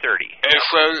about 8:30.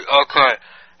 Okay.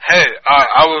 Hey,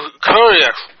 I was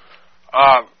curious.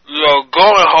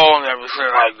 Glory hole and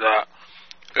everything like that.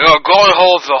 Glory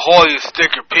hole is the hole you stick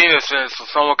your penis in so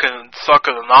someone can suck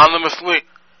it anonymously.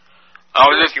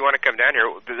 If you want to come down here,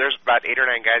 there's about 8 or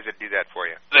 9 guys that do that for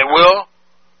you. They will?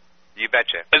 You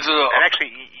betcha. And actually,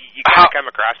 you kind of come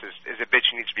across as a bitch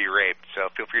who needs to be raped,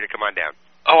 so feel free to come on down.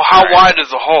 Oh, how wide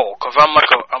is the hole? Because I'm like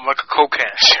a coke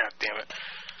can. Shit, damn it.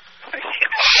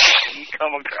 You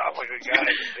come across like a guy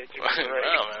who's a bitch. Well,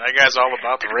 man, that guy's all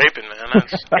about the raping, man.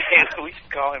 We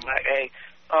should call him back. Hey,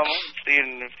 I'm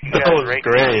seeing if you that guys was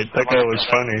great. That guy was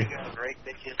funny.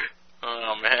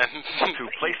 Oh, man. To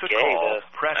place a call,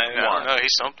 press 1. No,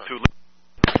 he's something.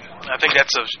 I think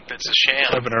that's a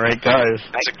sham. 7 or 8 guys.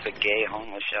 It's a gay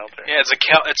homeless shelter. Yeah, it's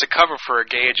a cover for a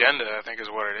gay agenda, I think is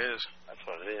what it is. That's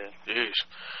what it is. Jeez.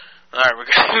 All right, we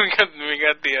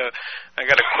got the I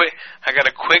got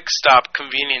a quick stop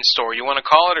convenience store. You want to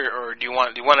call it or do you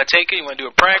want to take it? You want to do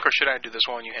a prank or should I do this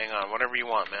one? You hang on, whatever you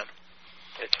want, man.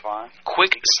 It's fine.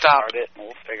 Quick Stop. Start it, and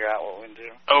we'll figure out what we can do.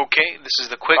 Okay, this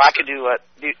is the Quick Well, I could do what...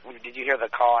 Did you hear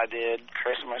the call I did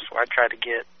Christmas where I tried to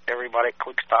get everybody at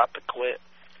Quick Stop to quit?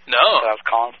 No. So I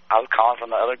was calling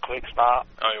from the other Quick Stop.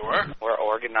 Oh, you were? We're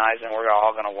organizing. We're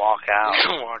all going to walk out.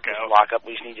 Walk out. Lock up.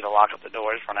 We just need you to lock up the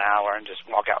doors for an hour and just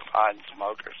walk outside and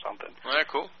smoke or something. All right,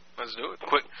 cool. Let's do it.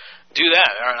 Quick. Do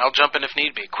that. All right, I'll jump in if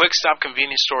need be. Quick Stop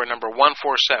convenience store number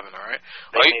 147, all right?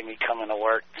 They made me come into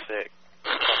work sick.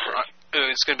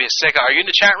 It's going to be a second. Are you in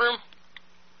the chat room?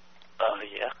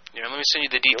 Yeah. Yeah, let me send you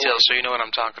the details so you know what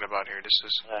I'm talking about here. This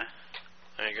is...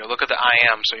 There you go. Look at the I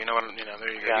am, so you know what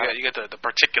there you go. You get the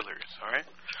particulars, all right?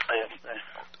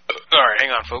 All right,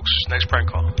 hang on, folks. Next prank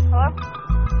call. Hello?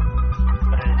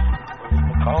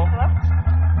 Call?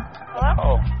 Hello?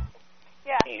 Oh.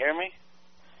 Yeah. Can you hear me?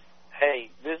 Hey,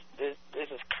 this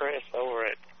is Chris over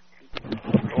at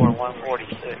store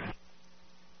 146.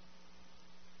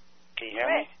 Can you hear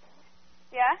me?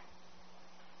 Yeah?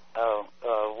 Oh,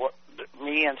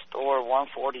 me in store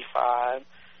 145,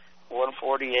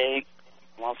 148,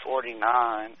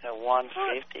 149, and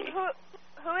 150.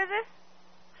 Who is this?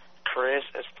 Chris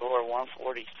at store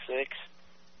 146.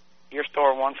 Your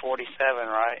store 147,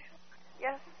 right?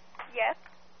 Yes. Yes.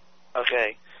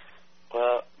 Okay.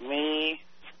 Well, me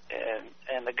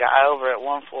and the guy over at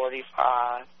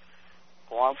 145,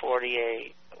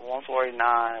 148,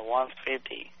 149,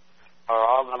 150 are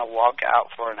all going to walk out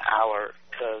for an hour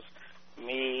because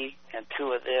me and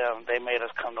two of them, they made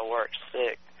us come to work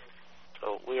sick.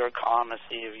 So we were calling to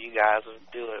see if you guys would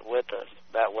do it with us.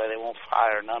 That way they won't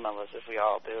fire none of us if we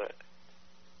all do it.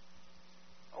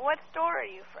 What store are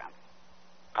you from?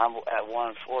 I'm at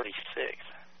 146.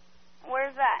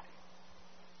 Where's that?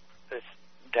 It's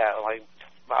down like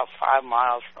about 5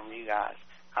 miles from you guys.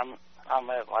 I'm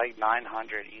at like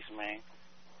 900 East Main.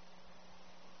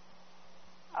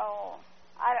 Oh,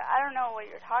 I don't know what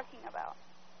you're talking about.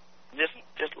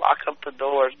 Just lock up the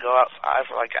doors, go outside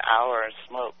for like an hour and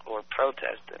smoke or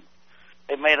protesting.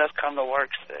 They made us come to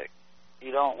work sick.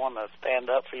 You don't want to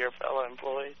stand up for your fellow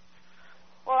employees?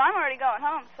 Well, I'm already going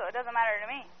home, so it doesn't matter to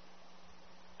me.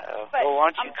 Well,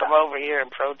 why don't you come over here and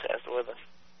protest with us?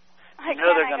 You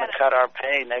know they're going to cut our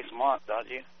pay next month, don't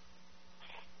you?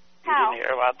 You didn't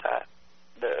hear about that?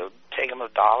 They're taking $1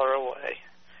 away,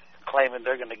 claiming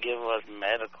they're going to give us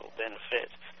medical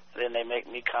benefits. Then they make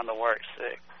me come to work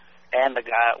sick. And the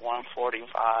guy at 145,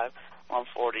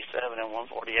 147, and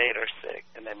 148 are sick,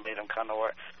 and they made him come to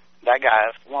work. That guy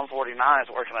at 149 is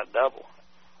working a double.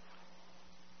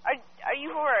 Are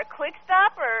you for a Quick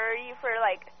Stop, or are you for,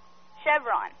 like,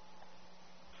 Chevron?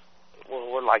 Well,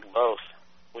 we're like both.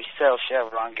 We sell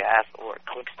Chevron gas, but we're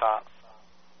Quick Stop.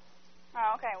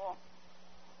 Oh, okay, well,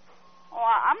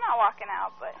 I'm not walking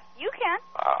out, but you can.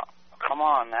 Come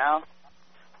on now.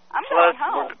 I'm going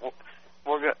home.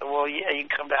 Well, yeah, you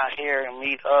can come down here and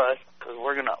meet us because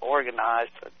we're going to organize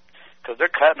because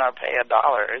they're cutting our pay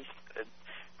 $1.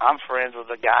 I'm friends with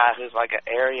a guy who's like an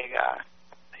area guy.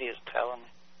 He is telling me.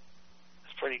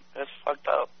 It's fucked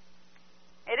up.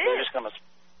 It is.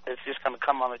 It's just gonna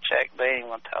come on the check. They ain't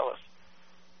gonna tell us.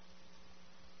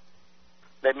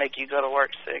 They make you go to work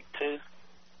sick too?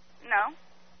 No.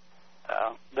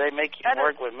 They make you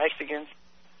work with Mexicans?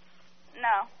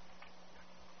 No.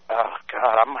 Oh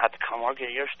God, I'm gonna have to come work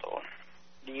at your store.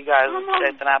 Do you guys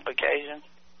accept an application?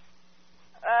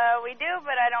 We do,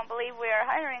 but I don't believe we are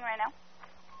hiring right now.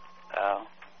 Oh.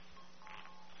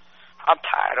 I'm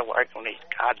tired of working with these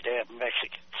goddamn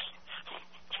Mexicans.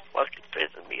 It's fucking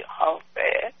pissing me off,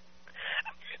 man.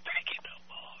 I can't take it no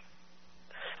more.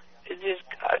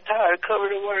 I'm tired of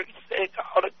coming to work sick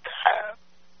all the time.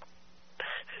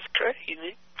 It's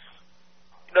crazy.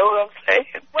 You know what I'm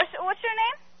saying? What's your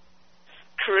name?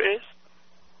 Chris.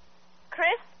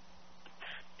 Chris?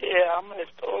 Yeah, I'm in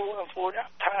store 140.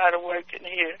 I'm tired of working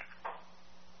here.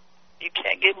 You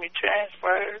can't get me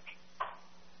transferred.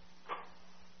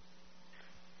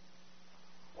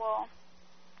 Well,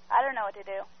 I don't know what to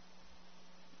do.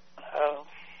 Oh.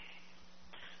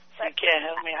 So you can't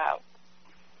help me out?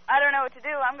 I don't know what to do.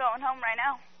 I'm going home right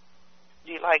now.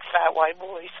 Do you like fat white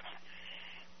boys?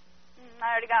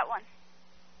 I already got one.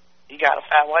 You got a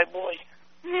fat white boy?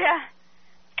 Yeah.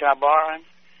 Can I borrow him?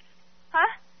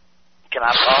 Huh? Can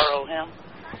I borrow him?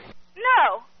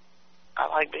 No. I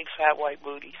like big fat white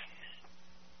booties.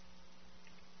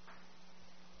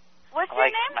 What's your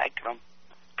name? I like smacking them.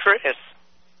 Chris.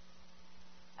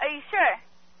 Are you sure?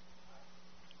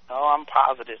 Oh, I'm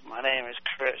positive. My name is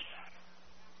Chris.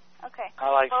 Okay. I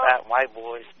like fat white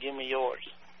boys. Give me yours.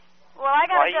 Well, I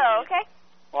gotta go, okay?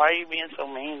 Why are you being so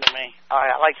mean to me?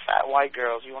 I like fat white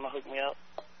girls. You want to hook me up?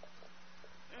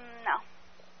 No.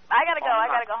 I gotta go. I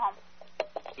gotta go home.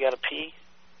 You gotta pee?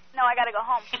 No, I gotta go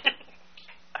home.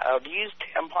 Do you use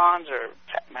tampons or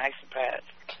maxi pads?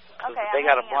 Okay, They I'm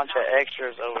got a hanging bunch out of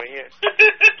extras over here.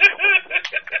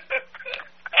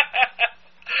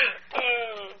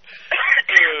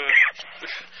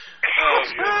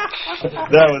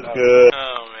 That was good.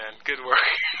 Oh man, good work.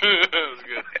 That was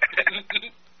good.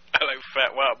 I like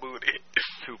fat wild booty.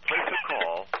 To place a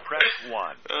call, press 1. Oh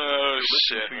to listen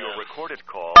shit. to your recorded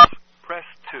call, press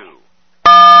 2.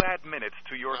 Add minutes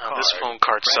to your card. This phone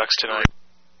card sucks tonight.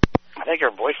 I think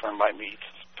her boyfriend might be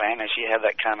Spanish. She had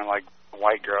that kind of like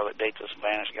white girl that dates a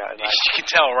Spanish guy. Like, You can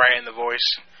tell right in the voice.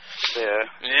 yeah.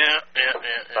 Yeah.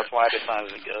 That's why I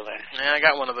decided to go there. Yeah, I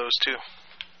got one of those too.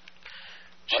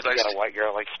 She What, you likes got a white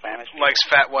girl like Spanish? likes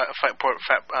fat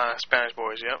Spanish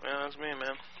boys. Yep, yeah, that's me,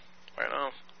 man. Right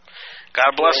on.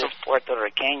 God bless him. Puerto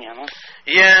Rican, huh?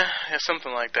 Yeah,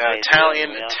 something like that. Nice,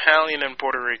 Italian, yeah. Italian and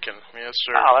Puerto Rican. Yes,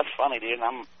 sir. Oh, that's funny, dude.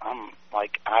 I'm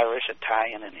like Irish,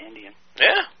 Italian, and Indian.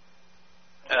 Yeah.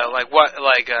 Like what?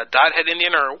 Like dot head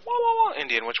Indian or wah wah wah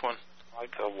Indian? Which one?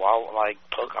 Like like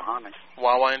Pocahontas.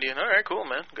 Wawa Indian. All right, cool,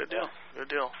 man. Good deal. Good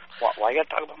deal. Why you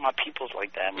gotta talk about my peoples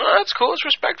like that, man? No, that's cool. It's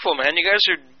respectful, man. You guys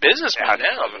are businessmen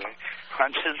now.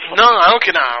 I'm just No, I don't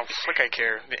care. No, fuck, I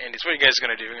care. The Indians. What are you guys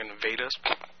gonna do? You're gonna invade us?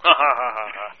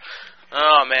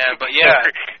 Oh man, but yeah.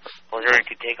 We're going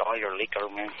to take all your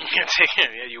liquor, man.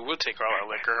 Yeah, you would take all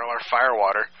our liquor, all our fire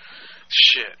water.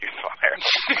 Shit. Your fire.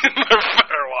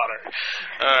 Fire water.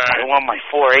 I want my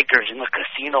 4 acres in the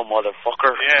casino,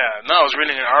 motherfucker. Yeah, no, I was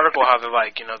reading an article how they're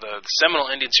like, the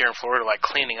Seminole Indians here in Florida are like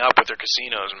cleaning up with their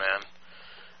casinos, man.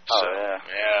 So,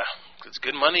 yeah. It's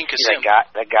good money in casino.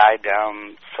 That guy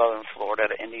down southern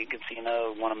Florida at an Indian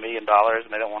casino won $1 million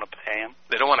and they don't want to pay him.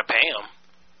 They don't want to pay him?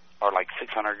 Or like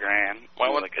 $600,000.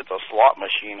 Why would... Like, it's a slot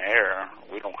machine error.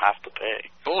 We don't have to pay.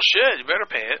 Bullshit. You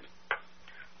better pay it.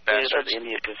 Those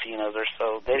Indian casinos are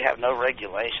they have no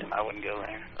regulation. I wouldn't go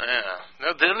there. Yeah.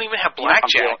 No, they don't even have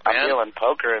blackjack, I'm dealing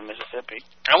poker in Mississippi.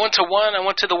 I went to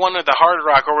the one at the Hard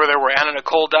Rock over there where Anna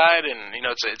Nicole died, and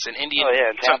it's an Indian. Oh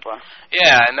yeah, in Tampa.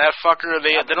 Yeah, and that fucker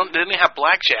they don't even have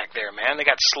blackjack there, man. They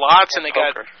got slots and they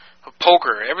poker. got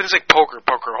poker. Everything's like poker,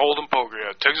 hold'em, poker.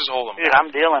 Yeah, Texas hold'em. Dude, I'm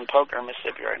dealing poker in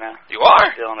Mississippi right now. You are?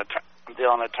 I'm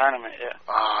dealing a tournament. Yeah.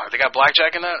 They got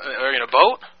blackjack in that, or in a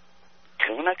boat?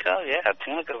 Tunica, yeah.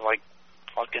 Tunica's like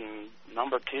fucking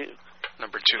number 2.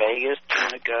 Number 2. Vegas,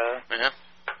 Tunica. Yeah.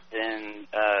 Then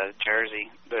Jersey.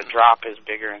 The drop is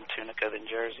bigger in Tunica than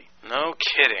Jersey. No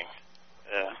kidding.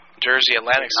 Yeah. Jersey,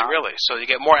 Atlantic City, really? So you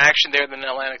get more action there than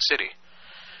Atlantic City?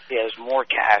 Yeah, there's more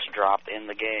cash dropped in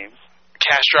the games.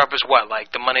 Cash drop is what? Like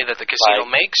the money that the casino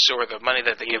makes, or the money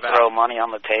that they give out? You throw money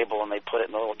on the table and they put it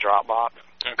in the little drop box.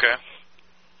 Okay.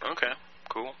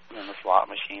 Cool. And the slot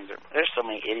machines there's so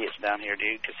many idiots down here,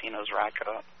 dude. Casinos rack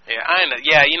up. Yeah, I know.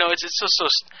 Yeah, it's just so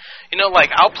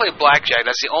like I'll play blackjack.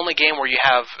 That's the only game where you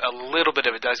have a little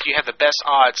bit of it. You have the best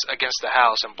odds against the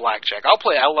house in blackjack. I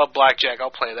love blackjack.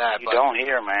 I'll play that. You don't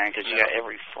hear, man, because you got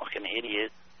every fucking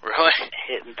idiot. Really?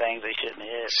 Hitting things they shouldn't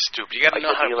hit. Stupid. You got to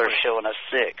know how to play. The dealer's showing us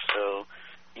 6, so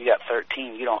you got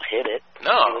 13. You don't hit it.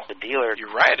 No. You let the dealer you're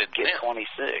right. Get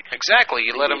 26. Exactly.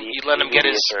 You let him get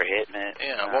his. Idiots are hitting it.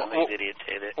 Yeah. These idiots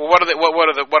hit it. Well, what are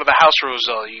the house rules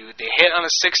though? They hit on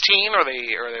a 16 or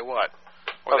they what?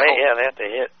 Or they have to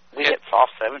hit. We hit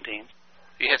soft 17.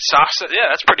 You hit soft. Yeah,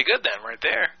 that's pretty good then, right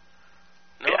there.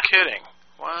 No kidding.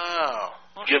 Wow.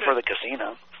 Good for the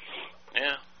casino.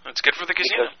 Yeah. That's good for the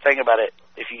casino. Because think about it,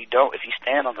 if you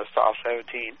stand on the soft 17,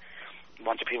 a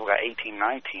bunch of people got 18,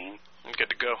 19. You're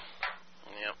good to go.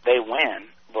 Yeah. They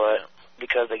win, but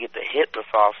because they get to hit the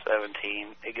soft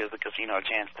 17, it gives the casino a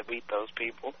chance to beat those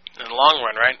people. In the long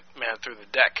run, right? Man, through the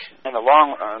deck. In the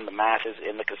long run, the math is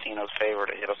in the casino's favor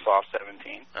to hit a soft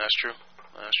 17. That's true.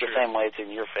 That's true. The same way it's in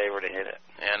your favor to hit it.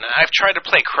 And I've tried to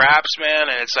play craps, man,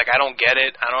 and it's like I don't get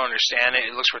it. I don't understand it.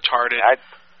 It looks retarded.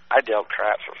 I dealt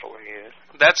craps for 4 years.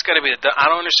 That's got to be I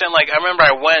don't understand. Like, I remember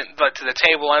I went to the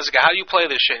table and I was like, how do you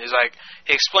play this shit? And he's like,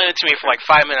 he explained it to me for like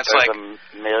 5 minutes. There's like a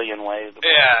million ways.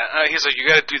 Yeah. He's like, you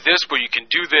got to do this, but you can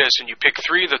do this. And you pick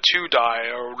 3 of the 2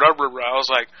 die or whatever. I was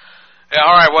like, yeah,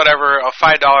 all right, whatever. $5.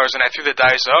 And I threw the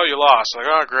dice. Oh, you lost. Like,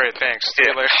 oh, great. Thanks. See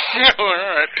you later.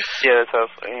 All right. Yeah, that's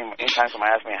anytime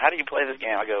somebody asks me, how do you play this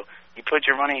game? I go, you put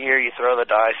your money here, you throw the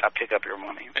dice, I pick up your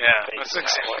money. Yeah, that's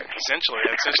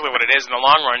essentially what it is in the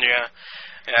long run. Yeah,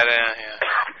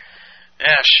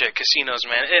 shit, casinos,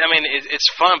 man.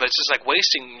 It's fun, but it's just like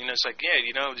wasting. It's like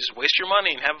just waste your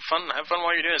money and have fun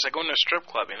while you're doing it. It's like going to a strip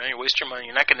club. You waste your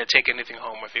money. You're not going to take anything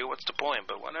home with you. What's the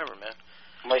point? But whatever, man.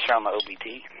 Unless you're on the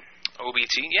OBT.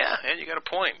 OBT, yeah, you got a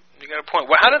point.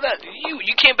 Well, how did that?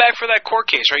 You came back for that court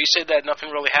case, right? You said that nothing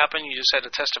really happened. You just had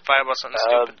to testify about something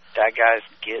stupid. That guy's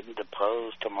getting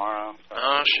deposed tomorrow.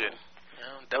 Oh shit!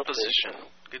 Yeah, deposition.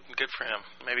 Good for him.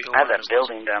 Maybe he'll. I had that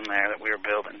building down there that we were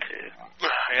building too.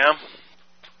 Yeah.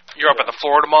 You're up at the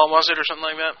Florida Mall, was it, or something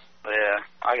like that? Yeah,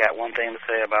 I got one thing to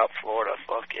say about Florida.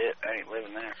 Fuck it, I ain't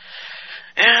living there.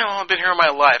 Yeah, well, I've been here all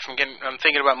my life. I'm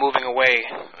thinking about moving away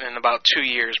in about 2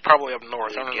 years, probably up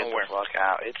north. I don't know where. Get the fuck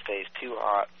out. It stays too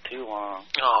hot, too long.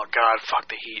 Oh, God, fuck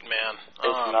the heat, man.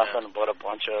 It's nothing but a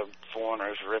bunch of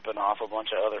foreigners ripping off a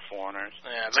bunch of other foreigners.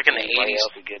 Yeah, it's like in the 80s. Anybody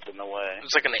else who gets in the way.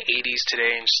 It's like in the 80s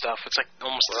today and stuff. It's like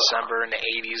almost December in the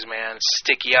 80s, man. It's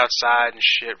sticky outside and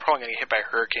shit. Probably going to get hit by a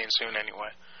hurricane soon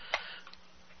anyway.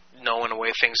 Knowing the way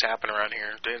things happen around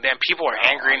here. Damn, people are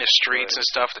angry in the streets and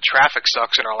stuff. The traffic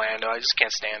sucks in Orlando. I just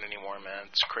can't stand anymore, man.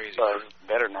 It's crazy. But it's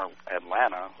better than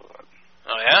Atlanta.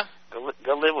 Oh, yeah?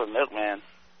 Go live with Milkman.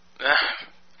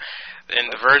 In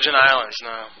the Virgin Islands,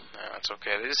 no, it's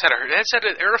okay. They just had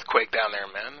an earthquake down there,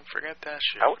 man. Forget that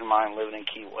shit. I wouldn't mind living in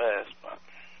Key West, but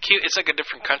it's like a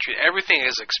different country. Everything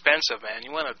is expensive, man.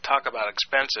 You want to talk about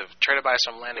expensive? Try to buy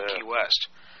some land in Key West.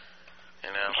 You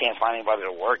know, you can't find anybody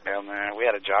to work down there. We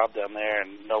had a job down there,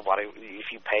 and nobody. If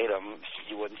you paid them,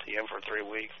 you wouldn't see them for 3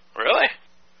 weeks. Really?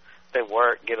 They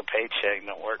work, get a paycheck, and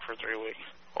don't work for 3 weeks.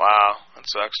 Wow, that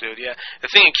sucks, dude. Yeah, the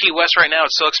thing in Key West right now,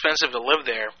 it's so expensive to live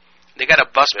there. They got to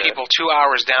bus people 2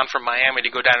 hours down from Miami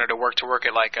to go down there to work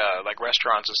at like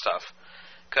restaurants and stuff.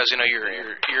 Because you know you're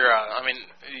I mean,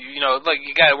 you know, like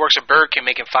you guy that works at Burger King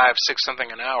making $5, $6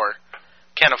 something an hour.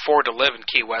 Can't afford to live in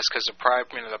Key West because the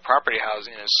property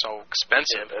housing is so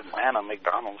expensive. Yeah, Atlanta,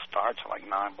 McDonald's starts at like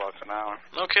 $9 an hour.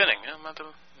 No kidding. Yeah, I'm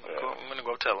gonna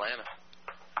go to Atlanta.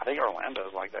 I think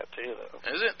Orlando's like that too, though.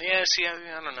 Is it? Yeah. See,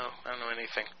 I don't know. I don't know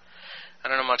anything. I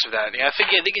don't know much of that. Yeah, I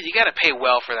think you got to pay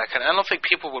well for that kind of. I don't think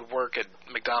people would work at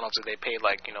McDonald's if they paid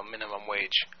like minimum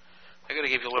wage. They got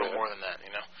to give you a little more than that,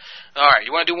 All right,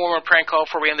 you want to do one more prank call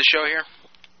before we end the show here?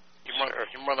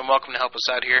 You're more than welcome to help us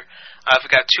out here.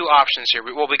 We've got 2 options here.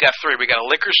 We got 3. We got a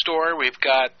liquor store. We've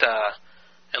got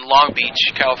in Long Beach,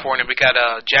 California. We got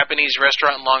a Japanese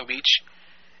restaurant in Long Beach,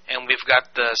 and we've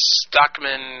got the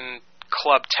Stockman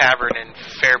Club Tavern in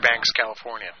Fairbanks,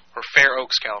 California, or Fair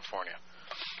Oaks, California.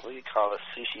 What do you call a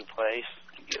sushi place?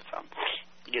 Get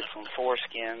some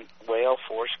foreskin, whale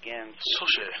foreskin. Some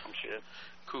shit.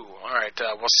 Cool. All right.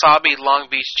 Wasabi Long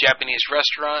Beach Japanese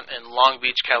Restaurant in Long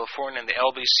Beach, California, in the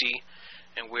LBC.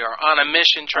 And we are on a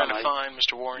mission trying to find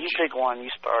Mr. Warren. You pick one,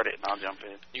 you start it, and I'll jump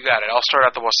in. You got it. I'll start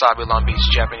at the Wasabi Long Beach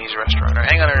Japanese Restaurant. All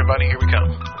right, hang on, everybody. Here we come.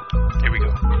 Here we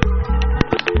go.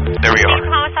 There we are.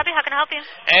 Wasabi, how can I help you?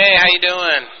 Hey, how you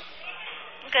doing?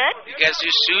 Good. You guys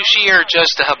do sushi or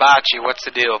just the hibachi? What's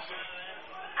the deal?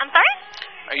 I'm sorry?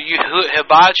 Are you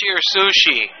hibachi or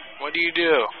sushi? What do you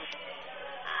do?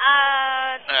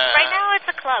 Right now it's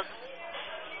a club.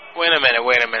 Wait a minute.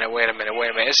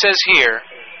 It says here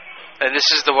that this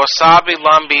is the Wasabi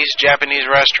Long Beach Japanese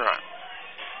Restaurant.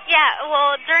 Yeah,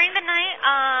 well, during the night,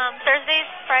 Thursdays,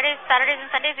 Fridays, Saturdays, and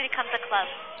Sundays, it becomes a club.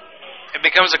 It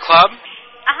becomes a club?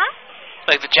 Uh-huh.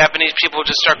 Like the Japanese people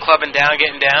just start clubbing down,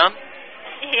 getting down?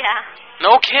 Yeah.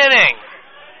 No kidding.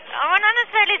 Well, not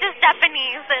necessarily just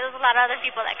Japanese. There's a lot of other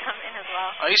people that come in as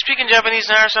well. Are you speaking Japanese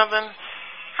now or something?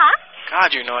 Huh?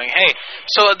 God, you're annoying. Hey,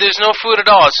 so there's no food at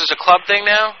all. It's just a club thing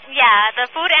now? Yeah, the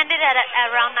food ended at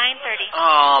around 9:30.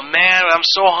 Oh, man, I'm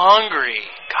so hungry.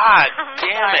 God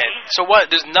damn it. So what?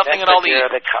 There's nothing at all to eat?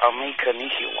 They call me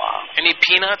Konnichiwa. Any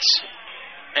peanuts?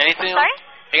 Anything? I'm sorry?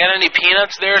 You got any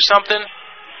peanuts there or something?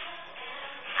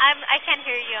 I can't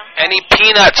hear you. Any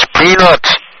peanuts?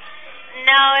 Peanuts.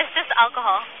 No, it's just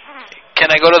alcohol. Can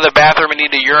I go to the bathroom and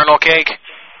eat a urinal cake?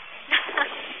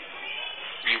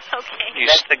 Okay.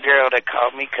 That's the girl that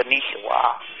called me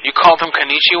Konnichiwa. You called him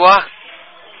Konnichiwa?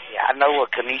 Yeah, I know what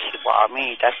Konnichiwa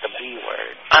means. That's the B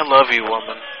word. I love you,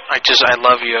 woman. I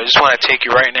love you. I just want to take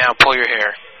you right now. Pull your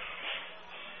hair.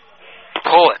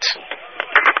 Pull it.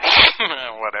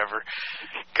 Whatever.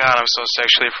 God, I'm so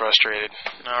sexually frustrated.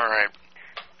 All right.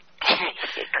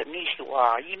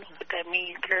 Konnichiwa. You know what that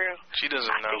means, girl? She doesn't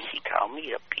know. I think she called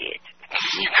me a bitch.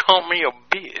 You call me a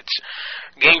bitch.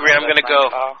 Gangrene, I'm going to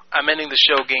go. I'm ending the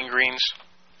show, Gangrenes.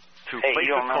 Hey,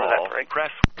 you don't remember that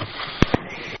prank?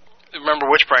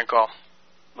 Remember which prank call?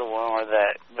 The one where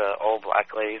the old black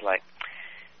lady's like,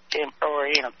 them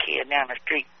Oriental kid down the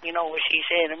street, you know what she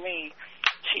said to me?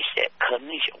 She said,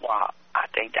 Konnichiwa.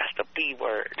 I think that's the B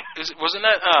word. Wasn't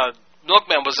that,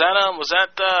 Milkman, was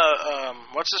that,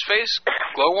 what's his face?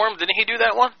 Glowworm? Didn't he do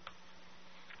that one?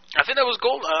 I think that was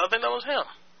Gold. I think that was him.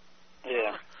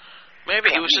 Yeah.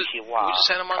 Maybe we should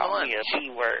send him on the line. A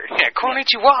B-word. Yeah,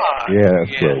 konnichiwa. Yeah,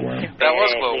 that's glowworm. That was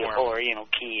glowworm. Or,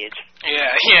 kids. Yeah,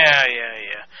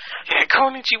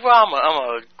 konnichiwa. I'm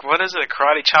a what is it, a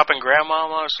karate chopping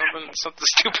grandmama or something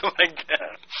stupid like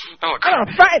that. I'm a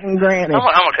fighting granny. I'm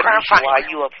a crime fighting. Why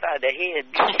you upside the head?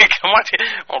 Come on.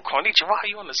 Oh, konnichiwa,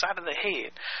 you on the side of the head.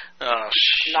 Oh,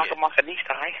 shit. Knock him off the knee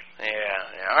high.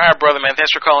 Yeah. All right, brother, man. Thanks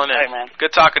for calling in. Hey, man.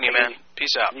 Good talking to you, man.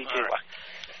 Peace out. You too.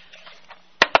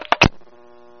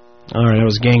 All right, that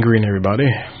was Gangrene, everybody.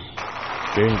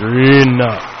 Gangrene,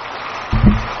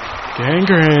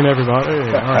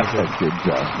 everybody. All right, good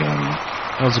job, man.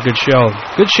 That was a good show.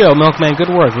 Good show, Milkman.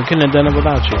 Good work. We couldn't have done it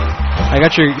without you. I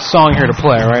got your song here to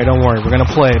play, all right? Don't worry. We're going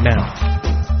to play it now.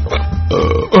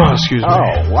 Excuse me.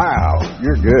 Oh, wow.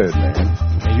 You're good, man.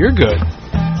 Hey, you're good.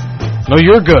 No,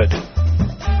 you're good.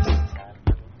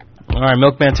 All right,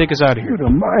 Milkman, take us out of here. You're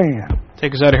the man.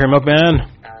 Take us out of here, Milkman.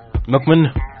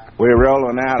 Milkman. We're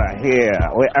rolling out of here.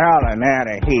 Well,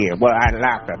 I'd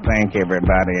like to thank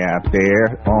everybody out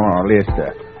there on our list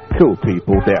of cool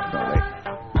people, definitely.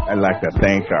 I'd like to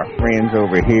thank our friends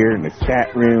over here in the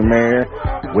chat room there,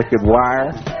 Wicked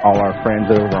Wire, all our friends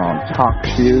over on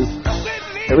TalkShoe,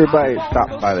 everybody that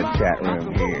stopped by the chat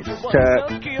room here.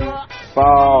 Chuck,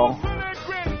 Paul,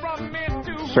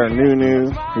 Sir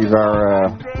Nunu, he's our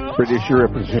British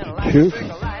representative.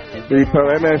 Repo,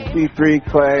 MSP3,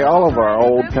 Clay, all of our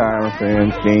old-time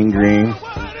friends, Gangrene,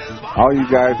 all you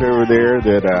guys over there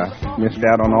that missed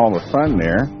out on all the fun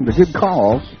there, the good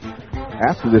calls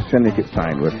after the syndicate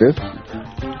signed with us.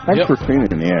 Thanks for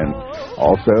tuning in.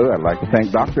 Also, I'd like to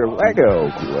thank Dr.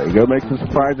 Lego. Lego makes a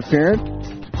surprise appearance.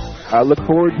 I look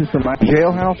forward to some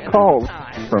jailhouse calls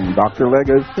from Dr.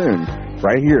 Lego soon,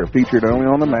 right here, featured only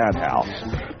on the Madhouse.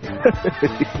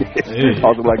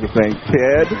 Also like to thank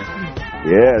Ted.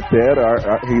 Yeah, Ted,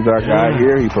 he's our guy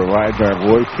here. He provides our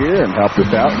voice here and helped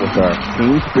us out with our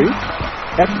team speak.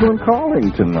 Excellent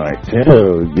calling tonight, Ted.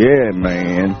 Oh, yeah,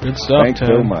 man. Good stuff, Thanks Ted.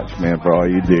 so much, man, for all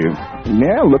you do.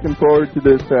 Now, looking forward to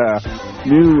this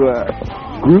new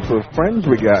group of friends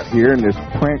we got here in this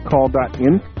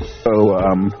prankcall.info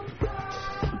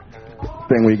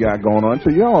thing we got going on.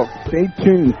 So y'all stay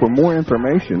tuned for more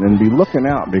information and be looking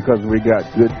out because we got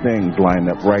good things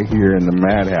lined up right here in the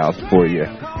Madhouse for you.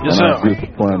 Yes, and sir. our group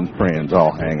of fun friends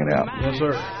all hanging out. Yes,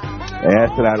 sir.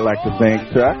 That's what I'd like to thank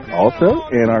Chuck also,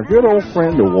 and our good old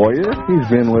friend the Warrior. He's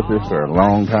been with us for a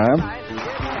long time.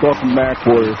 Welcome back,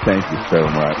 Warrior. Thank you so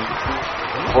much.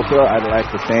 Also, I'd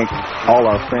like to thank all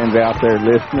our friends out there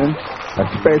listening,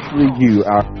 especially you,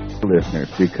 our listeners,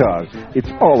 because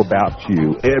it's all about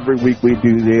you. Every week we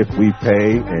do this, we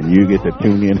pay, and you get to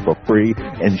tune in for free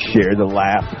and share the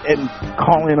laugh and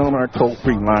call in on our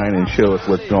toll-free line and show us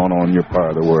what's going on in your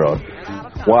part of the world.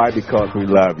 Why? Because we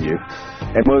love you.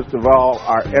 And most of all,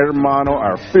 our hermano,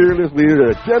 our fearless leader,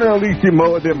 the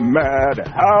Generalissimo of the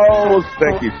Madhouse.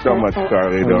 Thank you so much,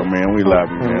 Carlito, man. We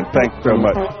love you, man. Thanks so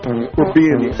much for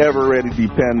being the ever-ready,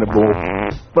 dependable,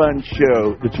 fun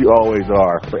show that you always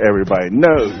are for everybody.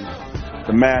 Knows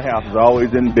the Madhouse is always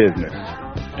in business.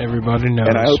 Everybody knows.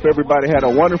 And I hope everybody had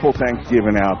a wonderful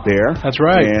Thanksgiving out there. That's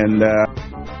right. And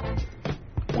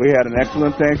we had an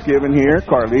excellent Thanksgiving here.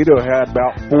 Carlito had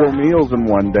about 4 meals in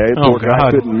one day. Oh, Poor guy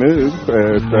God. couldn't move.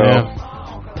 But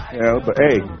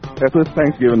hey, that's what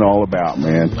Thanksgiving all about,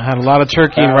 man. I had a lot of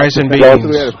turkey and rice and beans. Also,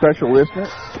 we had a special listener.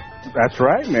 That's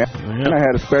right, man. Yeah. And I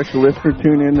had a special listener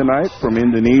tune in tonight from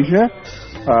Indonesia.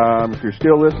 If you're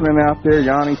still listening out there,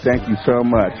 Yanni, thank you so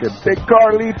much. And Big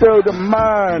Carlito, the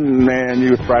man,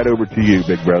 you was right over to you,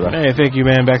 big brother. Hey, thank you,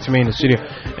 man. Back to me in the studio.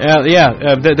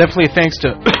 Definitely thanks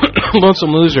to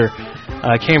Lonesome Loser.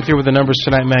 Came through with the numbers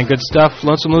tonight, man. Good stuff.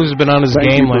 Lonesome Loser's been on his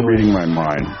game Thank you for lately. reading my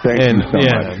mind. Thank you so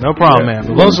much. No problem, man.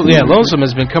 Lonesome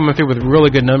has been coming through with really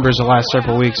good numbers the last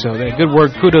several weeks. So good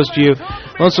work. Kudos to you.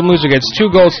 Lonesome Loser gets 2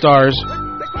 gold stars,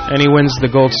 and he wins the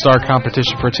gold star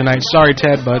competition for tonight. Sorry,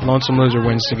 Ted, but Lonesome Loser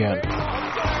wins again.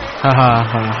 Ha ha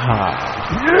ha ha.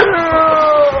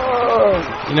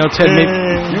 Yeah! You know, Ted,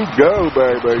 you go,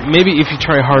 baby. Maybe if you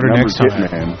try harder next time.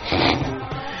 Man.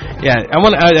 Yeah,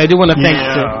 I do want to thank.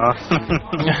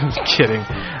 I'm kidding.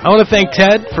 I want to thank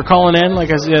Ted for calling in.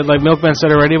 Like I said, like Milkman said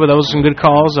already, but those were some good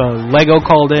calls. Lego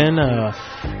called in.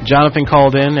 Jonathan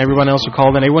called in. Everyone else who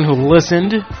called in. Everyone who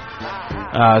listened.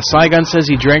 Saigon says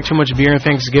he drank too much beer on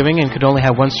Thanksgiving and could only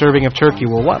have 1 serving of turkey.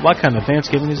 Well, what kind of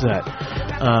Thanksgiving is that?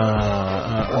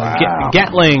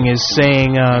 Gatling is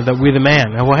saying that we're the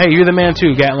man. Well, hey, you're the man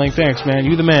too, Gatling. Thanks, man.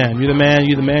 You the man. You the man.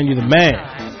 You the man. You the man.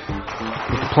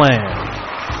 With the plan.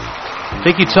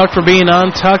 Thank you, Tuck, for being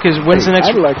on. Tuck is when's the next?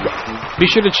 I'd like to. Be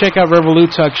sure to check out Revolut.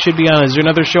 Tuck should be on. Is there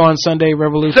another show on Sunday?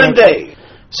 Revolut. Sunday.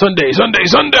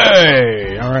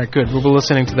 Sunday. All right, good. We'll be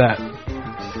listening to that.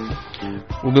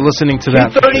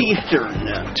 2:30 Eastern.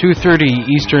 2:30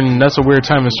 Eastern. That's a weird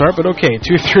time to start, but okay.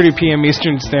 2:30 p.m.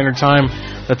 Eastern Standard Time.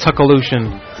 The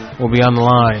Tuckolution will be on the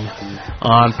line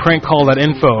on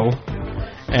prankcall.info.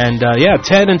 And yeah,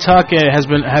 Ted and Tuck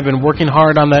have been working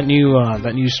hard on that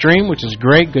new stream, which is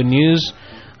great. Good news.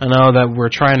 I know that we're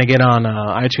trying to get on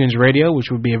iTunes Radio, which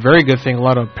would be a very good thing. A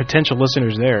lot of potential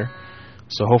listeners there.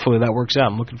 So hopefully that works out.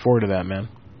 I'm looking forward to that, man.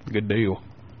 Good deal.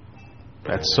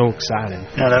 That's so exciting.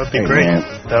 Yeah, that would be great. Man.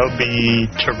 That would be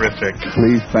terrific.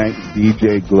 Please thank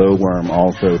DJ Glowworm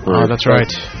also for that's right.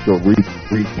 the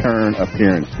return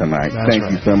appearance tonight. Thank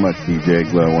you so much, DJ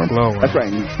Glowworm. That's right.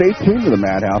 And stay tuned to the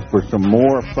Madhouse for some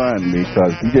more fun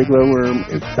because DJ Glowworm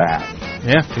is back.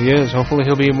 Yeah, he is. Hopefully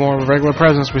he'll be more of a regular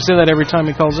presence. We say that every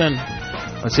time he calls in.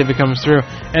 Let's see if it comes through.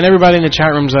 And everybody in the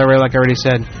chat rooms, like I already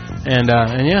said. And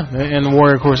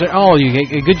Warrior, of course. All of you.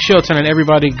 A good show tonight,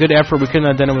 everybody. Good effort. We couldn't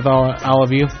have done it with all of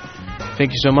you.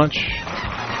 Thank you so much.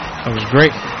 That was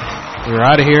great. We're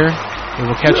out of here. We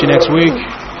will catch you next week.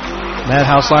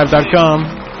 MadhouseLive.com.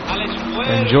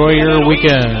 Enjoy your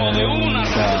weekend.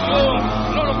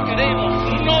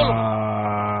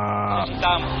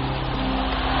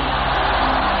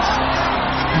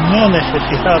 No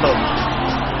necesitado.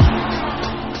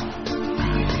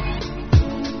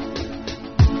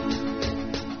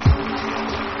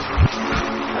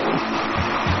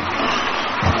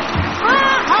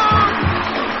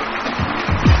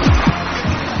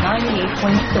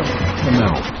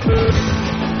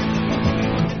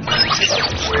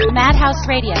 Madhouse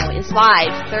Radio is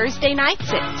live Thursday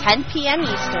nights at 10 p.m.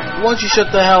 Eastern. Why don't you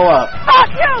shut the hell up? Fuck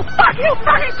you,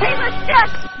 fucking piece of shit!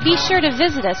 Be sure to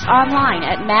visit us online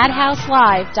at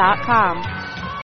madhouselive.com.